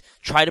and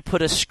try to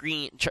put a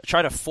screen...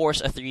 Try to force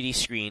a 3D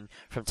screen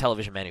from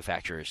television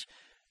manufacturers.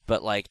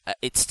 But, like,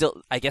 it's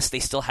still... I guess they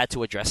still had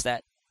to address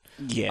that.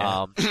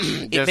 Yeah.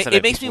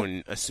 It makes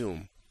me...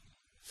 assume.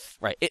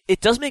 Right. It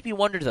does make me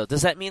wonder, though.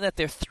 Does that mean that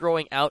they're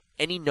throwing out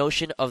any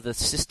notion of the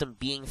system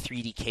being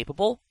 3D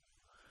capable?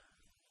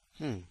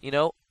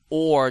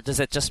 Or does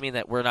that just mean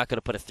that we're not going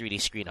to put a 3D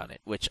screen on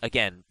it? Which,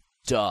 again,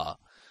 duh.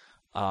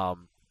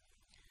 And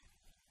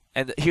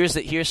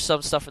here's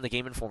some stuff from the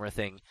Game Informer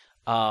thing.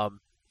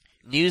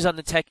 News on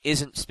the tech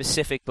isn't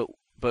specific, but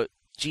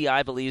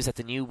GI believes that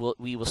the new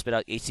Wii will spit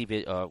out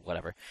HD or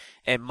whatever,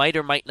 and might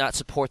or might not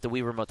support the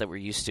Wii remote that we're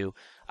used to.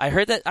 I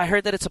heard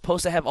that it's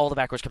supposed to have all the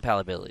backwards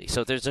compatibility,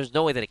 so there's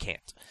no way that it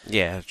can't.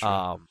 Yeah,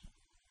 true.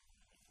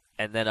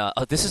 And then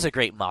this is a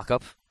great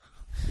mock-up.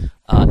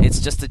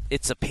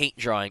 It's a paint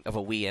drawing of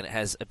a Wii, and it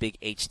has a big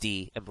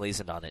HD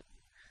emblazoned on it.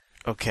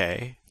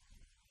 Okay.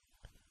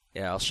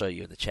 Yeah, I'll show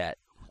you in the chat.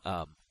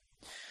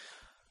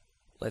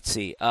 Let's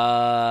see.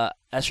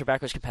 As for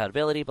backwards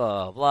compatibility,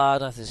 blah, blah, blah,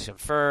 nothing's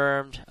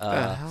confirmed.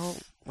 Hell?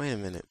 Wait a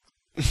minute.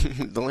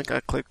 The link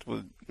I clicked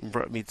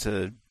brought me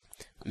to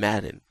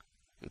Madden.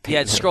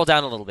 Yeah, scroll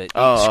down a little bit.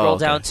 Scroll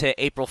down to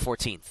April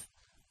 14th.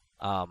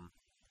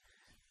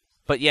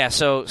 But yeah,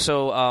 so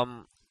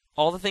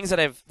all the things that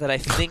I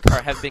think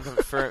have been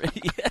confirmed.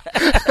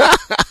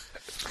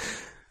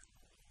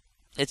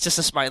 It's just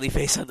a smiley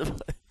face on the.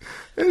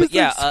 But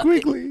yeah,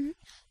 squiggly.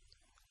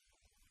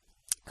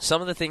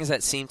 Some of the things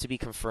that seem to be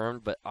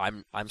confirmed, but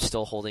I'm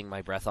still holding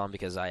my breath on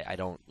because I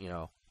don't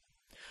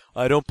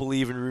I don't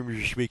believe in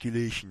rumors or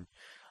speculation.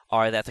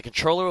 Are that the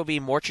controller will be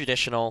more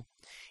traditional,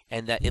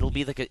 and that it'll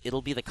be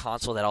the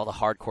console that all the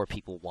hardcore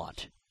people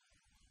want,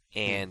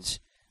 and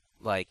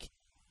like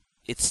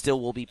it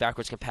still will be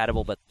backwards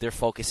compatible, but their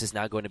focus is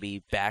now going to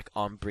be back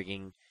on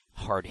bringing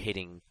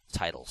hard-hitting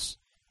titles,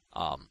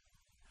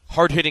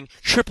 hard-hitting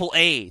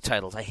AAA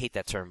titles. I hate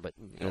that term, but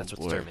that's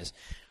what the term is.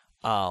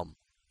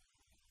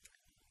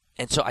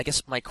 And so I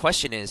guess my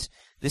question is,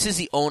 this is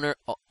the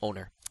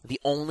the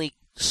only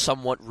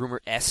somewhat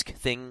rumor-esque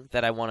thing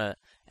that I want to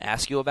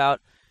ask you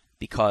about,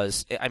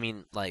 because, I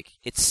mean, like,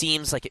 it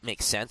seems like it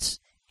makes sense,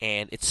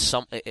 and it's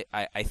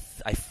I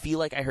feel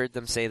like I heard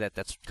them say that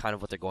that's kind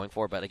of what they're going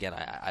for, but again,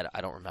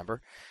 I don't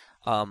remember.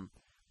 What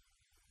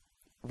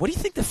do you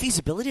think the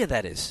feasibility of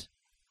that is?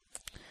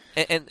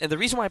 And the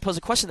reason why I pose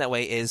a question that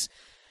way is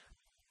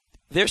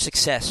their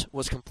success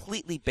was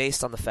completely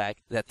based on the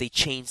fact that they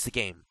changed the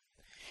game.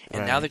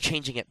 And now they're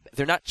changing it.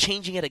 They're not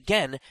changing it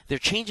again. They're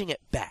changing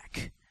it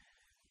back.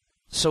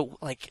 So,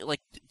 like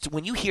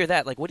when you hear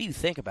that, like, what do you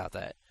think about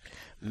that?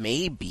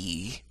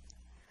 Maybe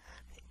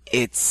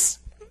it's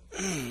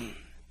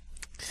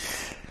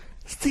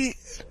the.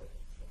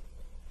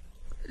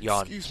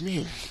 Yawn. Excuse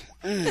me.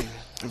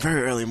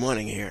 Very early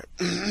morning here.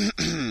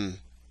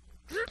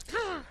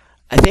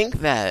 I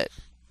think that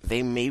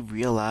they may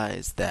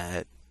realize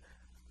that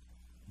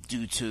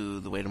due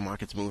to the way the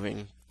market's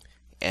moving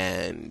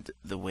and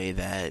the way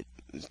that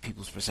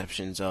people's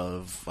perceptions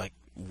of like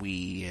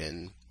Wii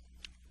and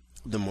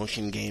the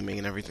motion gaming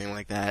and everything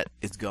like that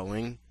is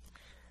going,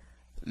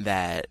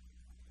 that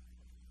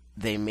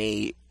they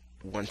may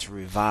want to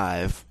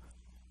revive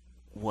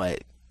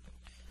what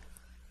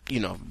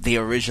they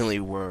originally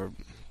were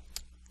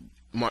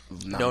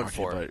known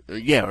for. But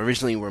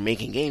originally were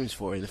making games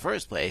for in the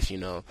first place,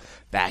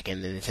 back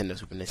in the Nintendo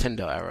Super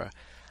Nintendo era,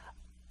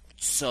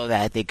 so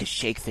that they could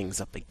shake things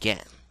up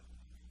again.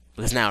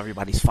 Because now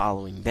everybody's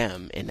following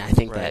them, and I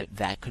think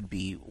that could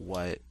be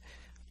what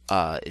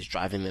is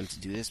driving them to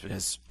do this.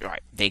 Because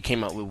they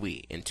came out with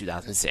Wii in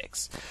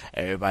 2006.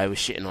 Everybody was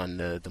shitting on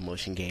the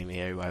motion gaming.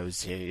 Everybody was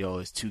saying,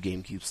 it's 2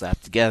 GameCube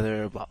slapped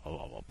together, blah blah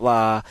blah blah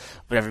blah.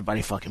 But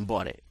everybody fucking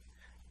bought it,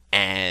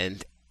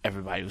 and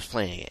everybody was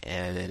playing it.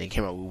 And then they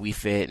came out with Wii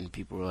Fit, and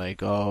people were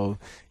like, oh,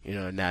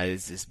 now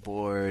there's this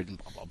board, and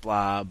blah, blah,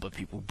 blah, but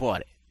people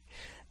bought it.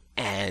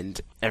 And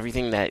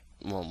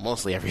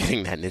mostly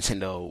everything that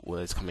Nintendo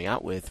was coming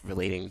out with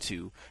relating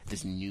to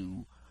this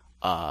new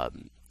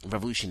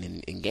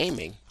revolution in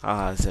gaming.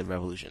 I said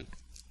revolution.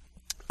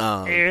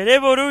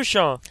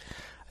 Revolution!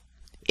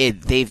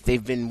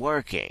 They've been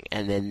working,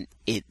 and then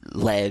it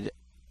led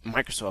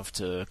Microsoft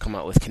to come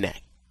out with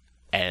Kinect,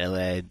 and it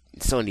led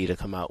Sony to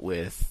come out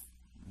with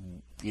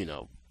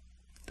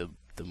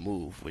the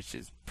Move, which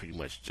is pretty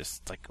much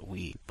just like a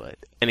Wii. But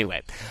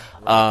anyway,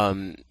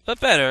 but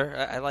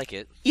better. I like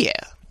it. Yeah.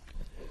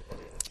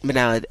 But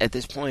now at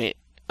this point,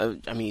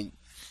 I mean,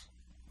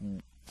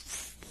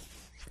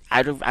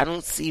 I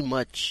don't see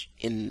much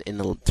in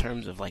the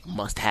terms of like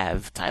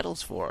must-have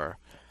titles for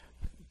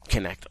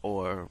Kinect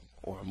or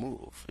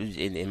Move,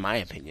 in my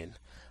opinion.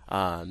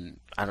 I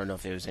don't know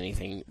if there's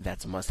anything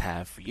that's a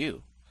must-have for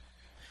you.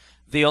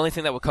 The only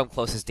thing that would come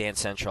close is Dance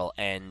Central,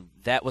 and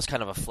that was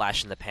kind of a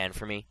flash in the pan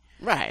for me.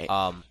 Right.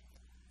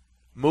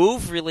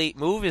 Move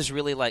is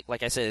really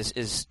like I said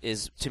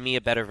is to me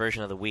a better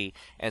version of the Wii,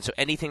 and so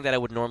anything that I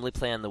would normally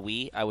play on the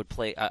Wii, I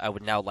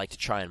would now like to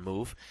try and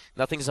Move.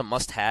 Nothing's a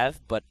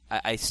must-have, but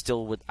I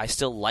still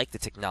like the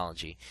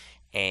technology,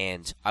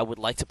 and I would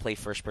like to play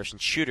first-person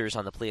shooters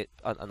on the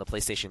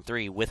PlayStation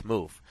 3 with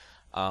Move.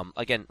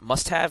 Again,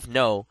 must-have,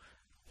 no,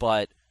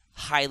 but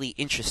highly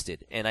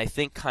interested, and I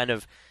think kind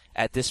of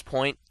at this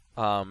point,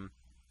 I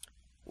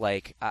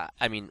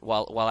mean,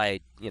 while I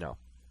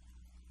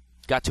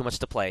got too much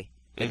to play,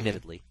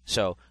 admittedly,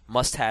 so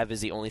must-have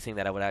is the only thing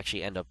that I would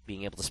actually end up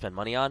being able to spend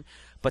money on.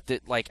 But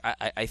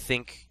I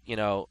think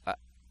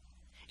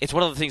it's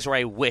one of the things where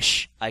I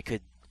wish I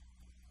could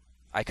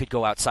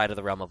go outside of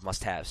the realm of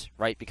must-haves,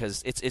 right?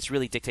 Because it's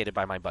really dictated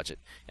by my budget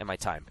and my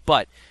time.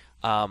 But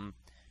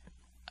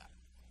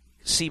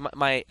see,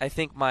 I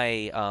think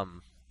my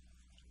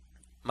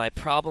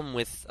problem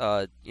with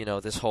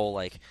this whole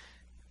like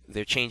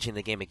they're changing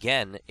the game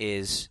again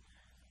is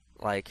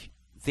like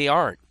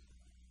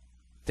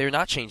they're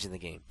not changing the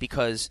game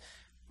because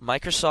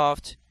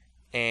Microsoft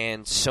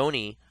and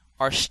Sony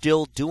are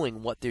still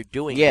doing what they're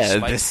doing. Yeah,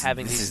 despite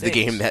this is the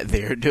game that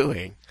they're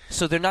doing.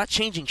 So they're not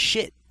changing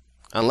shit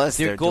unless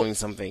they're doing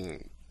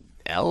something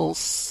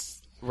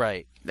else,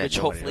 right? Which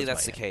hopefully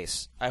that's the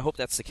case. I hope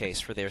that's the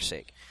case for their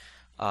sake.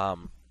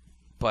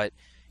 But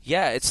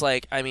yeah, it's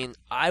like, I mean,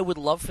 I would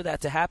love for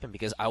that to happen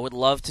because I would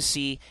love to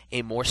see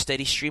a more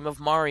steady stream of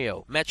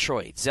Mario,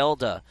 Metroid,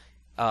 Zelda,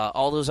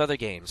 all those other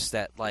games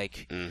that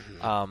like,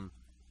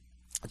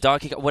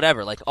 Donkey Kong,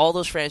 whatever, like all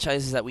those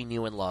franchises that we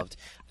knew and loved,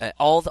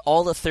 all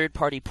the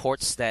third-party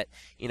ports that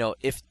and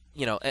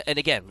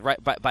again, right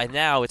by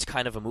now it's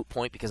kind of a moot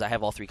point because I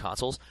have all three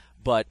consoles.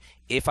 But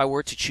if I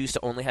were to choose to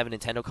only have a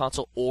Nintendo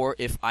console, or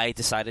if I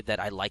decided that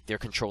I like their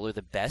controller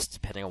the best,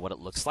 depending on what it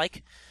looks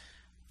like,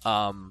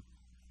 I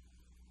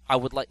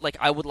would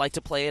like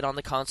to play it on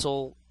the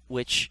console,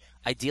 which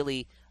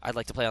ideally I'd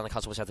like to play on the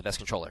console which has the best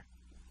controller.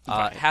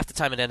 Right. Half the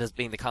time it ends up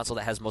being the console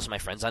that has most of my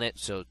friends on it,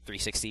 so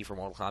 360 for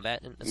Mortal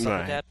Kombat and stuff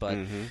like that. But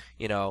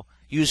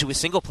usually with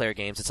single player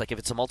games, it's like if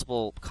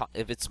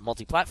it's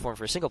multi-platform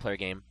for a single player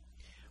game,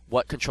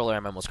 what controller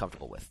am I most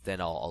comfortable with?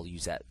 Then I'll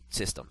use that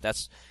system.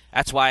 That's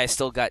why I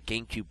still got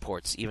GameCube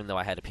ports, even though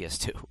I had a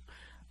PS2,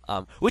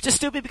 which is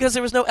stupid because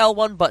there was no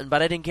L1 button,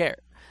 but I didn't care.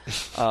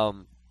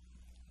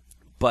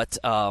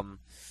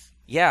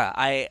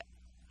 Yeah,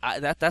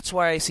 that's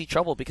why I see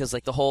trouble because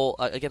like the whole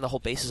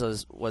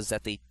basis was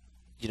that they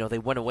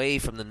went away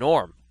from the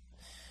norm.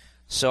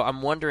 So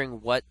I'm wondering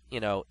what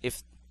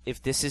if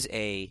this is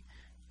a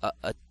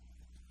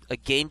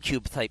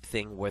GameCube type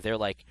thing where they're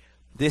like,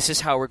 this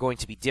is how we're going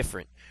to be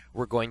different.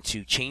 We're going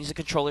to change the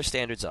controller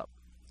standards up.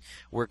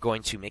 We're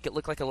going to make it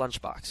look like a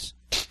lunchbox,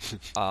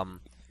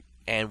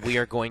 and we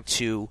are going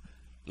to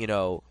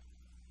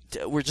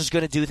we're just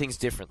going to do things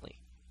differently.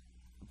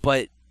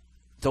 But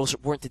those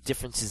weren't the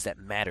differences that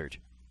mattered.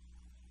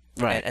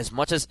 Right. And as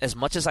much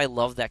as I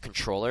love that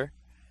controller,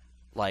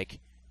 like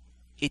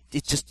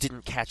it just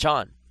didn't catch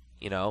on,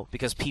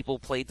 because people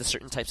played the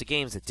certain types of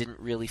games that didn't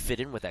really fit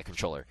in with that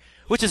controller,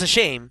 which is a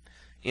shame,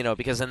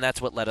 because then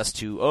that's what led us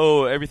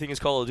to everything is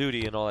Call of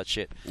Duty and all that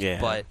shit. Yeah.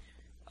 But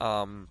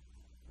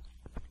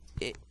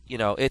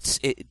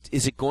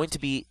is it going to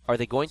be? Are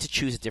they going to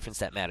choose a difference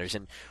that matters?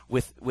 And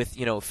with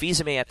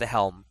Fils-Aimé at the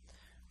helm,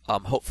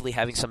 hopefully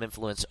having some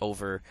influence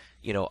over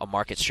a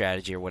market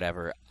strategy or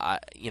whatever,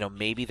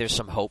 maybe there's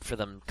some hope for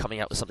them coming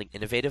out with something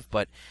innovative.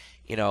 But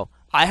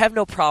I have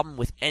no problem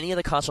with any of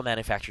the console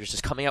manufacturers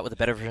just coming out with a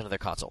better version of their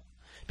console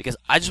because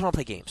I just want to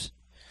play games.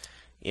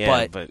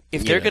 Yeah, but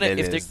if they're gonna,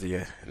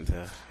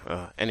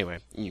 anyway,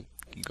 you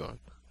go on.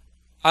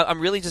 I'm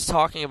really just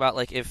talking about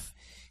like if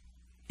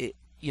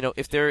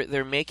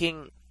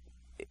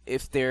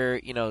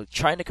they're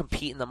trying to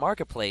compete in the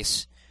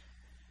marketplace.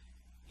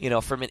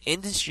 From an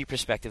industry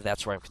perspective,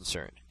 that's where I'm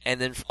concerned.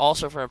 And then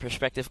also from a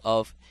perspective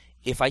of,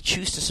 if I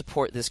choose to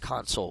support this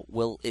console,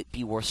 will it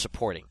be worth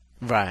supporting?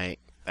 Right.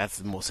 That's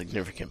the most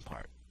significant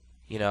part.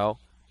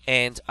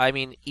 And I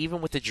mean,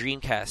 even with the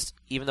Dreamcast,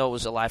 even though it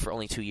was alive for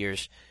only 2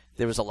 years,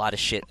 there was a lot of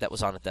shit that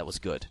was on it that was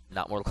good.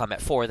 Not Mortal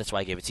Kombat 4, that's why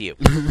I gave it to you.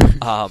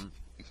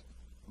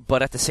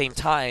 But at the same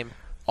time,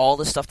 all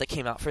the stuff that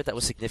came out for it that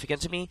was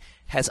significant to me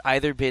has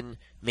either been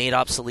made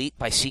obsolete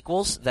by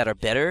sequels that are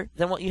better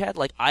than what you had.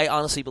 Like, I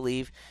honestly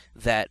believe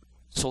that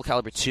Soul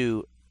Calibur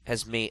 2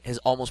 has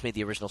almost made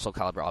the original Soul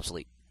Calibur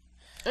obsolete.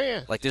 Oh,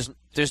 yeah. Like,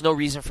 there's no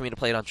reason for me to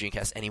play it on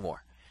Dreamcast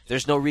anymore.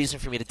 There's no reason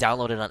for me to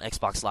download it on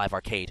Xbox Live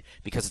Arcade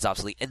because it's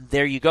obsolete. And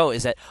there you go,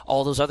 is that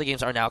all those other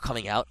games are now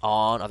coming out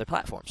on other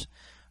platforms.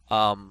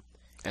 And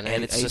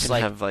it's I just even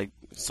like... have, like,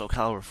 Soul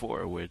Calibur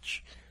 4,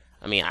 which,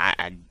 I mean,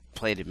 I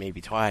played it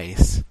maybe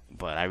twice,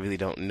 but I really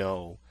don't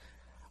know.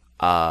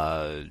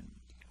 I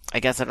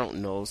guess I don't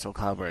know Soul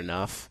Calibur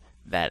enough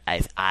that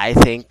I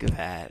think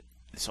that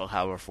Soul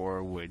Calibur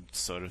 4 would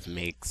sort of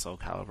make Soul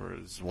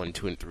Caliburs 1,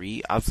 2, and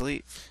 3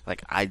 obsolete.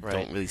 Like, I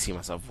don't really see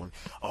myself going,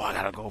 I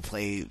gotta go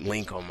play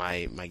Link on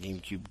my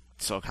GameCube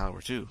Soul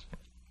Calibur 2.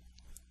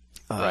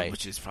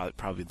 Which is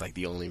probably like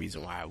the only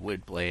reason why I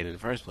would play it in the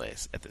first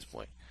place at this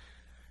point.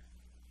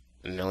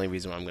 And the only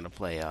reason why I'm gonna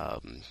play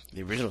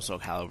the original Soul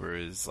Calibur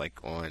is like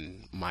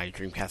on my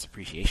Dreamcast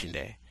Appreciation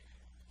Day.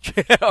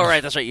 All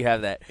right, that's right. You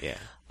have that. Yeah.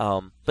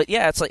 But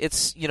yeah,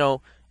 it's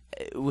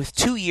with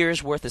 2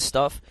 years worth of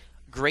stuff,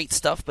 great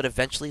stuff, but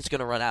eventually it's going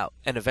to run out,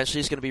 and eventually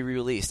it's going to be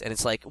re-released, and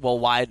it's like, well,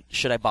 why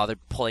should I bother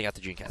pulling out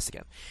the Dreamcast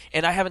again?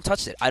 And I haven't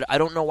touched it. I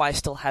don't know why I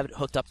still have it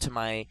hooked up to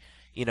my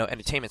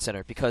entertainment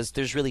center, because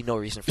there's really no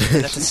reason for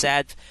it. That's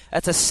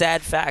a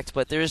sad fact,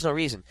 but there is no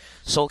reason.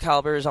 Soul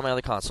Calibur is on my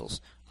other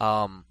consoles.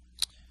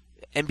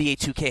 NBA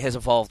 2K has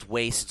evolved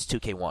way since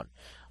 2K1,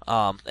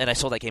 and I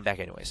sold that game back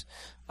anyways.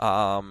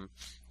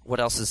 What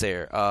else is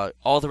there?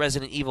 All the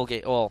Resident Evil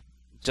games. Well,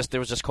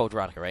 there was just Code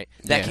Veronica, right?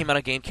 That came out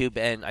on GameCube,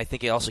 and I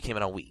think it also came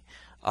out on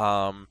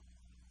Wii.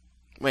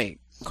 Wait,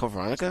 Code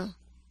Veronica?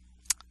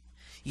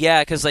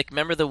 Yeah, because like,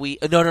 remember the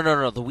Wii?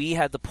 No. The Wii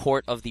had the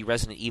port of the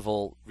Resident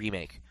Evil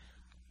remake.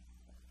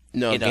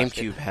 No,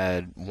 GameCube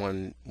had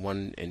 1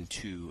 and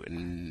 2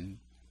 and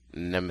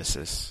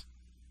Nemesis.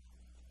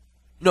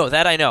 No,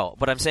 that I know,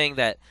 but I'm saying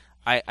that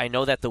I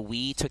know that the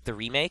Wii took the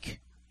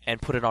remake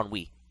and put it on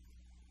Wii.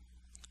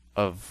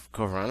 Of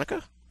Code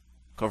Veronica?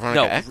 Code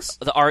Veronica X?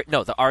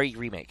 The RE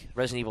remake,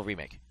 Resident Evil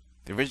remake.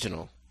 The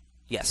original?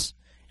 Yes.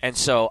 And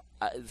so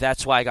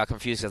that's why I got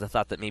confused, because I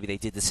thought that maybe they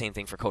did the same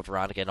thing for Code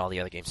Veronica and all the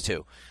other games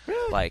too.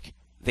 Really? Like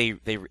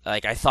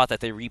I thought that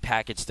they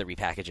repackaged the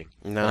repackaging.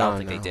 No, I don't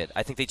think they did.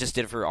 I think they just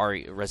did it for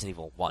Resident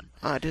Evil 1.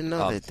 I didn't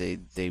know that they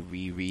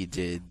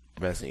redid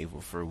Resident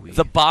Evil for Wii.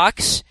 The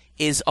box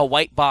is a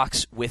white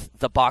box with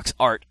the box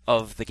art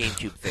of the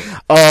GameCube thing.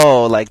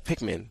 Oh, like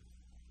Pikmin.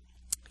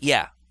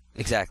 Yeah,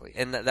 exactly.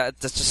 And that's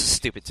just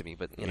stupid to me,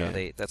 but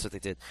that's what they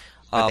did.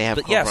 But they have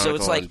Code Veronica so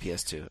it's on like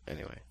PS2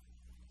 anyway.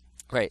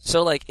 Right.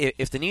 So, like,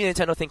 if the new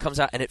Nintendo thing comes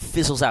out and it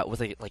fizzles out with,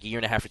 like a year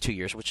and a half or 2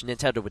 years, which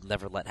Nintendo would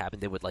never let happen,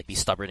 they would, like, be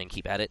stubborn and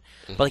keep at it.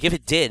 Mm-hmm. But, like, if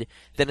it did,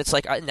 then it's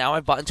like, now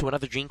I've bought into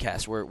another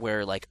Dreamcast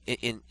where like,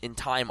 in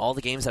time, all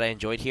the games that I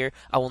enjoyed here,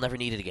 I will never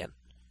need it again.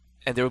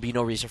 And there will be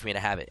no reason for me to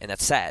have it. And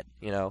that's sad,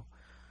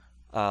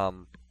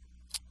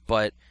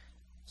 But,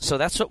 so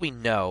that's what we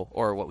know,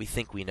 or what we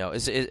think we know.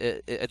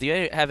 Do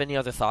you have any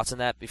other thoughts on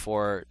that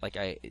before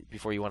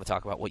you want to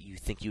talk about what you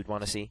think you'd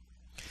want to see?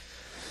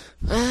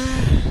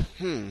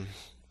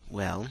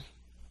 Well,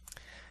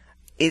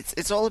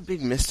 it's all a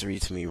big mystery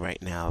to me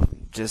right now,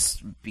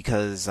 just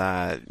because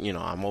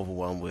I'm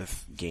overwhelmed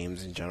with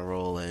games in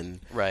general, and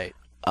right.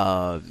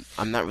 I'm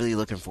not really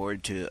looking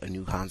forward to a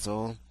new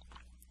console.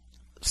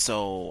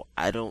 So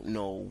I don't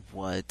know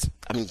what.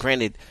 I mean,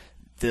 granted,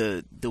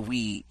 the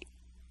Wii,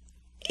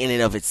 in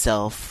and of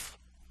itself,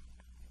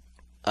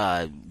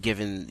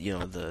 given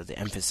the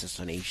emphasis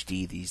on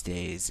HD these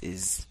days,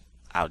 is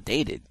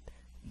outdated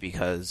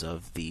because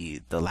of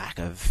the lack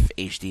of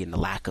HD and the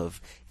lack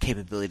of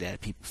capability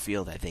that people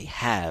feel that they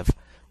have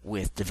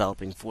with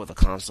developing for the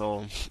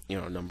console.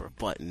 Number of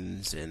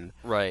buttons and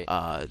right.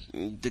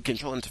 The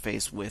control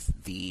interface with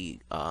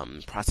the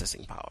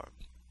processing power.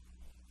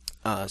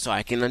 So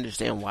I can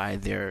understand why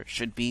there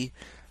should be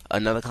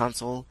another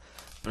console,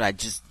 but I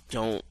just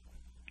don't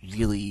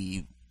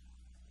really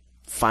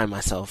find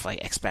myself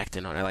like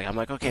expecting on it. Like, I'm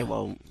like, okay,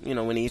 well, when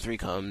E3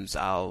 comes,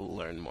 I'll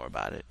learn more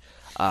about it.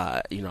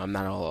 I'm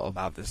not all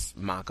about this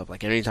mock-up.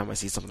 Like, anytime I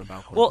see something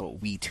about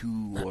quote-unquote Wii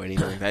 2 or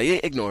anything like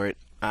that, ignore it.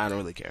 I don't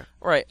really care.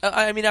 Right.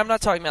 I mean, I'm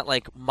not talking about,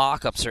 like,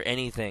 mock-ups or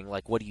anything.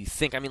 Like, what do you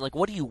think? I mean, like,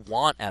 what do you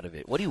want out of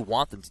it? What do you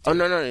want them to do? Oh,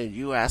 no.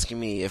 You were asking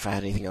me if I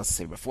had anything else to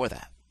say before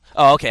that.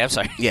 Oh, okay. I'm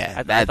sorry.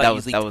 Yeah, I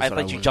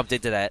thought you jumped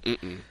into that.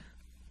 Mm-mm.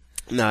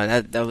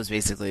 No, that was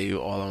basically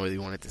all I really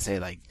wanted to say.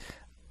 Like,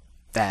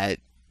 that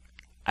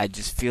I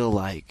just feel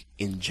like,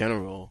 in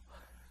general,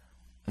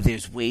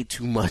 there's way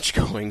too much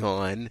going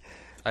on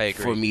I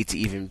agree. for me to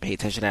even pay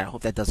attention to that. I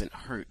hope that doesn't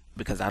hurt,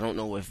 because I don't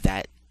know if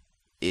that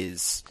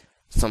is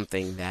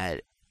something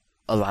that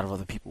a lot of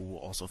other people will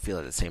also feel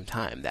at the same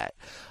time. That,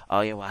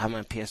 I have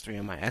my PS3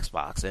 and my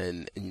Xbox,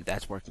 and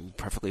that's working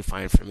perfectly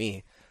fine for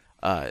me.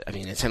 I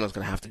mean, Nintendo's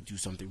gonna have to do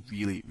something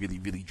really, really,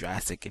 really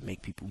drastic and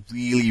make people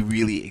really,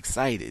 really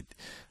excited.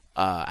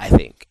 I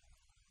think.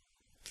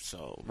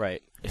 So,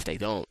 Right. if they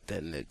don't,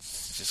 then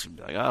it's just gonna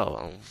be like,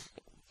 oh,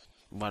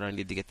 why do I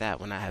need to get that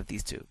when I have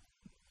these two?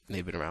 And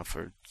they've been around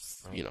for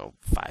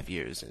 5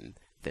 years and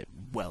they're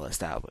well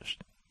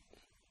established.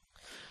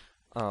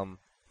 Well,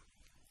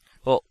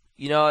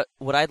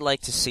 what I'd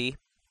like to see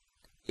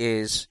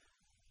is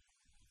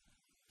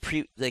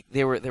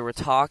there were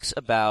talks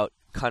about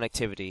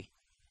connectivity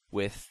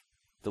with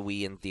the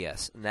Wii and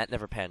DS, and that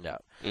never panned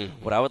out.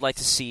 Mm-hmm. What I would like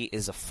to see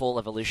is a full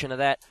evolution of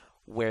that,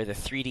 where the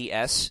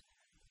 3DS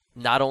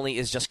not only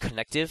is just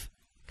connected,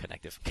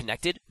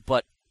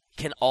 but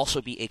can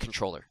also be a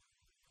controller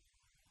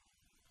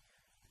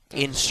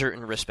in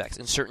certain respects,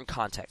 in certain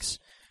contexts,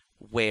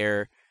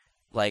 where,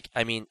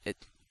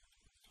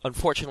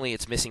 unfortunately,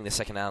 it's missing the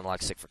second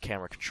analog stick for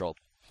camera control.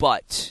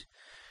 But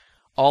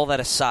all that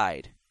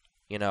aside,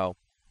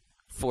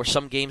 for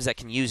some games that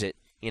can use it,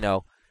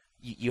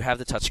 you have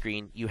the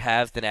touchscreen, you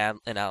have an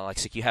analog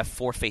stick, you have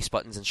 4 face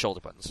buttons and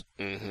shoulder buttons.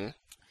 Mm-hmm.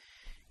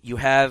 You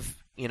have,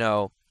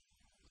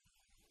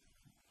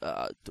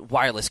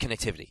 wireless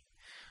connectivity.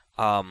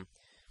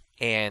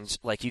 And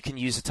you can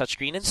use a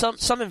touchscreen in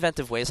some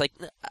inventive ways.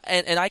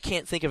 And I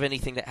can't think of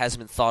anything that hasn't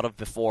been thought of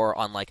before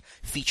on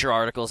feature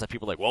articles that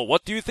people are like, well,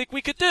 what do you think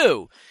we could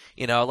do?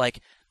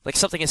 Like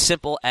something as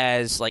simple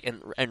as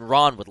and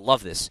Ron would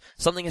love this.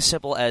 Something as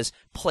simple as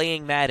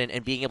playing Madden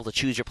and being able to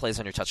choose your plays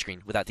on your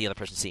touchscreen without the other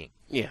person seeing.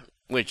 Yeah,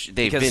 which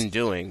they've been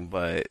doing,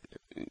 but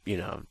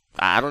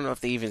I don't know if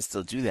they even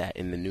still do that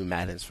in the new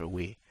Maddens for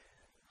Wii.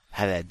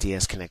 Have that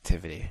DS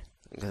connectivity.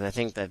 Because I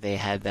think that they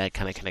had that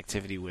kind of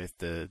connectivity with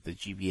the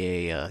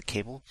GBA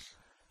cable.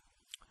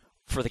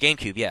 For the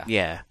GameCube, yeah.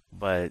 Yeah,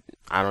 but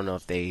I don't know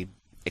if they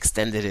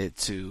extended it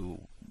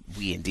to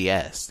Wii and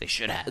DS. They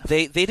should have.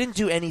 They didn't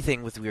do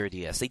anything with Wii or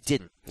DS. They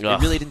didn't. Ugh. They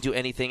really didn't do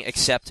anything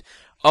except,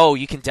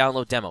 you can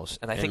download demos.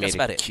 And I think that's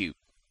about it. Cute.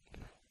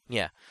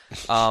 Yeah.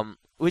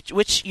 Which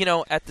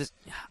at the...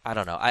 I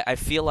don't know. I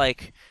feel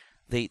like...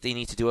 They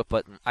need to do it,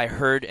 but I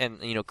heard,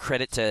 and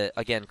credit to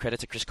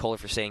Chris Kohler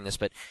for saying this,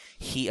 but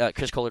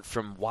Chris Kohler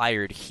from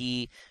Wired,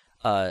 he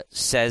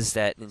says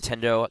that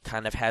Nintendo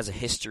kind of has a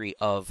history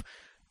of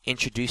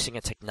introducing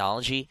a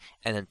technology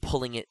and then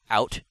pulling it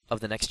out of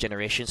the next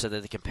generation so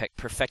that they can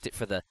perfect it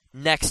for the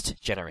next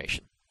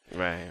generation.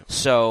 Right.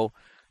 So,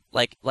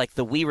 like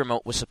the Wii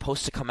remote was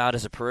supposed to come out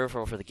as a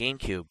peripheral for the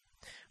GameCube,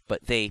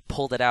 but they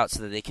pulled it out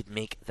so that they could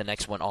make the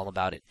next one all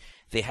about it.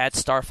 They had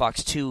Star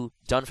Fox 2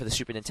 done for the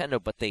Super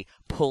Nintendo, but they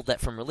pulled that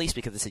from release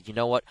because they said, you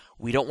know what?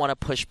 We don't want to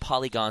push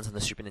polygons on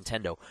the Super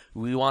Nintendo.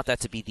 We want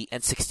that to be the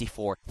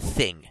N64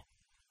 thing.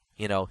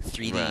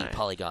 3D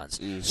polygons.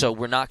 Mm-hmm. So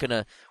we're not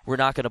gonna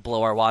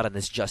blow our wad on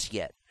this just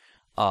yet.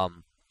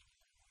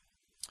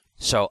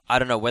 So I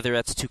don't know whether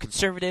that's too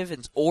conservative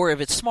or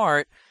if it's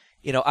smart.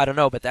 I don't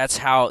know, but that's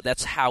how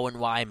and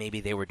why maybe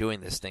they were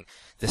doing this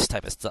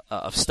type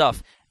of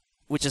stuff.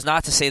 Which is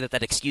not to say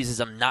that excuses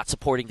them not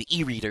supporting the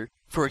e-reader,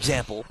 for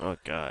example. Oh,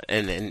 God.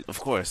 And of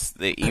course,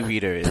 the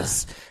e-reader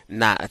is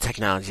not a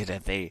technology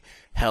that they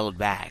held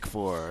back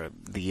for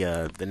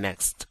the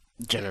next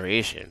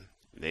generation.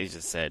 They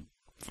just said,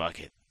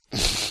 fuck it.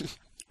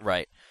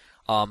 Right.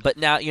 But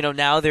now,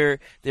 now they're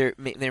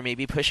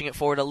maybe pushing it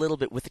forward a little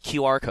bit with the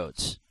QR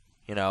codes,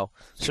 So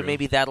True.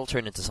 maybe that'll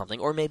turn into something,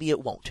 or maybe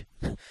it won't.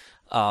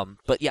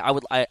 But yeah,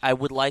 I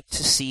would like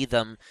to see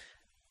them,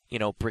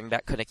 bring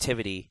back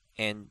connectivity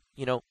and,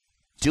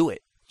 do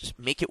it. Just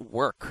make it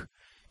work.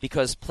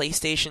 Because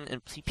PlayStation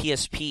and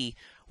PSP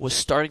was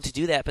starting to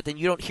do that, but then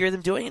you don't hear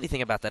them doing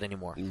anything about that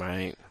anymore.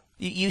 Right.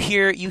 You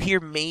hear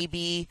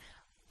maybe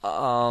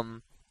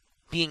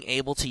being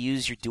able to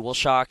use your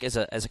DualShock as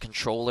a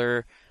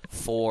controller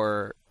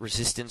for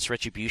Resistance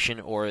Retribution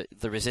or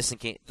the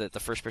Resistance game, the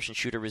first person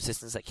shooter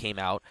Resistance that came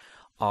out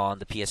on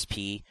the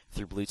PSP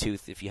through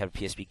Bluetooth if you have a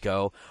PSP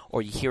Go,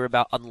 or you hear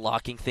about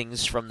unlocking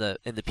things in the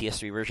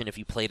PS3 version if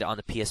you played it on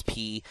the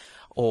PSP,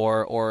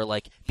 or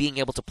like being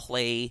able to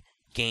play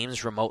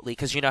games remotely,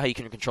 because you know how you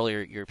can control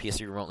your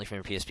PS3 remotely from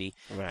your PSP,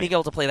 Right. being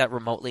able to play that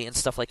remotely and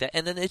stuff like that,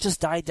 and then it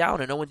just died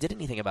down and no one did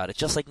anything about it,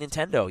 just like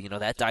Nintendo,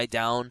 that died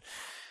down.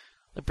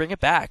 Bring it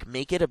back,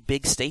 make it a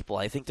big staple.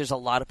 I think there's a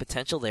lot of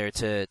potential there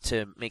to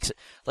make it,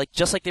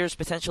 just like there's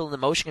potential in the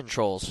motion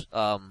controls.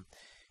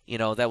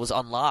 That was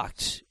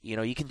unlocked.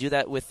 You can do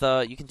that with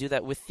the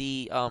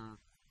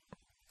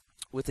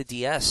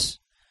DS,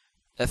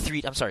 the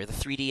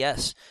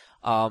 3DS.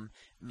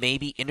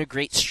 Maybe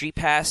integrate Street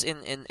Pass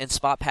and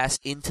Spot Pass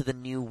into the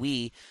new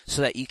Wii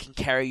so that you can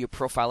carry your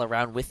profile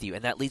around with you.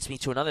 And that leads me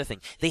to another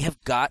thing. They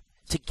have got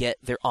to get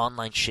their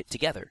online shit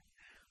together.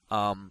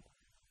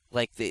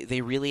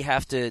 They really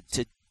have to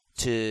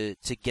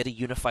get a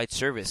unified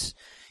service.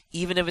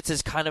 Even if it's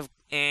as kind of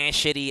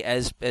shitty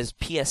as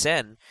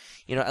PSN,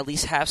 at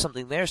least have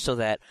something there so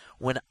that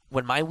when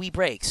my Wii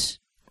breaks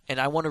and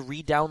I want to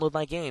re-download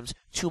my games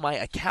to my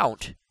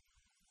account,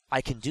 I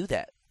can do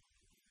that.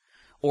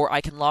 Or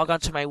I can log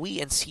onto my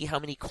Wii and see how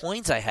many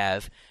coins I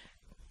have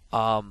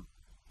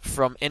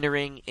from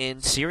entering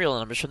in serial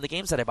numbers from the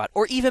games that I bought.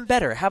 Or even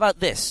better, how about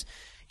this?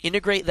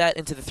 Integrate that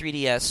into the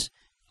 3DS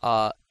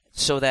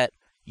so that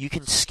you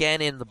can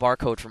scan in the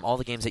barcode from all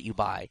the games that you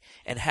buy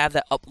and have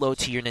that upload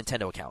to your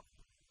Nintendo account.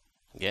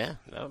 Yeah,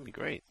 that would be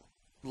great.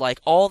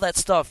 Like, all that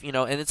stuff, and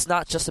it's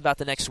not just about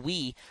the next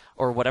Wii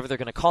or whatever they're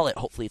going to call it.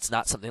 Hopefully it's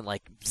not something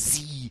like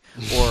Z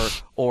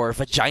or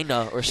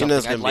Vagina or something.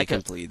 It's going to be a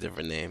completely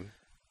different name.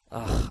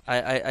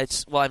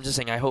 I'm just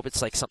saying, I hope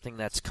it's like something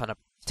that's kind of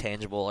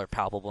tangible or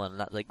palpable and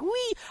not like,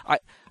 Wii!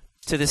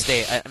 To this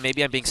day,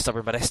 maybe I'm being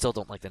stubborn, but I still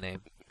don't like the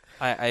name.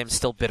 I am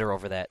still bitter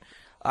over that.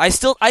 I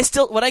still,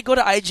 when I go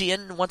to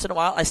IGN once in a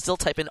while, I still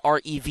type in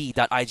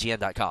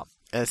rev.ign.com.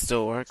 And it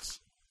still works?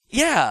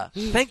 Yeah,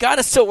 thank God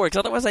it still works.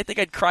 Otherwise, I think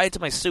I'd cry into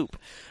my soup.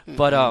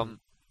 But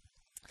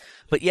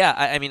yeah,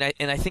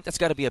 I think that's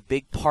got to be a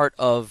big part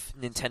of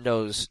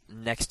Nintendo's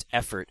next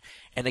effort.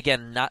 And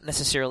again, not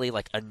necessarily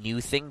like a new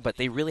thing, but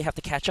they really have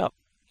to catch up.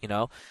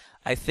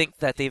 I think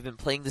that they've been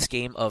playing this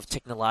game of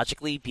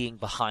technologically being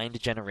behind a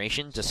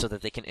generation, just so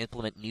that they can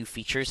implement new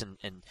features and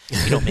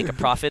make a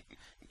profit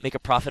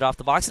off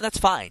the box, and that's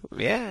fine.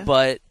 Yeah.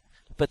 But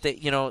they,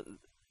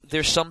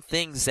 there's some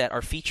things that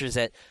are features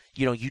that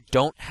you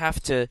don't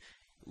have to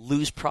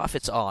lose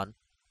profits on.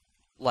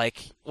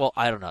 Like, well,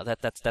 I don't know.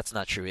 That's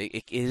not true.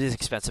 It is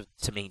expensive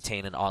to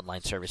maintain an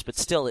online service, but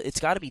still, it's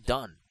got to be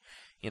done.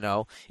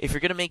 If you're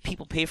going to make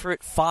people pay for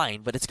it,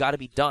 fine, but it's got to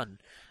be done.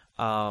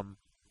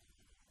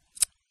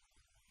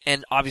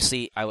 And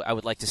obviously, I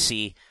would like to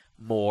see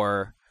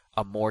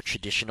a more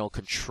traditional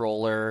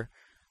controller,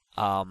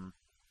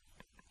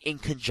 in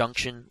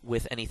conjunction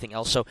with anything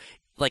else. So,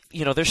 like,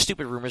 there's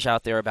stupid rumors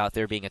out there about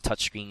there being a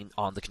touchscreen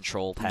on the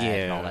control pad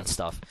and all that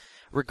stuff.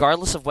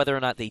 Regardless of whether or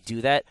not they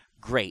do that,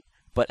 great.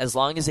 But as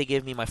long as they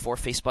give me my 4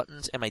 face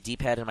buttons and my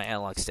D-pad and my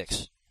analog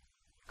sticks,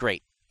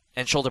 great.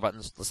 And shoulder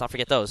buttons, let's not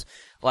forget those.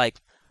 Like,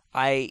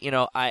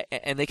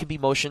 and they can be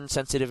motion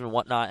sensitive and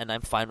whatnot, and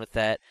I'm fine with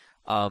that.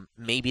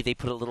 Maybe they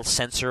put a little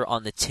sensor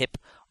on the tip,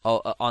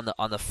 on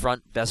the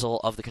front bezel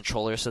of the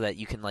controller, so that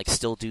you can like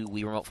still do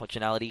Wii Remote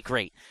functionality.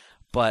 Great,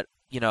 but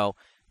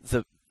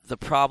the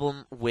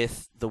problem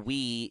with the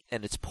Wii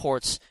and its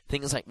ports,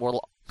 things like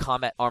Mortal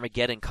Kombat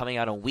Armageddon coming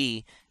out on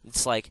Wii,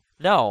 it's like,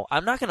 no,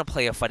 I'm not going to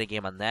play a fighting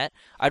game on that.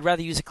 I'd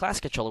rather use a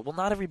classic controller. Well,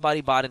 not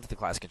everybody bought into the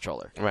classic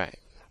controller, right?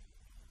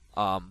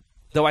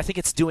 Though I think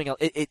it's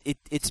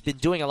been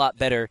doing a lot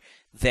better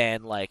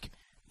than like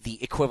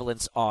the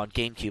equivalents on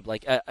GameCube.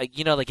 Like, the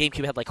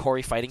GameCube had like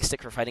Hori Fighting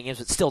Stick for fighting games,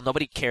 but still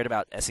nobody cared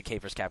about SNK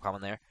vs. Capcom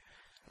in there.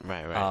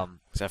 Right.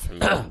 Except for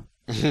me.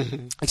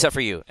 Except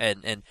for you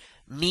and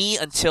me,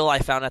 until I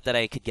found out that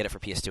I could get it for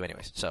PS2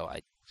 anyways. So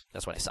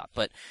that's when I stopped.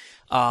 But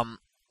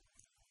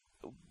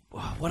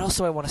what else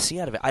do I want to see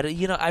out of it?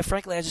 I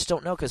frankly just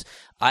don't know, because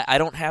I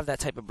don't have that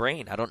type of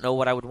brain. I don't know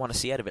what I would want to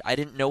see out of it. I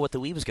didn't know what the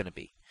Wii was going to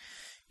be.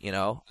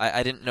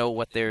 I didn't know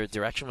what their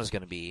direction was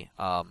going to be.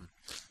 I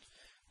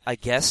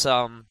guess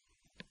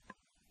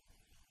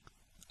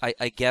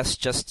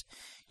just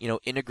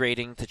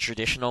integrating the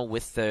traditional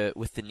with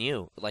the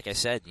new. Like I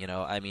said,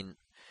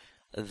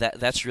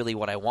 that's really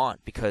what I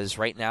want, because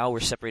right now we're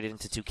separated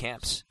into two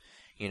camps.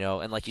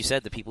 And like you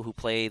said, the people who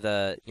play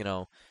the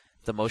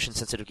motion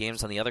sensitive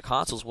games on the other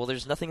consoles, well,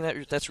 there's nothing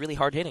that's really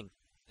hard hitting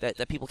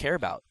that people care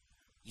about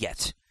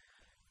yet.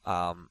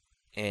 And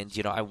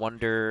I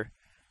wonder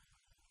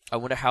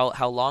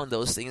how long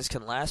those things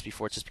can last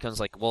before it just becomes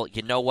like, well,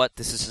 you know what?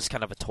 This is just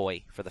kind of a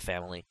toy for the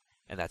family,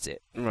 and that's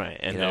it. Right,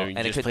 and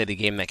you just play the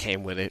game that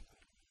came with it.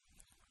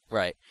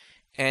 Right,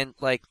 and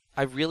I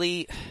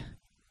really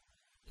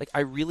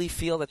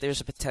feel that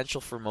there's a potential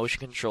for motion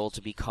control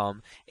to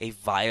become a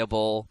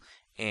viable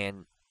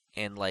and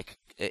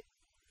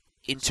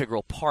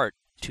integral part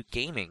to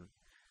gaming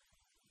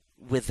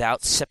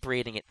without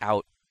separating it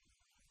out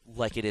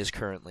like it is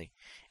currently.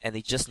 And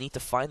they just need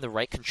to find the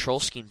right control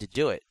scheme to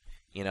do it.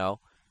 The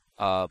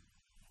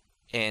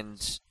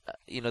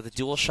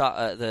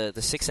DualShock, the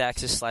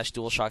 6-axis /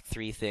 DualShock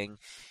 3 thing,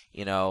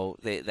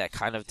 that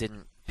kind of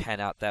didn't pan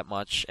out that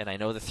much. And I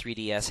know the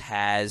 3DS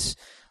has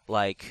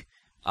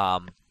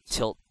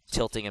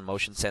tilting and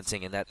motion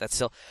sensing, and that's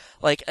still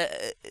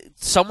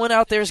someone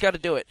out there's got to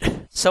do it.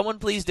 Someone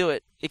please do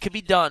it. It could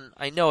be done.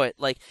 I know it.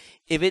 I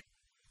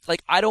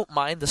don't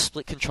mind the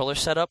split controller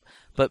setup,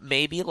 but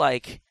maybe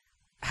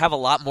have a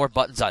lot more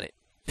buttons on it.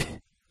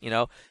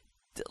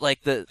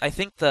 I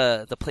think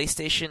the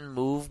PlayStation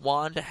Move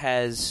wand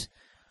has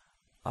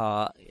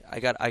I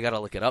gotta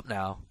look it up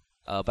now.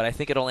 But I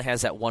think it only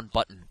has that one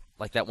button,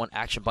 like that one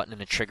action button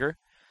and a trigger.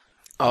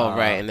 Oh,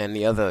 right, and then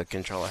the other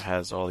controller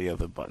has all the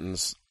other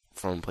buttons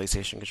from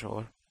PlayStation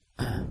controller.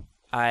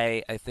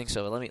 I think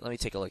so. Let me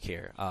take a look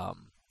here.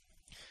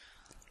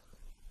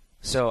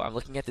 So I'm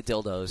looking at the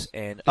dildos,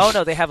 and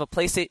no, they have a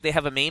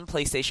main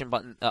PlayStation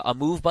button, a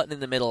move button in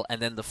the middle,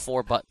 and then the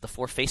four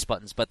face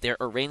buttons, but they're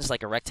arranged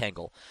like a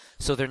rectangle,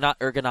 so they're not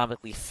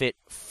ergonomically fit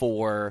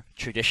for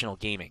traditional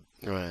gaming.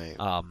 Right.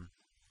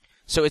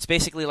 So it's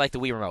basically like the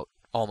Wii Remote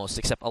almost,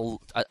 except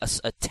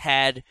a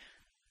tad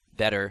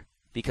better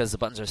because the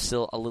buttons are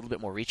still a little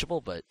bit more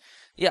reachable. But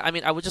yeah, I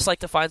mean, I would just like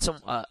to find some.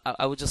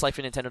 I would just like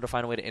for Nintendo to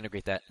find a way to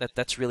integrate that.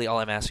 That's really all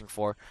I'm asking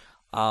for.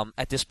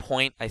 At this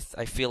point, I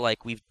feel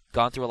like we've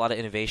gone through a lot of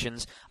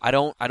innovations. I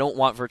don't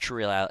want virtual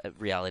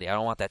reality. I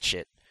don't want that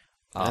shit.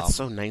 That's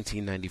so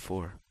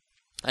 1994.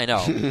 I know.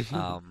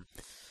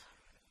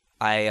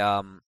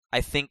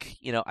 I think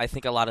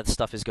a lot of the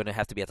stuff is going to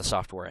have to be at the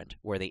software end,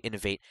 where they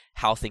innovate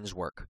how things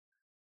work.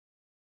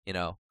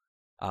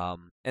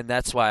 And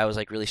that's why I was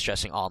like really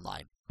stressing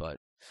online. But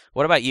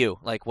what about you?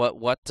 Like,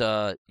 what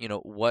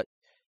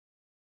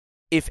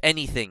if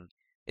anything?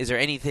 Is there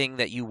anything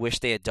that you wish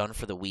they had done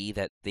for the Wii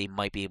that they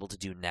might be able to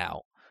do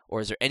now? Or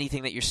is there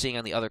anything that you're seeing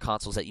on the other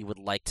consoles that you would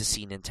like to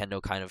see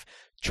Nintendo kind of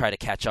try to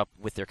catch up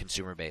with their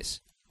consumer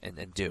base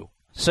and do?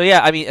 So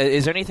yeah, I mean,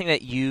 is there anything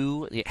that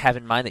you have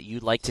in mind that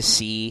you'd like to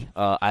see,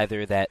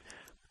 either that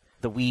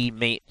the Wii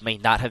may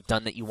not have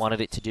done that you wanted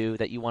it to do,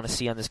 that you want to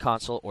see on this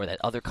console, or that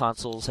other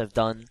consoles have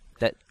done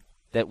that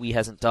Wii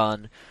hasn't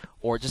done,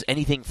 or just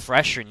anything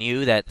fresh or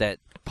new that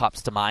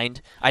pops to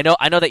mind? I know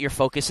that your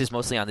focus is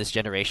mostly on this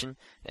generation,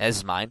 as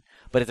is mine.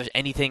 But if there's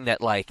anything that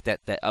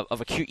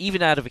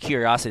even out of a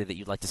curiosity that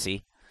you'd like to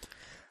see,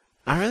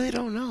 I really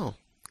don't know.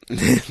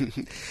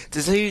 To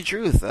tell you the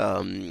truth,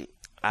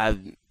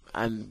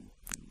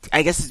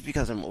 I guess it's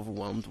because I'm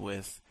overwhelmed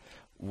with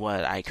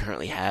what I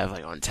currently have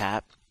like on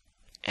tap,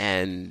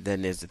 and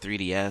then there's the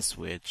 3DS,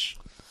 which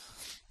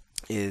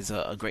is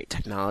a great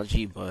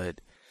technology, but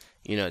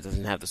it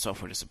doesn't have the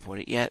software to support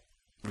it yet.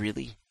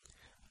 Really,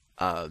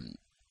 I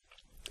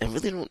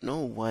really don't know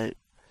what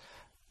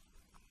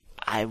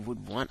I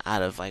would want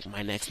out of like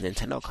my next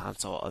Nintendo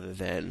console, other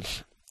than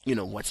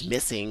what's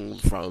missing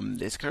from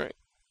this current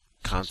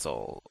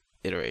console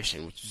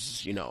iteration, which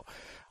is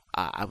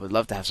I would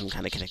love to have some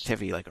kind of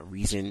connectivity, like a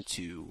reason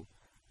to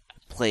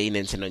play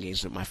Nintendo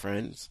games with my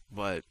friends,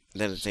 but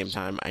then at the same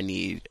time, I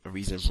need a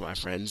reason for my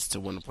friends to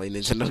want to play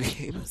Nintendo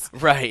games.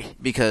 Right.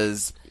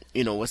 Because,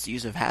 what's the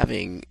use of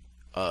having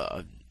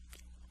a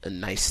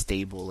nice,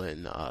 stable,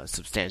 and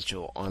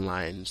substantial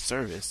online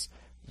service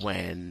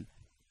when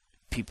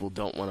people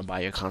don't want to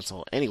buy your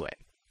console anyway?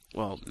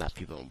 Well, not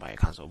people don't buy your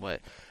console,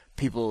 but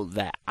people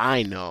that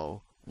I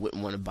know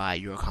wouldn't want to buy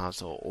your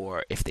console,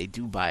 or if they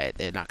do buy it,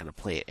 they're not going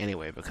to play it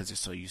anyway because they're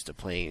so used to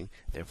playing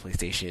their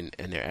PlayStation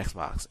and their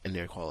Xbox and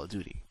their Call of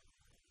Duty.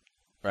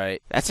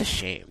 Right. That's a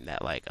shame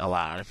that like a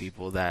lot of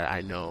people that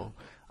I know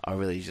are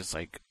really just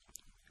like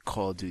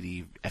Call of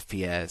Duty,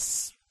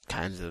 FPS,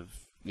 kinds of,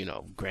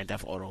 Grand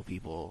Theft Auto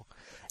people,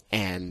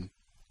 and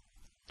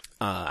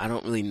I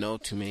don't really know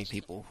too many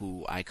people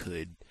who I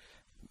could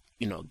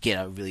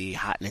get a really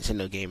hot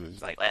Nintendo game and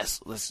be like,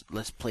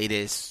 let's play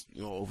this,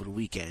 over the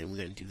weekend. We're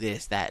gonna do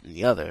this, that, and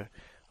the other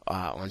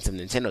on some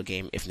Nintendo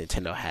game if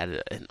Nintendo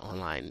had an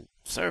online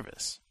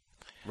service.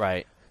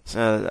 Right.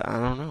 So I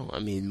don't know. I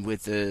mean,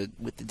 with the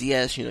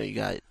DS, you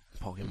got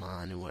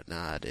Pokemon and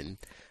whatnot, and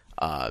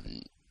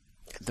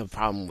the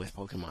problem with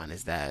Pokemon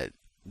is that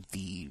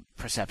the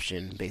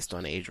perception based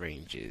on age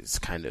range is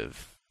kind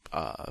of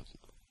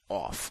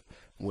off.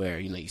 Where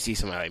you see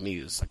somebody like me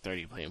who's like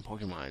 30 playing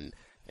Pokemon,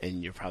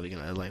 and you're probably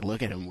gonna like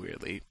look at him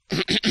weirdly,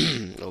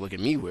 or look at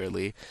me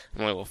weirdly.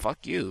 I'm like, well,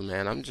 fuck you,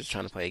 man. I'm just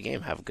trying to play a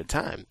game, have a good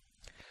time.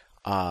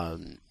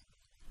 And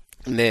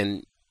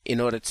then, in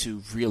order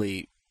to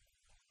really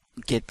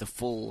get the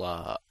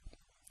full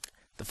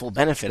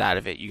benefit out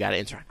of it, you got to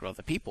interact with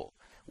other people,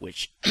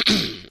 which,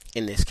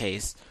 in this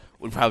case,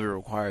 would probably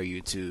require you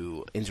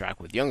to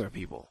interact with younger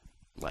people,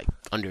 like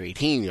under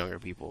 18 younger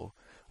people,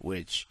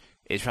 which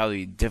is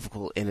probably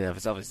difficult in and of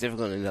itself. It's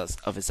difficult in and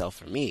of itself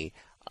for me,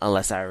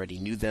 unless I already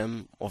knew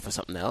them or for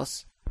something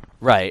else.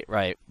 Right,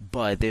 right.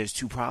 But there's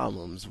two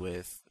problems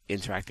with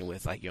interacting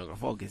with like younger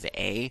folk. Is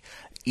A,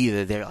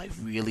 either they're like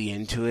really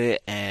into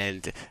it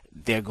and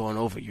they're going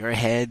over your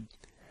head,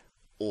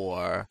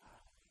 or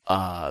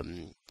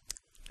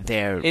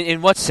they're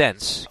in what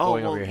sense?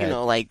 going over your head?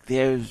 Like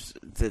there's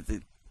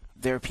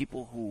there are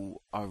people who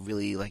are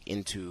really like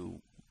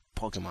into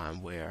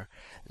Pokemon where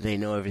they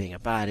know everything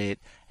about it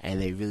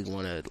and they really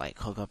want to like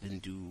hook up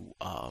and do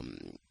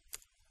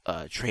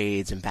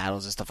trades and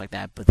battles and stuff like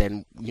that. But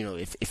then,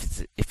 if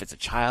it's a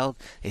child,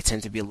 they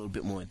tend to be a little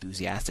bit more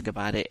enthusiastic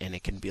about it, and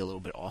it can be a little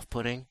bit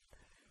off-putting.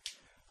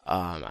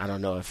 I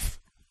don't know if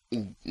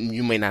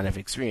you may not have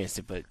experienced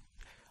it, but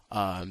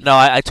no,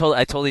 I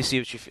totally see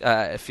what you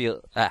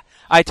feel.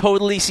 I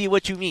totally see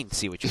what you mean.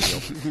 See what you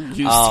feel.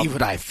 You see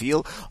what I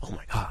feel? Oh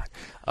my god!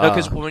 No,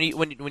 because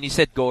when you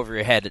said go over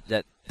your head,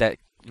 that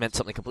meant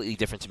something completely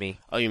different to me.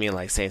 Oh, you mean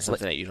like saying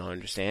something that you don't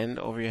understand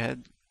over your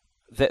head?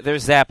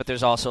 There's that, but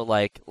there's also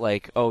like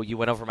oh, you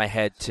went over my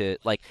head to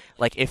like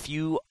if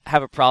you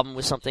have a problem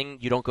with something,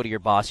 you don't go to your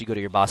boss, you go to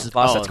your boss's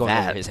boss. That's going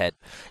over his head.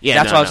 Yeah,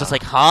 that's why I was just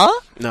like, huh?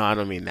 No, I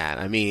don't mean that.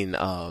 I mean,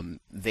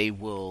 they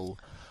will.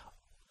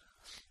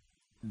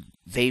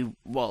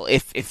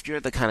 If you're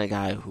the kind of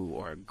guy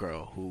or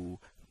girl who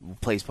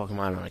plays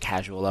Pokemon on a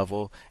casual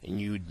level, and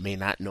you may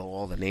not know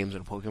all the names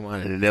of the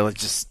Pokemon, and they'll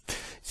just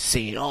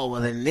saying, oh,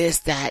 well, then this,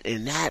 that,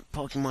 and that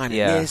Pokemon, and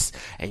this,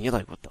 and you're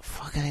like, what the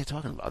fuck are they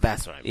talking about?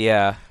 That's what I mean.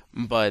 Yeah.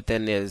 But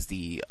then there's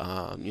the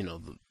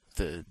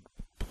the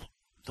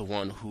the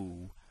one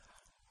who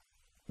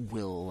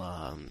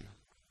will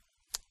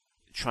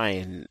try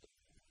and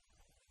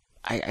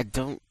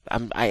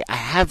I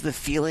have the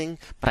feeling,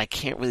 but I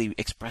can't really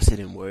express it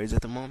in words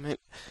at the moment.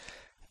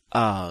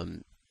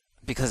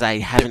 Because I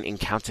haven't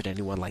encountered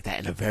anyone like that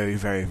in a very,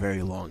 very,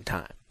 very long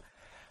time.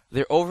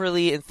 They're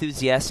overly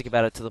enthusiastic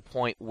about it to the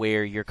point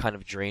where you're kind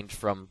of drained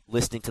from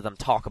listening to them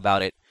talk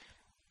about it.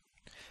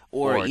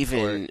 Or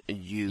even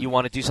you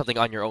want to do something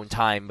on your own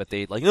time, but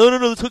they like, no,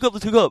 let's hook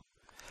up.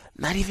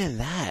 Not even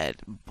that,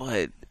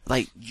 but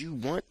like you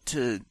want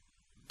to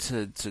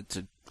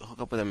hook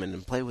up with them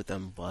and play with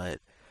them, but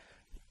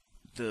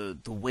the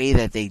way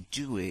that they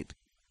do it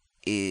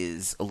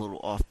is a little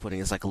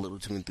off-putting. It's like a little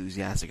too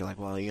enthusiastic. You're like,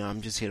 well,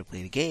 I'm just here to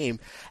play the game,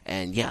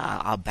 and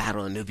yeah, I'll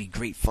battle, and it'll be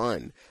great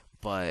fun.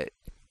 But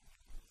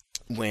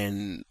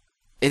when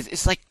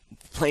it's like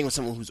playing with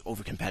someone who's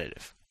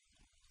over-competitive.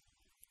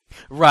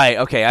 Right.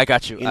 Okay, I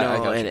got you. You know, I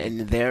got you.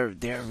 And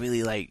they're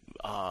really like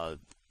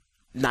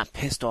not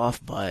pissed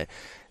off, but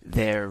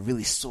they're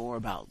really sore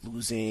about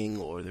losing,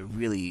 or they're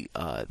really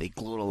they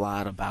gloat a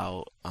lot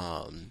about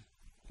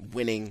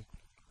winning,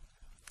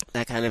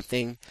 that kind of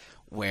thing,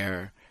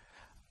 where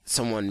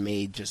someone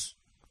may just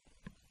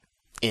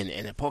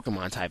in a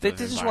Pokemon type they of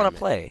just want to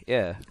play.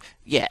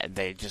 Yeah,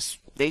 they just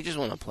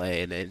want to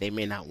play, and they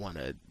may not want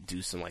to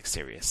do some like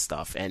serious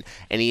stuff, and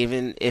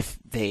even if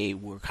they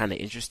were kind of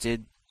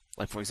interested,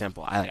 like for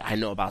example, I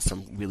know about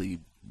some really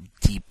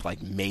deep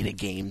like meta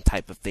game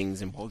type of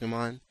things in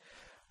Pokemon.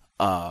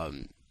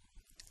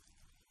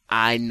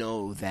 I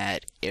know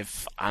that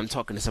if I'm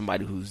talking to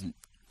somebody who's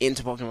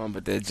into Pokemon,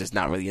 but they're just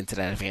not really into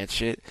that advanced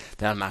shit,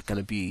 that I'm not going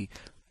to be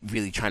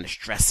really trying to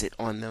stress it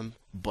on them.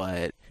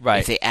 But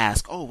if they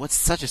ask, oh, what's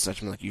such and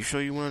such? I'm like, you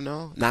sure you want to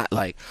know? Not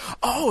like,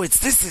 oh, it's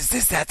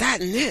this, that,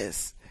 and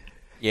this.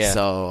 Yeah.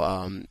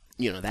 So,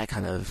 that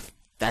kind of,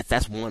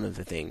 that's one of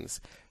the things.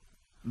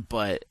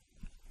 But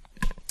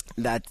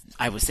that,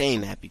 I was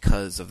saying that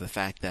because of the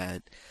fact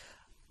that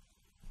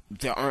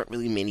there aren't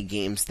really many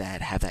games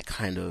that have that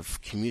kind of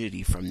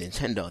community from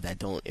Nintendo that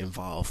don't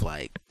involve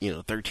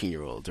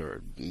 13-year-olds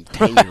or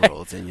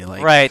 10-year-olds, and you're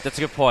like, right, that's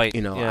a good point.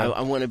 Yeah.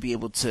 I want to be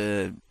able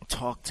to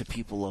talk to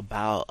people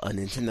about a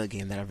Nintendo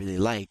game that I really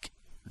like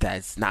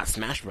that's not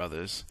Smash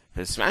Brothers,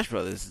 because Smash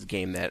Brothers is a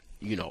game that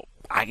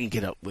I can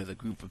get up with a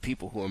group of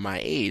people who are my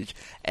age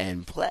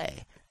and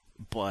play,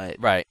 but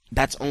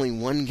that's only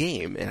one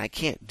game, and I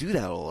can't do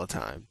that all the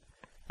time.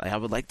 Like, I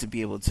would like to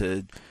be able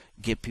to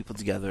get people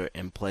together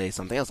and play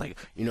something else. Like,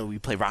 we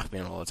play Rock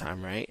Band all the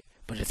time, right?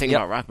 But the thing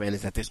about Rock Band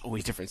is that there's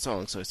always different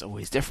songs, so it's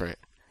always different.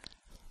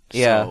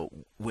 Yeah. So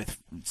with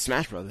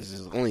Smash Brothers,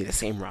 there's only the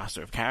same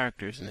roster of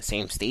characters and the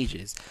same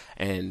stages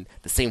and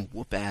the same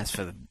whoop ass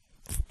for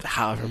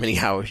however many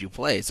hours you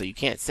play. So you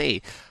can't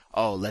say,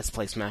 oh, let's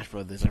play Smash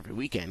Brothers every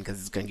weekend, because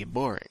it's going to get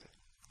boring.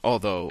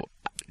 Although,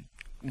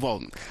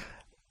 well,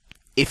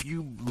 if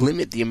you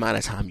limit the amount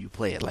of time you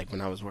play it, like when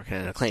I was working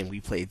at Acclaim,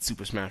 we played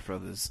Super Smash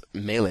Brothers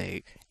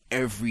Melee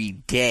every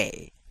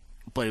day,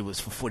 but it was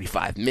for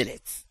 45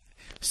 minutes.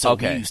 So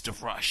we used to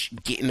rush,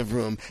 get in the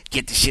room,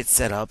 get the shit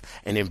set up,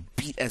 and then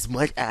beat as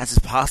much as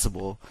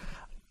possible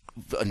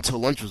until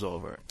lunch was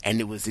over. And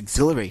it was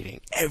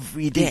exhilarating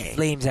every day.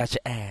 Flames out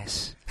your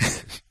ass.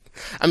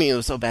 I mean, it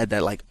was so bad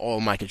that like all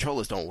my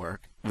controllers don't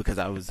work, because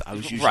I was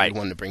usually the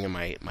one to bring in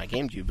my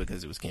GameCube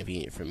because it was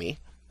convenient for me,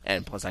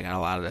 and plus I got a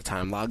lot of the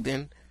time logged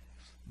in.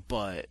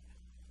 But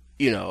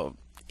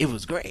it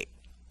was great.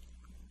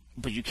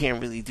 But you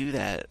can't really do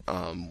that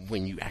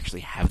when you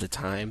actually have the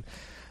time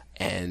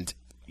and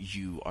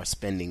you are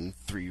spending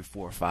 3,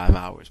 4, 5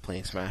 hours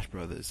playing Smash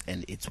Brothers,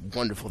 and it's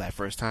wonderful that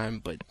first time.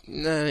 But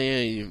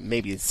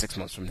maybe 6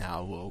 months from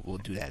now we'll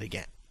do that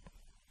again.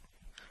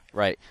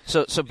 Right.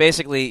 So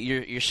basically,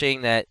 you're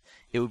saying that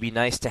it would be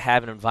nice to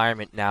have an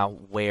environment now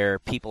where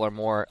people are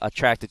more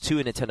attracted to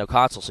a Nintendo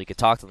console, so you could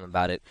talk to them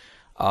about it.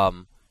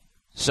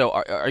 So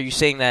are you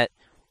saying that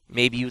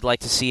maybe you'd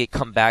like to see it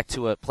come back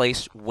to a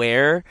place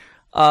where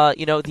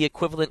the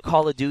equivalent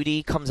Call of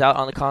Duty comes out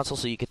on the console,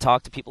 so you could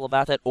talk to people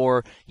about that,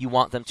 or you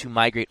want them to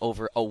migrate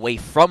away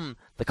from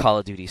the Call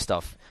of Duty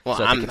stuff, so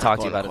they can talk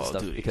to you about it and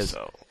stuff? Duty,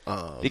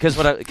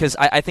 Because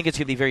I think it's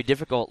going to be very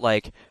difficult,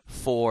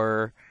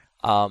 for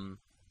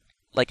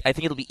I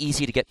think it'll be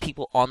easy to get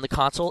people on the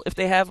console if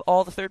they have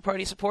all the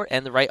third-party support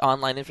and the right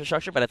online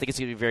infrastructure, but I think it's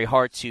going to be very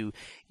hard to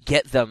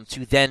get them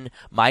to then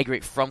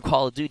migrate from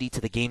Call of Duty to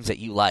the games that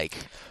you like.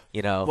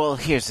 Well,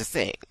 here's the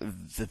thing.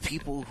 The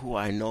people who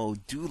I know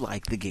do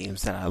like the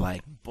games that I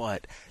like,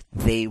 but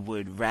they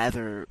would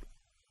rather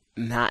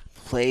not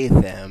play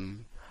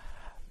them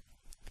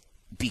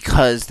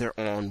because they're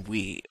on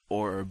Wii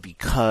or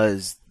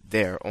because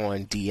they're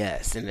on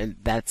DS. And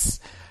that's,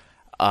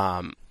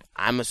 I'm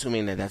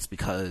assuming that that's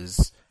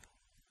because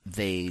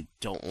they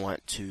don't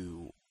want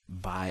to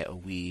buy a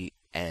Wii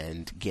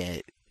and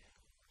get,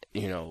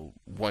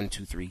 1,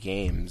 2, 3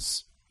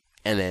 games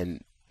and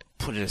then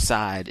put it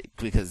aside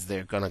because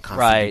they're going to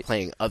constantly be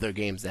playing other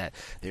games that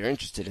they're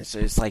interested in. So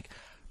it's like,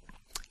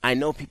 I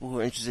know people who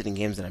are interested in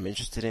games that I'm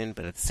interested in,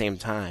 but at the same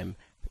time,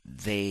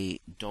 they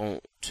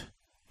don't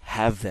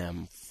have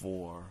them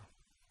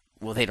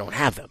they don't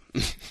have them.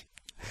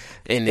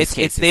 In this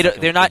case,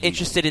 they're not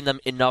interested in them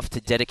enough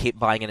to dedicate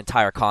buying an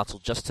entire console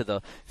just to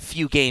the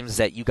few games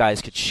that you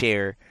guys could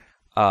share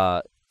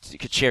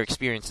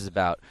experiences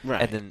about.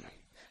 Right. And then,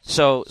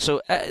 so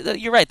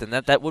you're right. Then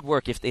that would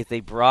work if they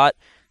brought,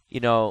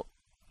 the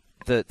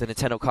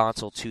Nintendo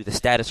console to the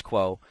status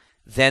quo.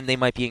 Then they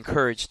might be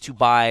encouraged to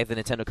buy the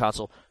Nintendo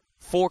console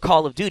for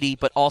Call of Duty,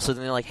 but also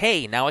then they're like,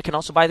 hey, now I can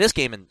also buy this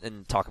game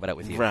and talk about it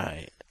with you.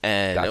 Right.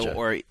 And Gotcha.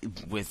 Or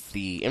with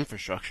the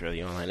infrastructure,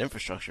 the online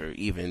infrastructure,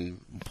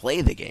 even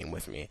play the game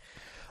with me.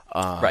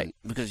 Right.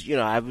 Because,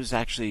 I was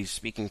actually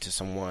speaking to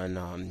someone,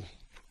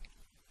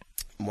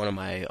 one of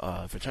my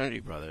fraternity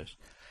brothers,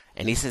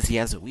 and he says he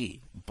has a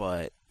Wii,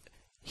 but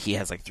he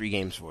has like 3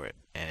 games for it,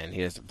 and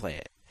he doesn't play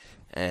it.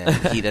 And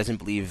he doesn't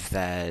believe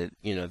that,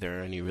 there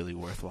are any really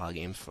worthwhile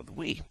games for the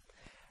Wii.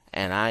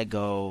 And I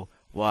go,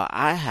 well,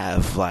 I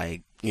have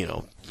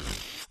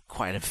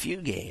quite a few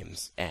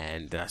games,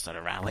 and then I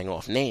started rattling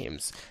off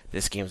names.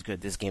 This game's good,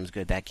 this game's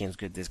good, that game's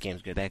good, this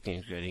game's good, that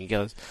game's good. And he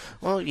goes,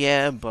 well,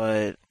 yeah,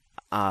 but,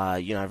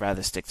 I'd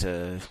rather stick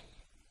to,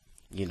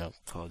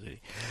 Call of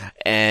Duty.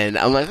 And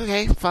I'm like,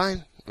 okay,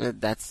 fine.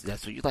 That's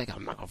what you like.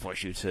 I'm not going to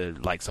force you to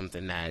like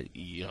something that,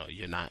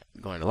 you're not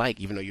going to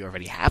like, even though you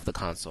already have the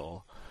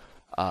console.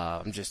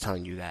 I'm just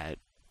telling you that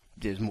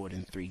there's more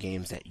than 3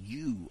 games that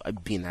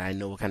being that I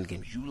know what kind of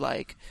games you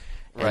like.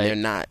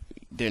 And Right.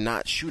 they're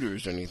not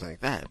shooters or anything like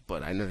that,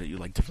 but I know that you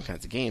like different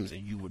kinds of games,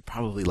 and you would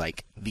probably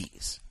like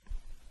these.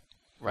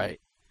 Right.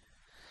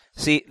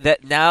 See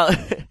that now.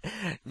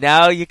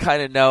 Now you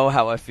kind of know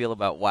how I feel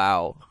about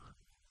WoW.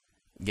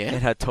 Yeah.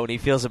 And how Tony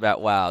feels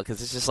about WoW, because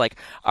it's just like,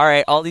 all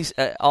right,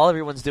 all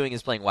everyone's doing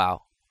is playing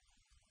WoW.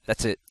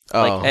 That's it.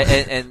 Oh.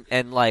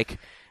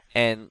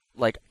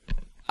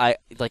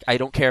 I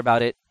don't care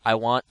about it. I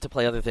want to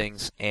play other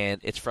things,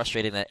 and it's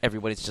frustrating that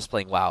everybody's just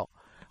playing WoW,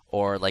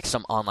 or like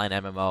some online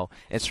MMO.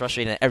 It's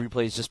frustrating that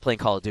everybody's just playing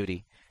Call of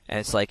Duty, and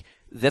it's like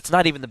that's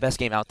not even the best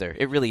game out there.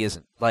 It really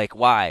isn't. Like,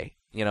 why?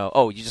 You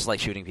just like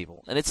shooting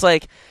people, and it's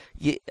like,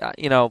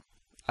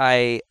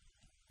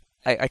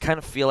 I kind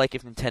of feel like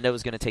if Nintendo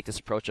is going to take this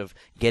approach of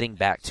getting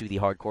back to the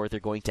hardcore, they're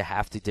going to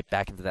have to dip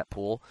back into that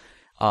pool,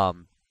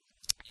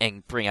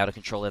 and bring out a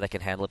controller that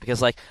can handle it.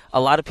 Because like a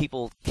lot of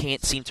people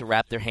can't seem to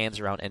wrap their hands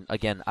around. And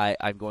again,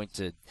 I'm going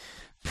to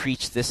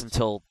preach this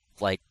until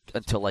a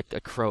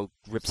crow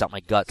rips out my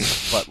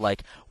guts. But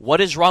like,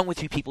 what is wrong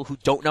with you people who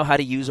don't know how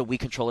to use a Wii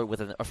controller with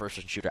a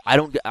first-person shooter? I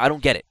don't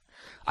get it.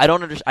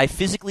 I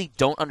physically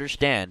don't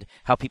understand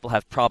how people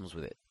have problems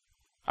with it.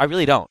 I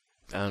really don't.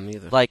 I don't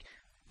either. Like,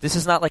 this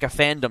is not like a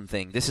fandom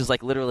thing. This is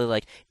like literally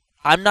like,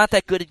 I'm not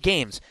that good at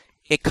games.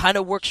 It kind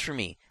of works for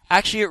me.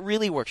 Actually, it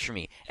really works for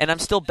me. And I'm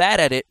still bad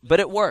at it, but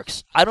it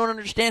works. I don't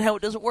understand how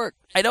it doesn't work.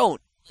 I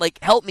don't. Like,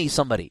 help me,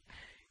 somebody.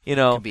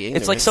 Could be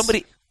It's like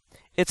somebody...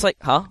 It's like,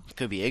 huh?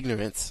 Could be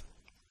ignorance.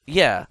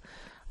 Yeah.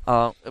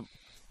 But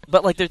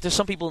like, there's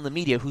some people in the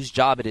media whose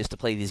job it is to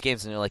play these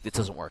games, and they're like, it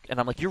doesn't work. And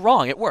I'm like, you're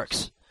wrong. It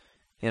works.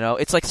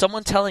 It's like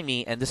someone telling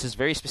me, and this is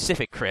very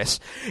specific,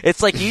 Chris,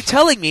 it's like you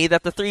telling me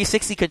that the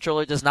 360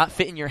 controller does not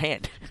fit in your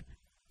hand.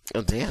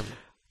 Oh, damn.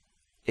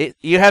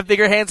 You have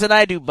bigger hands than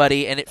I do,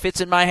 buddy, and it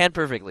fits in my hand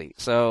perfectly.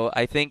 So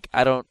I think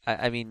I don't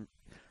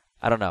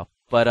know.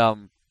 But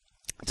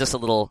just a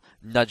little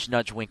nudge,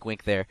 nudge, wink,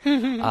 wink there.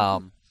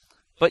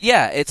 But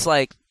yeah, it's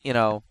like,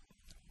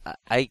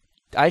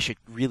 I should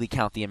really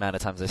count the amount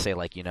of times I say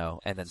like,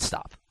 and then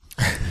stop.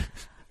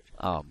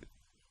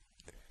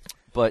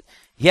 But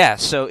yeah,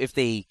 so if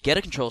they get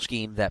a control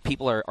scheme that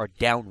people are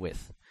down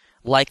with,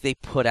 like they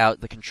put out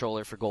the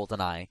controller for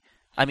GoldenEye,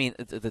 I mean,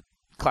 the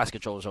classic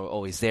controllers are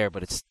always there,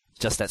 but it's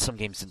just that some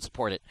games didn't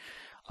support it.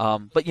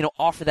 But,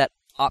 offer that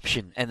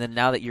option, and then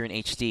now that you're in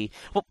HD...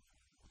 Well,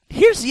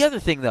 here's the other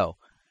thing, though.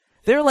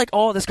 They're like,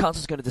 oh, this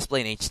console's going to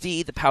display in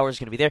HD, the power's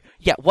going to be there.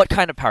 Yeah, what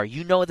kind of power?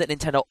 You know that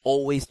Nintendo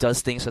always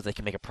does things so they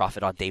can make a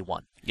profit on day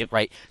one. Yep.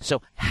 Right?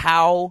 So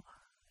how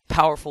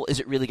powerful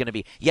is it really going to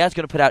be? Yeah, it's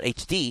going to put out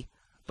HD,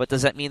 but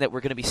does that mean that we're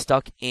going to be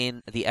stuck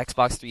in the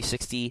Xbox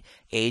 360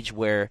 age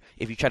where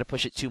if you try to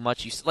push it too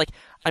much,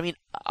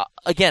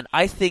 again,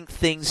 I think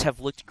things have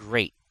looked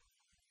great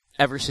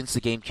ever since the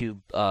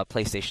GameCube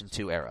PlayStation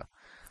 2 era.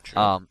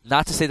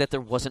 Not to say that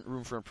there wasn't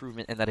room for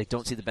improvement and that I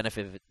don't see the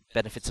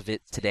benefits of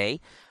it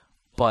today,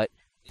 but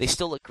they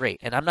still look great.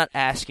 And I'm not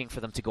asking for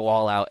them to go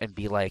all out and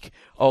be like,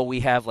 oh,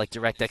 we have like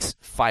DirectX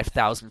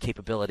 5000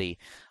 capability.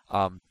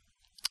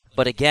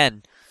 But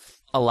again,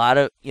 a lot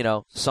of,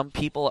 some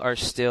people are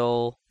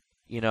still,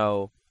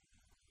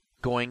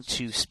 going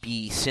to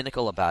be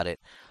cynical about it.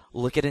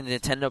 Look at a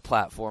Nintendo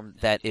platform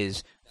that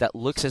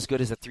looks as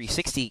good as a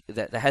 360,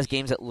 that has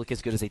games that look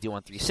as good as they do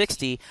on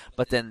 360,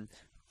 but then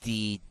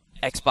the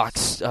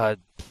Xbox,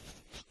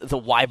 the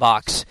Y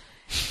box,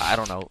 I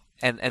don't know,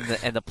 and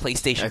the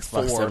PlayStation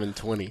Xbox 4,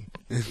 720.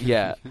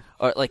 yeah,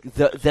 or like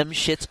them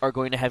shits are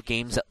going to have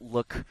games that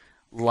look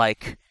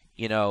like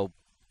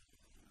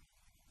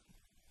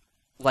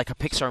like a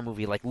Pixar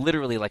movie, like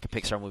literally like a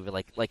Pixar movie,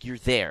 like you're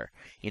there,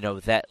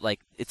 that like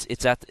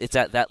it's at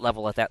that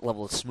level,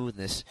 of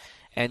smoothness,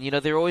 and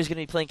they're always going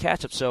to be playing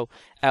catch up. So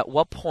at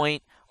what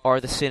point are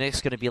the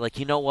cynics going to be like,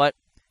 you know what,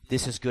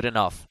 this is good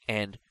enough,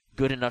 and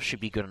good enough should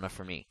be good enough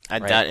for me? I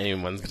doubt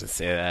anyone's going to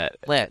say that.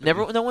 Yeah,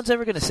 no one's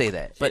ever going to say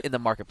that, but in the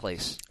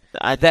marketplace,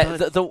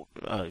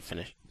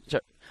 finish.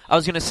 Sure. I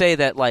was going to say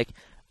that like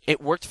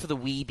it worked for the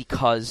Wii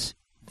because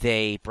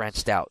they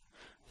branched out.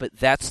 But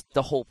that's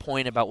the whole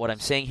point about what I'm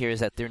saying here,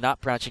 is that they're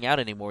not branching out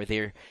anymore.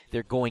 They're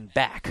going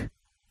back,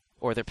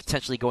 or they're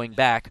potentially going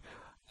back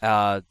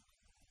to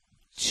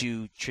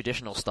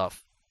traditional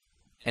stuff.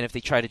 And if they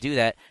try to do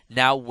that,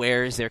 now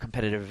where is their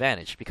competitive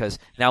advantage? Because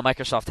now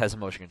Microsoft has a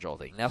motion control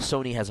thing. Now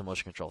Sony has a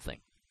motion control thing.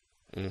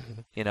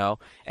 Mm-hmm.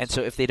 And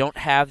so if they don't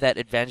have that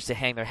advantage to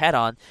hang their hat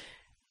on,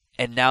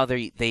 and now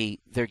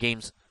their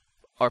games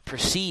are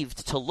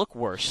perceived to look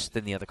worse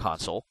than the other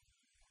console,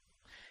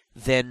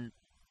 then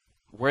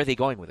where are they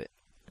going with it?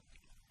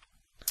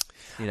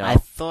 I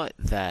thought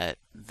that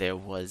there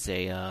was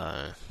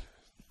a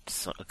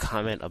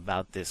comment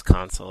about this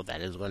console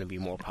that is going to be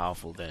more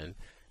powerful than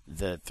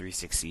the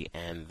 360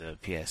 and the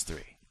PS3.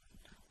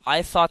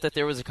 I thought that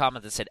there was a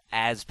comment that said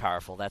as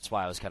powerful. That's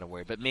why I was kind of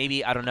worried. But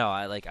maybe, I don't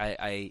know.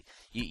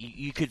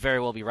 You could very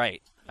well be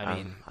right.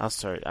 I'll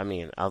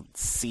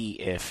see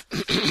if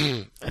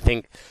I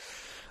think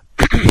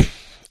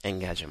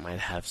Engadget might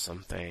have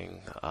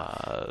something.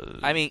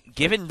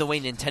 Given the way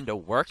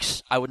Nintendo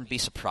works, I wouldn't be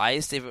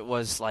surprised if it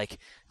was like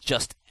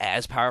just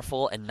as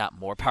powerful and not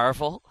more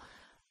powerful.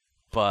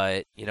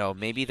 But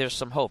maybe there's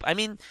some hope.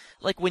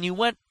 Like when you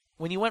went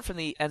from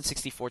the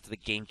N64 to the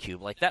GameCube,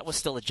 like that was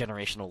still a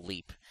generational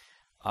leap.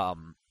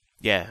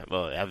 Yeah,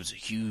 well, that was a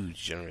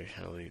huge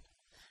generational leap.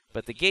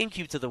 But the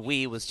GameCube to the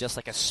Wii was just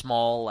like a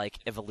small, like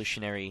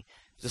evolutionary.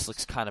 This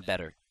looks kind of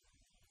better,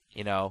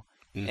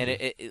 Mm-hmm. And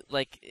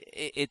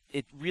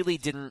it really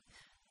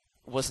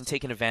wasn't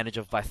taken advantage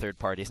of by third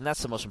parties, and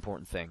that's the most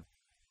important thing.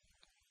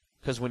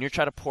 Because when you're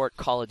trying to port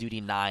Call of Duty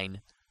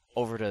 9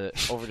 over to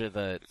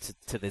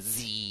the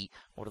Z,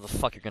 whatever the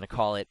fuck you're gonna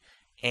call it,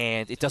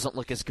 and it doesn't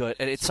look as good,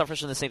 and it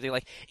suffers from the same thing.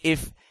 Like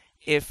if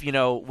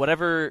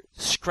whatever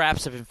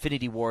scraps of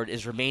Infinity Ward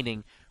is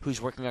remaining, who's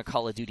working on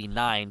Call of Duty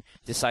 9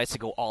 decides to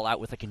go all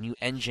out with like a new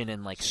engine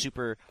and like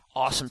super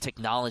awesome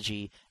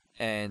technology,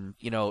 and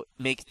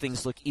make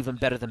things look even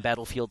better than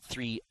Battlefield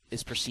 3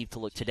 is perceived to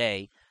look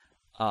today.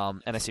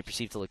 And I say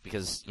perceived to look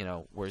because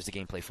where's the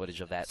gameplay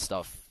footage of that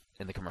stuff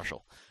in the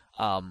commercial?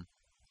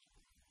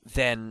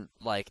 Then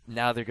like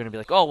now they're going to be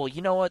like, oh well,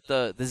 you know what,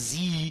 the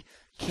Z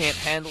can't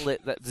handle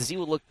it. The Z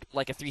will look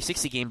like a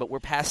 360 game, but we're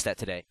past that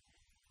today.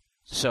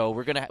 So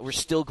we're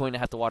still going to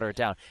have to water it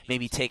down.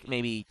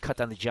 Maybe cut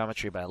down the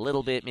geometry by a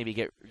little bit. Maybe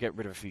get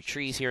rid of a few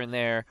trees here and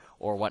there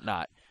or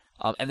whatnot.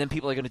 And then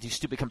people are going to do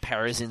stupid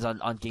comparisons on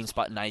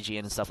GameSpot and IGN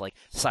and stuff like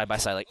side by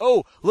side, like,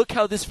 oh, look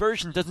how this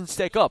version doesn't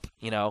stack up.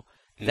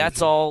 Mm-hmm.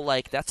 That's all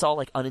like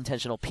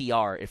unintentional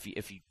PR, if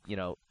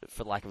you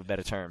for lack of a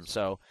better term.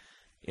 So,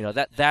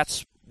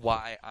 that's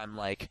why I'm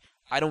like,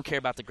 I don't care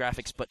about the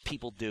graphics, but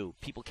people do.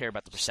 People care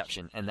about the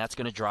perception, and that's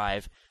going to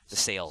drive the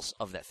sales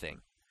of that thing.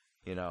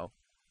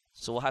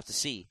 So we'll have to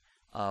see.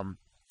 And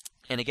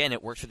again,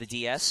 it worked for the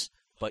DS,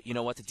 but you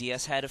know what? The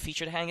DS had a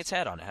feature to hang its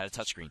hat on. It had a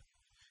touchscreen.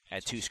 It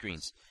had two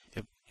screens.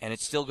 Yep. And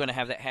it's still going to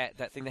have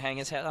that thing to hang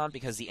its hat on,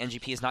 because the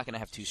NGP is not going to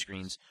have two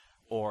screens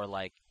or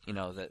like,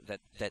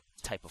 that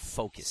type of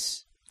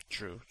focus.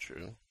 True.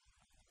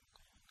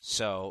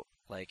 So,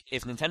 like,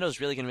 if Nintendo's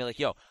really going to be like,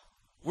 yo,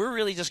 we're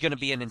really just going to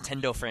be a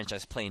Nintendo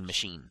franchise playing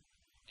machine,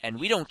 and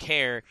we don't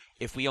care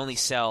if we only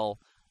sell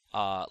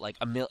like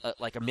a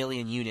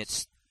million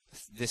units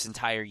this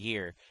entire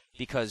year,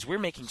 because we're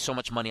making so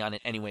much money on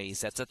it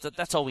anyways.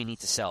 That's all we need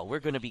to sell. We're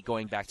going to be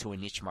going back to a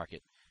niche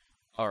market,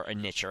 or a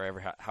niche,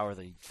 or however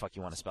the fuck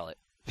you want to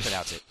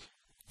pronounce it.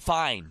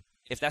 Fine,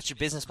 if that's your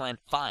business plan,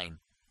 fine.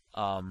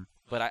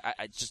 But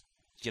I just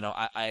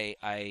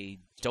I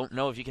don't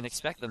know if you can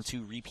expect them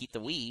to repeat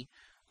the Wii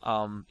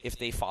if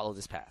they follow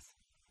this path.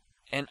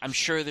 And I'm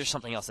sure there's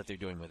something else that they're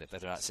doing with it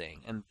that they're not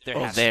saying. And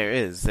there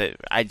is.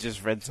 I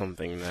just read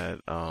something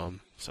that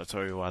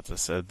Satoru Iwata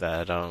said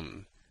that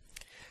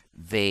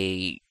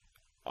they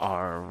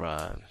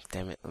are...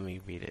 damn it, let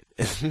me read it.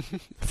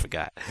 I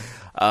forgot.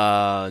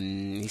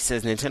 He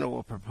says Nintendo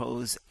will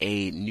propose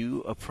a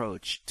new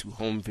approach to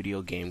home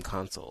video game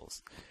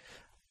consoles.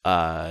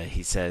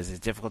 He says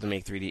it's difficult to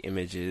make 3D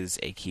images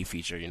a key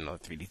feature,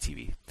 3D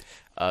TV,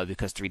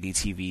 because 3D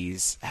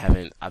TVs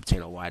haven't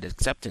obtained a wide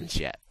acceptance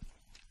yet.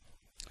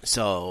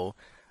 So,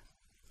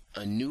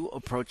 a new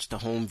approach to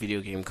home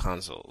video game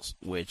consoles,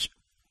 which,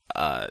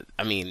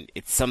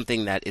 it's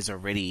something that is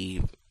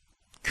already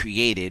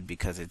created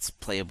because it's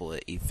playable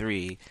at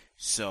E3,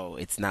 so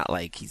it's not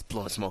like he's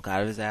blowing smoke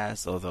out of his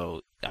ass,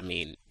 although,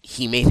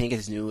 he may think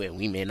it's new and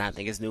we may not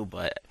think it's new,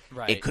 but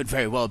It could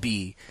very well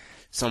be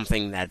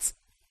something that's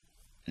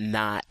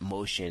not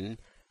motion,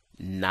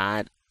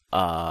 not,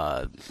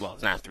 it's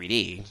not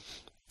 3D,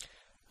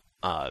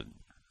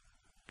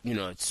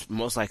 it's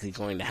most likely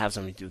going to have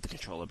something to do with the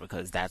controller,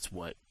 because that's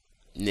what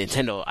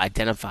Nintendo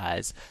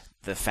identifies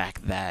the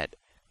fact that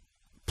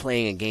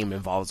playing a game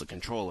involves a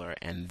controller,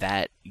 and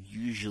that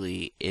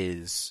usually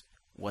is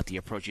what the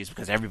approach is,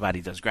 because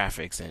everybody does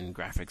graphics, and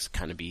graphics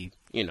kind of be,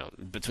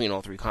 between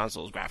all three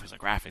consoles, graphics are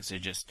graphics. They're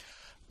just,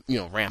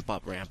 ramp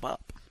up.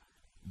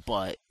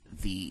 But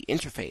the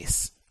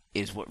interface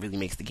is what really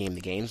makes the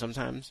game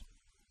sometimes.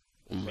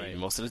 Maybe Right.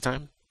 most of the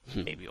time.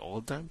 Maybe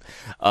all the time.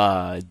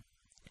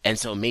 And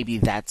so maybe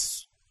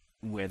that's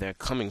where they're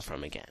coming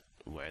from again,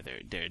 where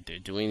they're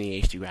doing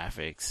the HD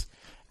graphics,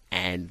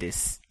 and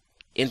this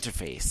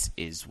interface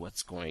is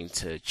what's going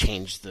to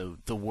change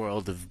the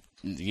world of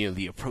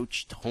the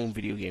approach to home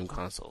video game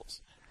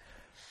consoles.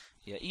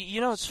 Yeah,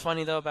 you know what's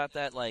funny though about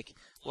that? Like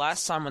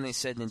last time when they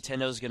said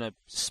Nintendo's gonna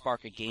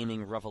spark a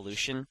gaming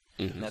revolution,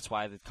 and that's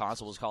why the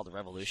console was called the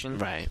Revolution.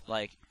 Right.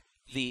 Like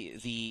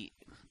I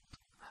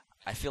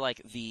feel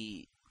like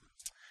the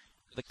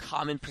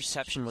common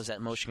perception was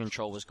that motion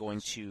control was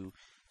going to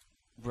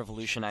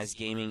revolutionize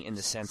gaming in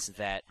the sense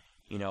that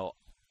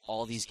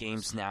all these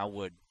games now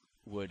would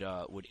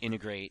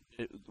integrate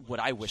what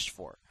I wished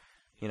for.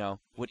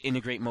 Would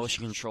integrate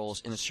motion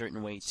controls in a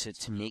certain way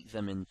to make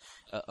them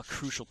a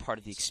crucial part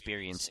of the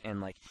experience,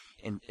 and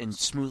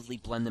smoothly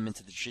blend them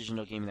into the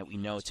traditional game that we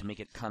know to make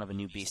it kind of a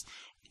new beast.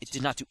 It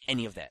did not do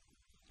any of that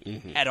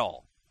at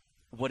all.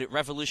 What it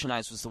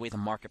revolutionized was the way the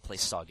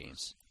marketplace saw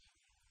games.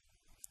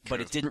 But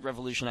it didn't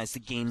revolutionize the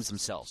games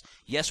themselves.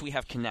 Yes, we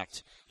have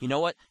Kinect. You know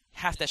what?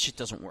 Half that shit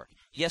doesn't work.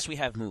 Yes, we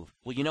have Move.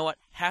 Well, you know what?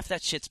 Half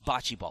that shit's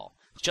bocce ball.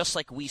 Just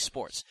like Wii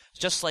Sports.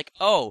 Just like,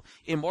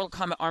 in Mortal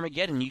Kombat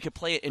Armageddon, you could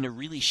play it in a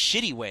really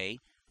shitty way,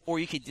 or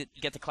you could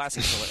get the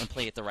classic controller and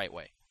play it the right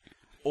way.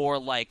 Or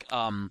like,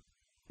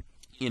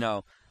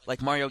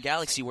 like Mario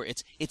Galaxy, where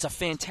it's a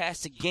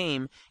fantastic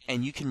game,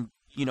 and you can,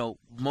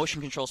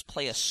 motion controls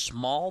play a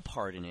small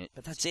part in it,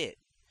 but that's it.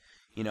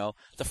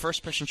 The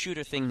first-person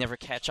shooter thing never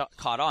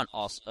caught on.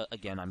 Also,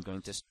 again, I'm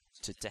going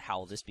to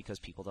howl this because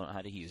people don't know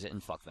how to use it,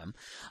 and fuck them.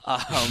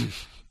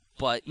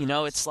 But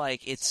it's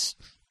like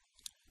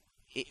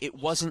it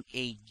wasn't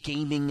a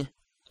gaming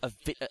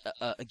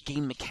a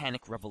game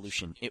mechanic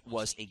revolution. It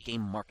was a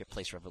game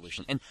marketplace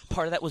revolution, and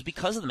part of that was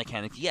because of the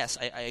mechanics. Yes,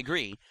 I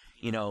agree.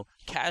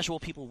 Casual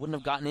people wouldn't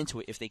have gotten into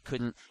it if they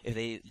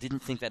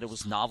didn't think that it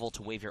was novel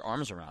to wave your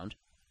arms around.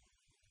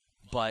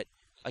 But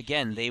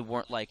again, they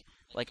weren't like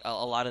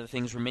a lot of the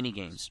things were mini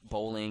games,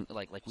 bowling,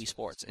 like Wii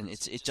Sports, and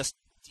it just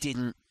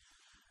didn't.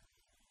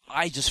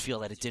 I just feel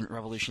that it didn't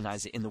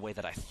revolutionize it in the way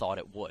that I thought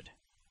it would.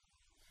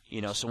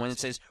 So when it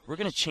says we're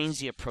going to change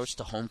the approach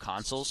to home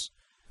consoles,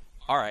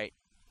 all right,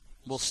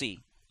 we'll see.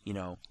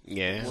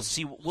 Yeah,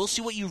 we'll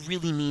see what you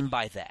really mean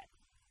by that.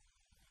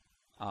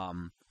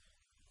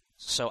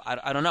 So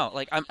I don't know.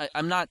 Like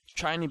I'm not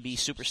trying to be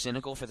super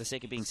cynical for the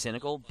sake of being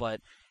cynical,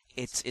 but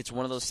it's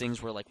one of those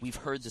things where like we've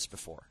heard this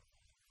before,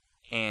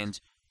 and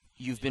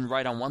you've been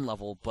right on one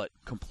level, but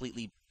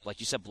completely, like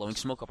you said, blowing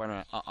smoke up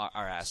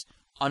our ass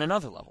on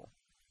another level.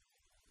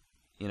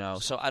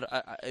 So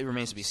it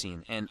remains to be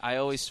seen. And I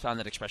always found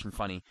that expression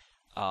funny.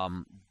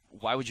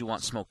 Why would you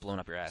want smoke blown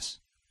up your ass?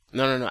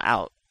 No,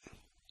 out.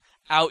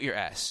 Out your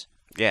ass.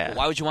 Yeah. Well,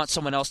 why would you want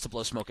someone else to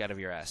blow smoke out of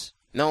your ass?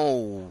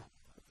 No.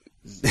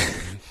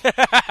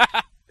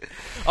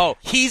 Oh,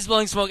 he's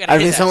blowing smoke out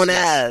of his ass. someone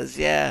Yes. has,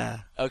 yeah.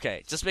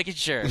 Okay, just making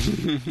sure,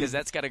 because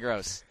that's kind of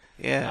gross.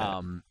 Yeah.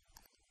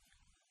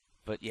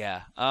 But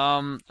yeah.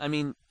 I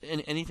mean,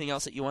 anything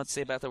else that you want to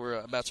say about that? We're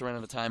about to run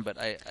out of time, but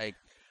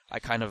I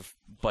kind of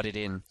butted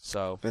in,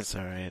 so. That's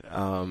all right.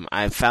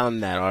 I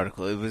found that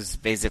article. It was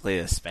basically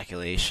a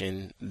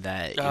speculation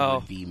that it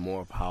would be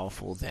more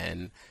powerful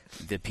than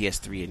the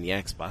PS3 and the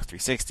Xbox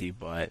 360,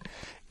 but,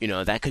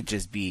 that could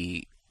just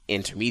be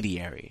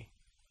intermediary.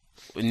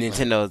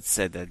 Nintendo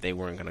said that they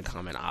weren't going to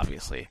comment,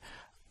 obviously.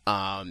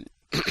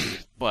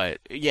 But,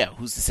 yeah,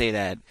 who's to say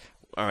that,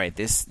 all right,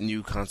 this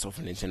new console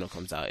from Nintendo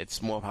comes out,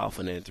 it's more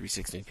powerful than the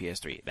 360 and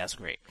PS3. That's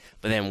great.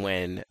 But then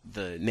when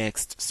the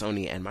next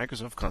Sony and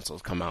Microsoft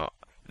consoles come out,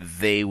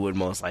 they would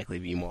most likely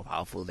be more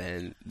powerful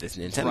than this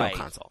Nintendo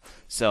console.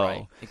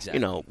 So,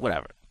 exactly.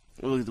 Whatever.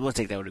 We'll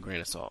take that with a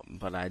grain of salt.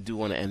 But I do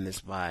want to end this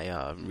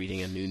by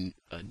reading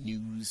a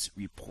news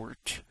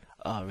report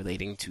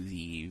relating to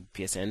the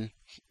PSN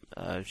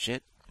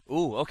shit.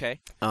 Ooh, okay.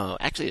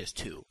 Actually, there's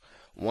two.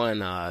 One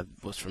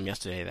was from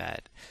yesterday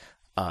that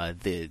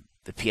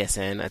the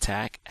PSN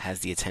attack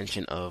has the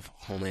attention of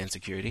Homeland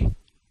Security.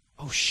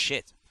 Oh,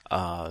 shit.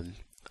 I'm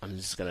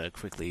just going to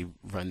quickly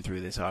run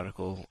through this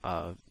article.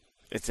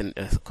 It's a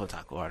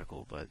Kotaku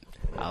article, but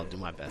I'll do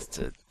my best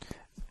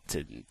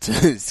to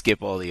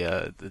skip all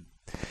the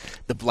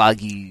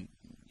bloggy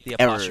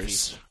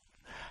errors.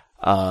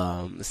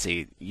 Let's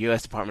see.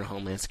 U.S. Department of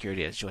Homeland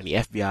Security has joined the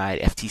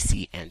FBI,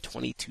 FTC, and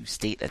 22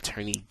 state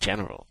attorney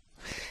general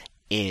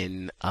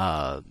in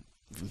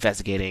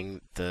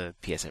investigating the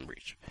PSN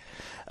breach.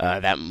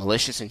 That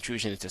malicious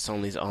intrusion into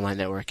Sony's online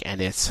network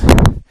and its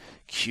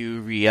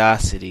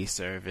Curiosity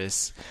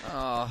service.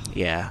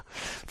 Yeah.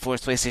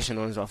 Forced PlayStation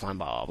owners offline,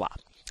 blah, blah, blah.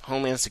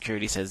 Homeland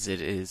Security says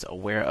it is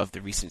aware of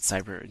the recent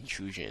cyber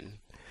intrusion.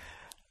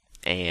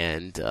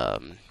 And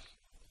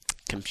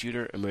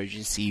Computer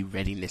Emergency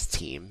Readiness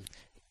Team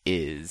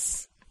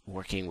is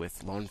working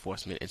with law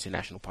enforcement,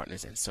 international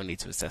partners, and Sony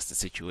to assess the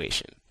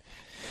situation.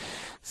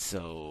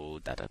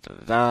 So, the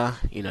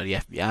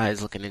FBI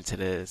is looking into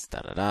this,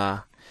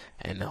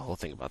 and the whole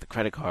thing about the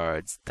credit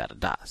cards,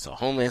 So,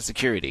 Homeland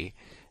Security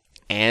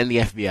and the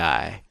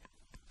FBI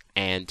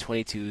and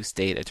 22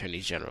 state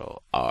attorneys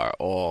general are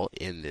all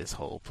in this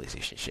whole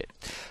PlayStation shit.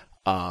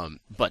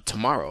 But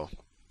tomorrow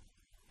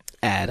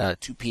at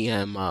 2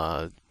 p.m.,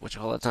 what you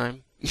call that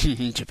time?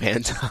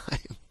 Japan time.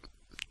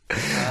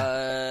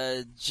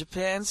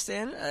 Japan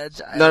stand?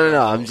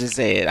 No. I'm just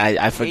saying.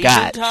 I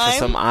forgot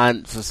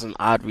time? for some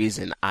odd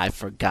reason. I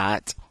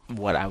forgot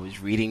what I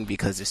was reading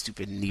because the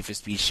stupid Need for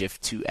Speed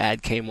Shift 2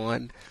 ad came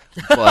on.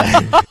 But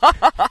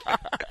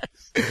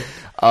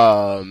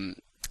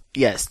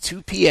yes,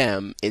 2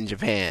 p.m. in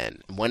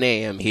Japan, 1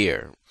 a.m.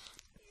 here.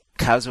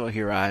 Kazuo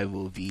Hirai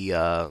will be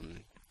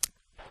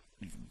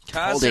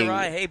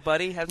Kazurai, hey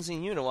buddy, haven't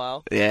seen you in a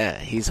while. Yeah,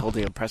 he's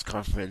holding a press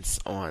conference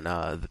on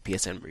the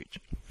PSN breach.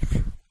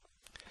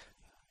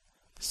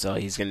 So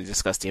he's going to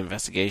discuss the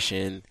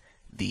investigation,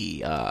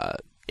 the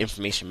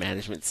information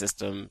management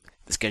system,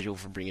 the schedule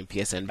for bringing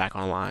PSN back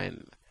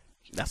online.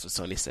 That's what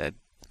Sony said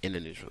in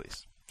the news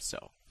release.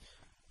 So,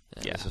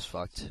 yeah. This is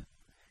fucked.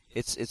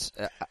 It's.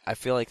 I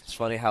feel like it's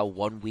funny how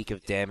 1 week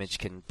of damage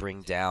can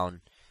bring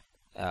down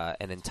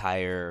an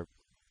entire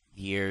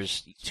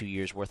 2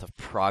 years worth of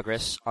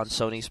progress on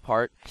Sony's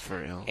part.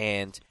 For real.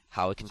 And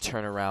how it can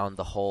turn around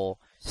the whole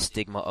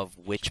stigma of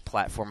which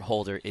platform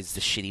holder is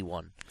the shitty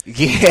one.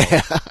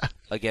 Yeah.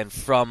 Again,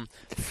 from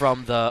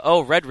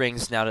the Red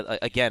Rings now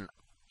to, again,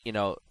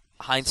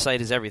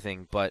 hindsight is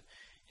everything, but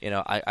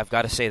I've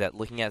got to say that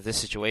looking at this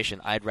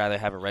situation, I'd rather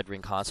have a Red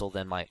Ring console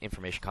than my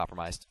information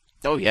compromised.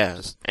 Oh yeah,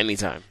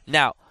 anytime.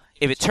 Now,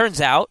 if it turns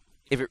out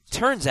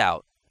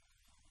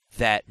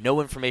that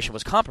no information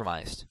was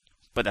compromised,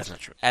 but that's not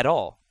true at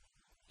all,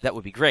 that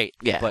would be great.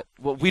 Yeah, but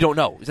we don't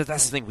know.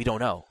 That's the thing, we don't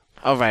know.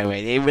 Oh right.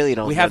 They really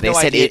don't. We know. have they no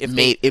said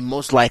idea it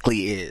most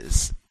likely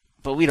is,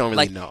 but we don't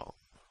really know.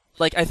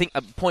 Like, I think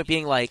a point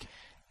being, like,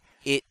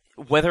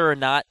 whether or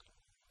not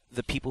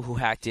the people who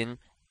hacked in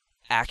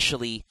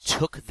actually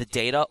took the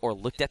data or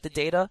looked at the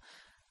data.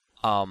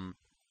 No,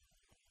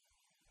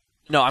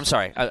 I'm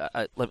sorry.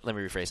 Let me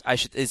rephrase.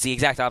 It's the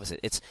exact opposite.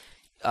 It's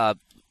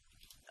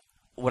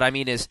what I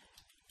mean is,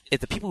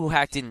 if the people who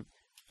hacked in,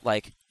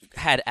 like,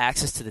 had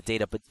access to the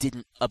data but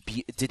didn't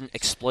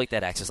exploit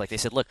that access, like they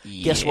said, look,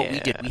 guess what we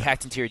did? We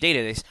hacked into your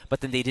database,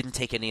 but then they didn't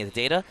take any of the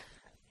data.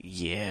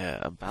 Yeah,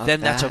 about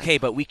then that. That's okay,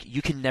 but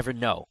you can never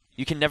know.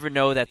 You can never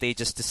know that they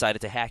just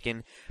decided to hack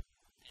in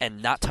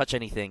and not touch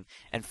anything.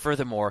 And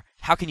furthermore,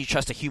 how can you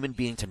trust a human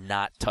being to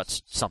not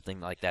touch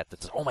something like that?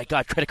 That's, oh my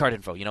God, credit card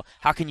info.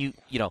 How can you?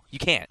 You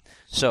can't.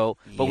 So,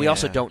 but we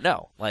also don't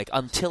know. Like,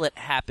 until it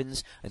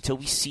happens, until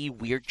we see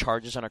weird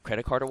charges on our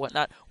credit card or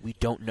whatnot, we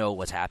don't know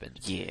what's happened.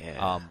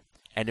 Yeah.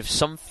 And if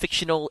some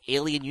fictional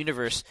alien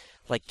universe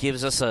like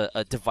gives us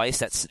a device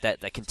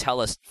that can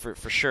tell us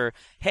for sure,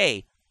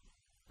 hey,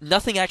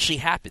 nothing actually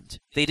happened.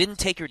 They didn't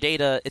take your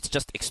data, it's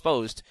just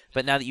exposed,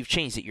 but now that you've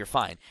changed it, you're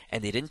fine.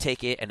 And they didn't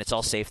take it, and it's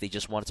all safe, they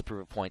just wanted to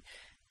prove a point.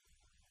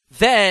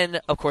 Then,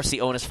 of course, the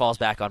onus falls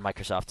back on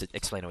Microsoft to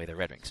explain away their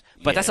Red Rings.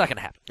 But that's not going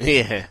to happen.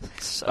 Yeah.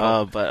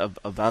 So. But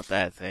about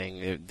that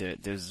thing,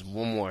 there's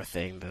one more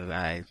thing that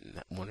I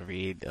want to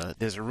read.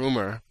 There's a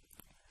rumor.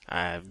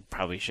 I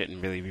probably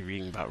shouldn't really be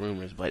reading about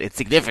rumors, but it's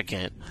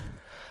significant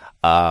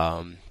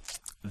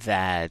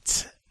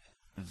that...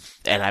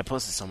 And I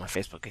posted this on my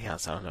Facebook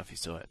account, so I don't know if you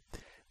saw it.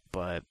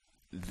 But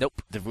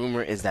nope. The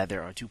rumor is that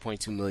there are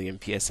 2.2 million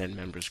PSN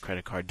members'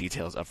 credit card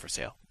details up for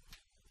sale.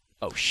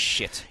 Oh,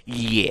 shit.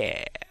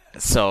 Yeah.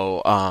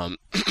 So,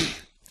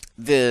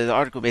 the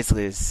article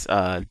basically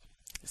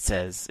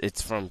says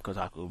it's from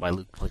Kotaku by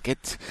Luke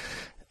Plunkett.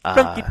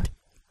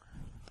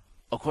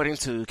 According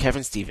to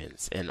Kevin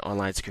Stevens, an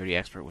online security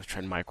expert with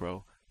Trend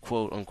Micro,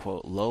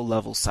 quote-unquote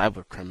low-level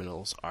cyber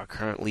criminals are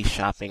currently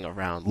shopping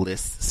around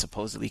lists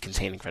supposedly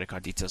containing credit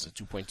card details of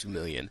 2.2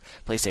 million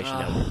PlayStation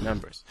Network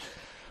members.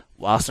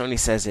 While Sony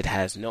says it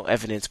has no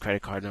evidence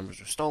credit card numbers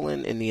were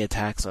stolen in the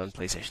attacks on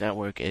PlayStation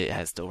Network, it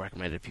has still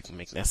recommended people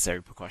make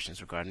necessary precautions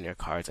regarding their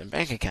cards and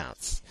bank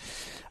accounts.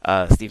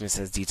 Stevens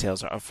says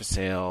details are up for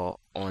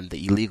sale on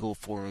the illegal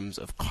forums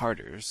of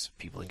carders,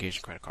 people engaged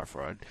in credit card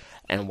fraud,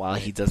 and while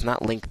he does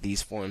not link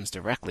these forums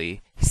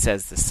directly, he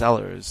says the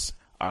sellers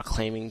are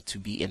claiming to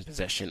be in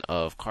possession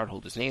of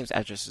cardholders' names,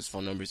 addresses,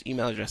 phone numbers,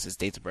 email addresses,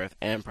 dates of birth,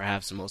 and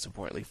perhaps, and most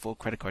importantly, full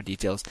credit card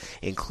details,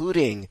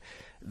 including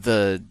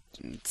the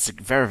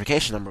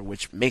verification number,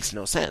 which makes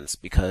no sense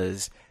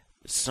because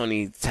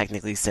Sony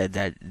technically said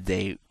that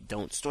they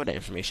don't store that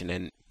information,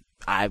 and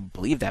I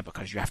believe that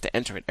because you have to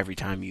enter it every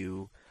time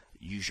you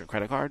use your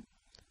credit card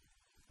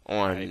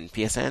on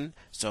PSN,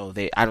 so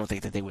I don't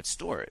think that they would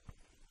store it.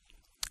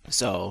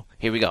 So,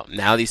 here we go.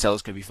 Now these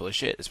sellers could be full of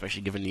shit,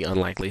 especially given the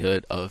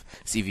unlikelihood of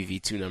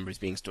CVV2 numbers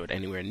being stored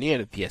anywhere near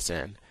the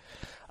PSN.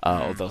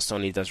 Although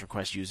Sony does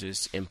request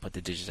users input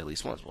the digits at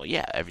least once. Well,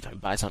 yeah, every time you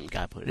buy something, you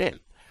gotta put it in.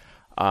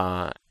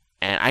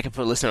 And I could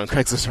put a listing on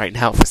Craigslist right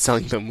now for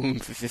selling the moon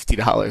for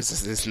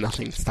 $50. There's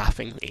nothing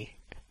stopping me.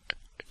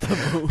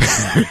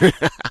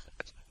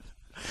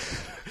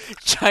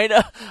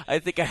 China, I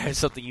think I have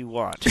something you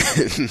want.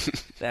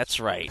 That's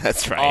right.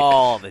 That's right.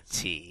 All the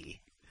tea.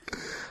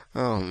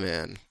 Oh,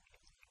 man.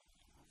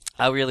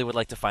 I really would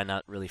like to find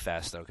out really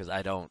fast, though, because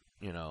I don't,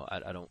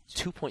 I don't.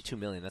 2.2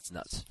 million, that's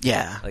nuts.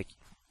 Yeah. Like,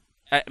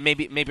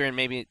 maybe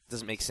it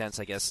doesn't make sense.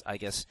 I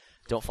guess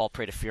don't fall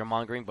prey to fear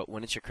mongering. But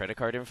when it's your credit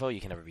card info, you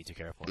can never be too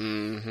careful.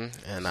 Mm-hmm.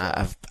 And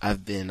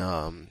I've been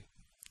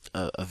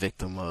a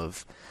victim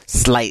of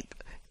slight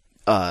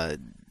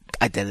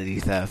identity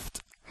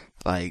theft.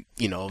 Like,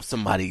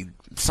 somebody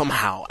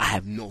somehow, I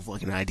have no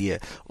fucking idea,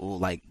 will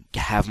like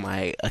have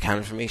my account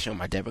information,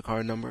 my debit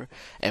card number,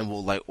 and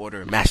will like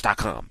order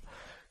Match.com.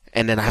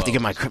 And then I have to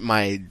get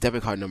my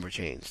debit card number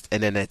changed.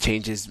 And then that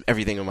changes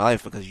everything in my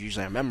life because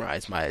usually I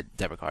memorize my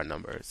debit card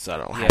number so I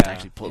don't have to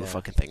actually pull the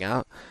fucking thing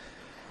out.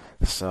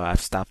 So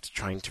I've stopped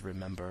trying to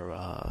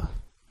remember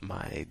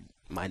my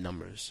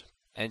numbers.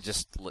 And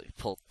just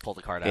pull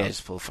the card out. Yeah,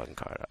 just pull the fucking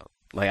card out.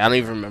 Like, I don't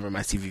even remember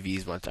my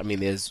CVVs much. I mean,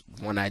 there's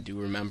one I do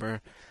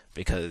remember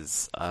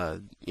because, my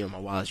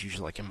wallet's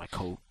usually like in my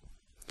coat.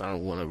 I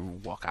don't want to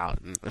walk out.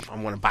 And if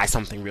I want to buy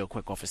something real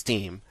quick off of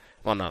Steam,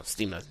 well, no,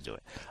 Steam doesn't do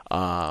it.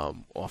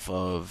 Off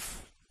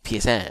of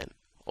PSN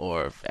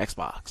or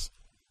Xbox.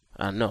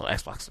 No,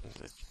 Xbox.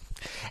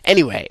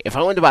 Anyway, if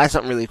I wanted to buy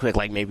something really quick,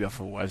 like maybe off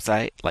a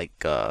website, like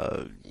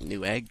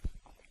Newegg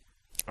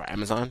or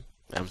Amazon,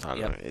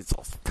 Yep. it's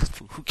all,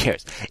 who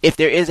cares? If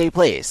there is a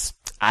place,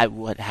 I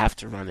would have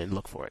to run and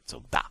look for it.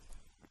 So, bah.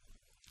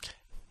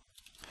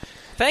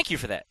 Thank you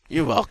for that.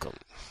 You're welcome.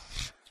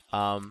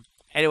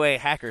 Anyway,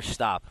 hackers,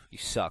 stop. You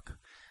suck.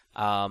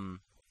 Oh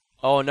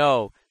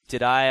no.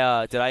 Did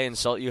I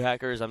insult you,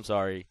 hackers? I'm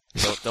sorry.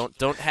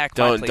 Don't hack.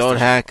 Don't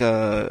hack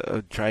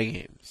Try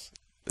Games.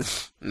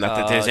 Not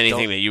that there's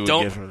anything that you would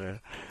get from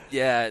there.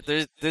 Yeah,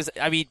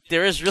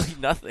 there is really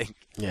nothing.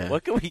 Yeah.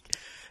 What can we?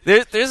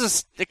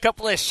 There's a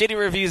couple of shitty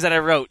reviews that I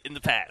wrote in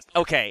the past.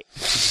 Okay,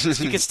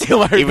 you can steal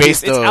my reviews.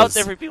 Erase It's out those.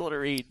 there for people to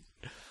read.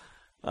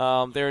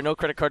 There are no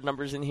credit card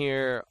numbers in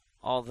here,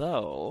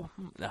 although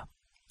no.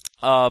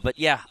 But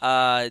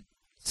yeah.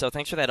 So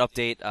thanks for that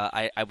update.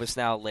 I must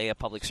now lay a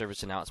public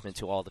service announcement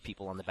to all the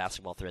people on the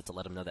basketball thread to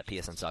let them know that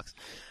PSN sucks,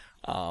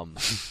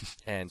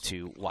 and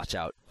to watch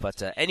out.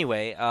 But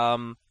anyway,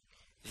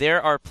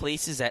 there are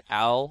places that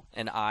Al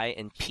and I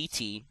and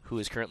PT, who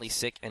is currently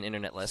sick and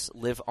internetless,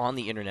 live on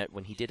the internet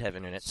when he did have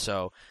internet.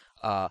 So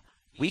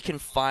we can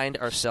find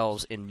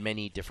ourselves in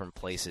many different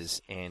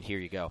places, and here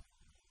you go.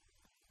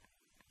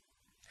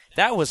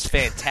 That was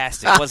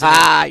fantastic, wasn't it?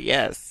 Ah,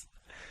 yes.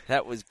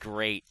 That was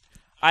great.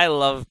 I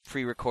love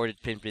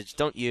pre-recorded pimpage,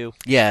 don't you?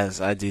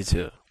 Yes, I do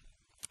too.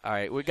 All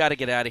right, we got to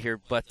get out of here.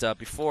 But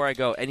before I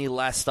go, any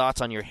last thoughts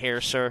on your hair,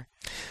 sir?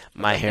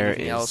 My hair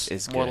Anything else?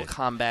 is Mortal good.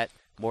 Kombat,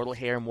 Mortal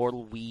Hair,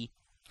 Mortal Wii,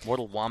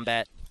 Mortal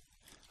Wombat.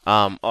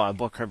 I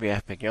bought Kirby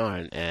Epic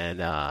Yarn,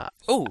 and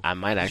Oh, I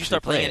might did actually you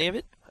start play playing it. any of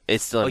it?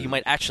 It's still. Oh, you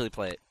might actually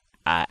play it.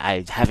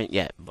 I haven't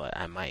yet, but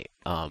I might.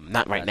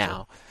 Not right Gotcha.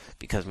 now,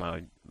 because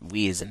my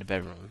Wii is in the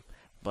bedroom.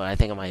 But I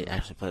think I might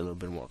actually play a little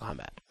bit more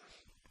Kombat.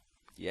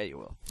 Yeah, you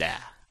will. Yeah,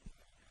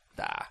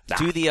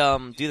 Do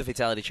the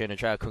fatality trainer.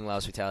 Try out Kung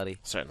Lao's fatality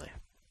certainly.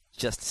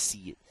 just to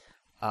see it.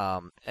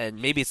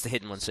 And maybe it's the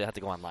hidden one, so you have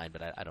to go online.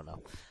 But I don't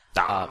know.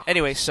 Ah.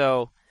 Anyway,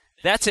 so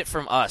that's it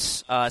from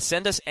us.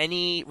 Send us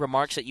any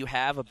remarks that you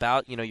have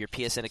about your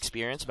PSN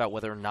experience, about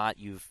whether or not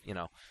you've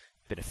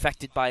been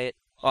affected by it.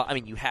 Well, I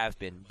mean, you have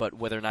been, but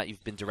whether or not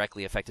you've been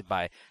directly affected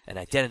by an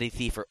identity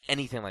thief or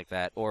anything like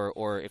that,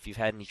 or if you've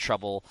had any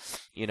trouble,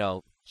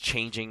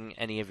 changing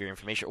any of your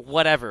information,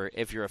 whatever.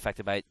 If you're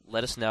affected by it,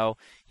 let us know.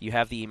 You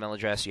have the email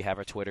address, you have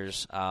our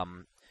Twitters,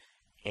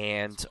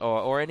 and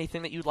or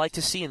anything that you'd like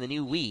to see in the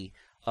new Wii,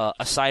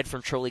 aside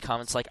from trolley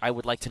comments like "I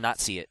would like to not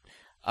see it."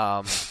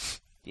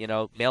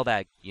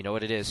 Mailbag, you know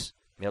what it is.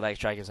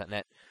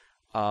 Mailbag@trygames.net.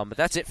 But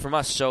that's it from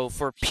us. So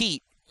for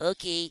Pete,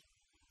 okay.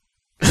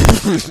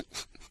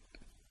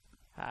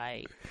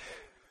 Hi.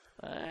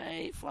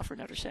 Fluffer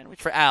Nutter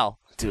Sandwich. For Al.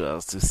 2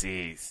 L's, 2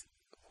 C's.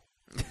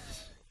 Did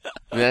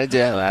I do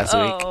that last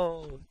week?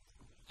 Oh.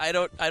 I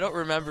don't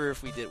remember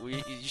if we did.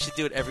 You should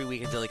do it every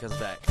week until he comes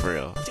back. For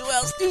real. 2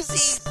 L's, 2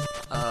 C's.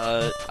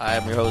 I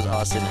am your host,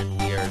 Austin, and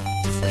we are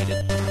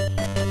deflated.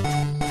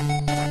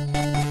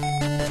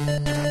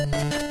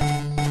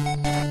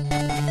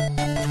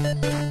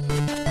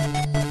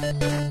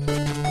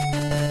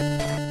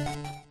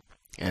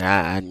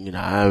 And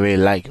I really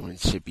like it when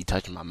shit be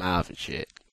touching my mouth and shit.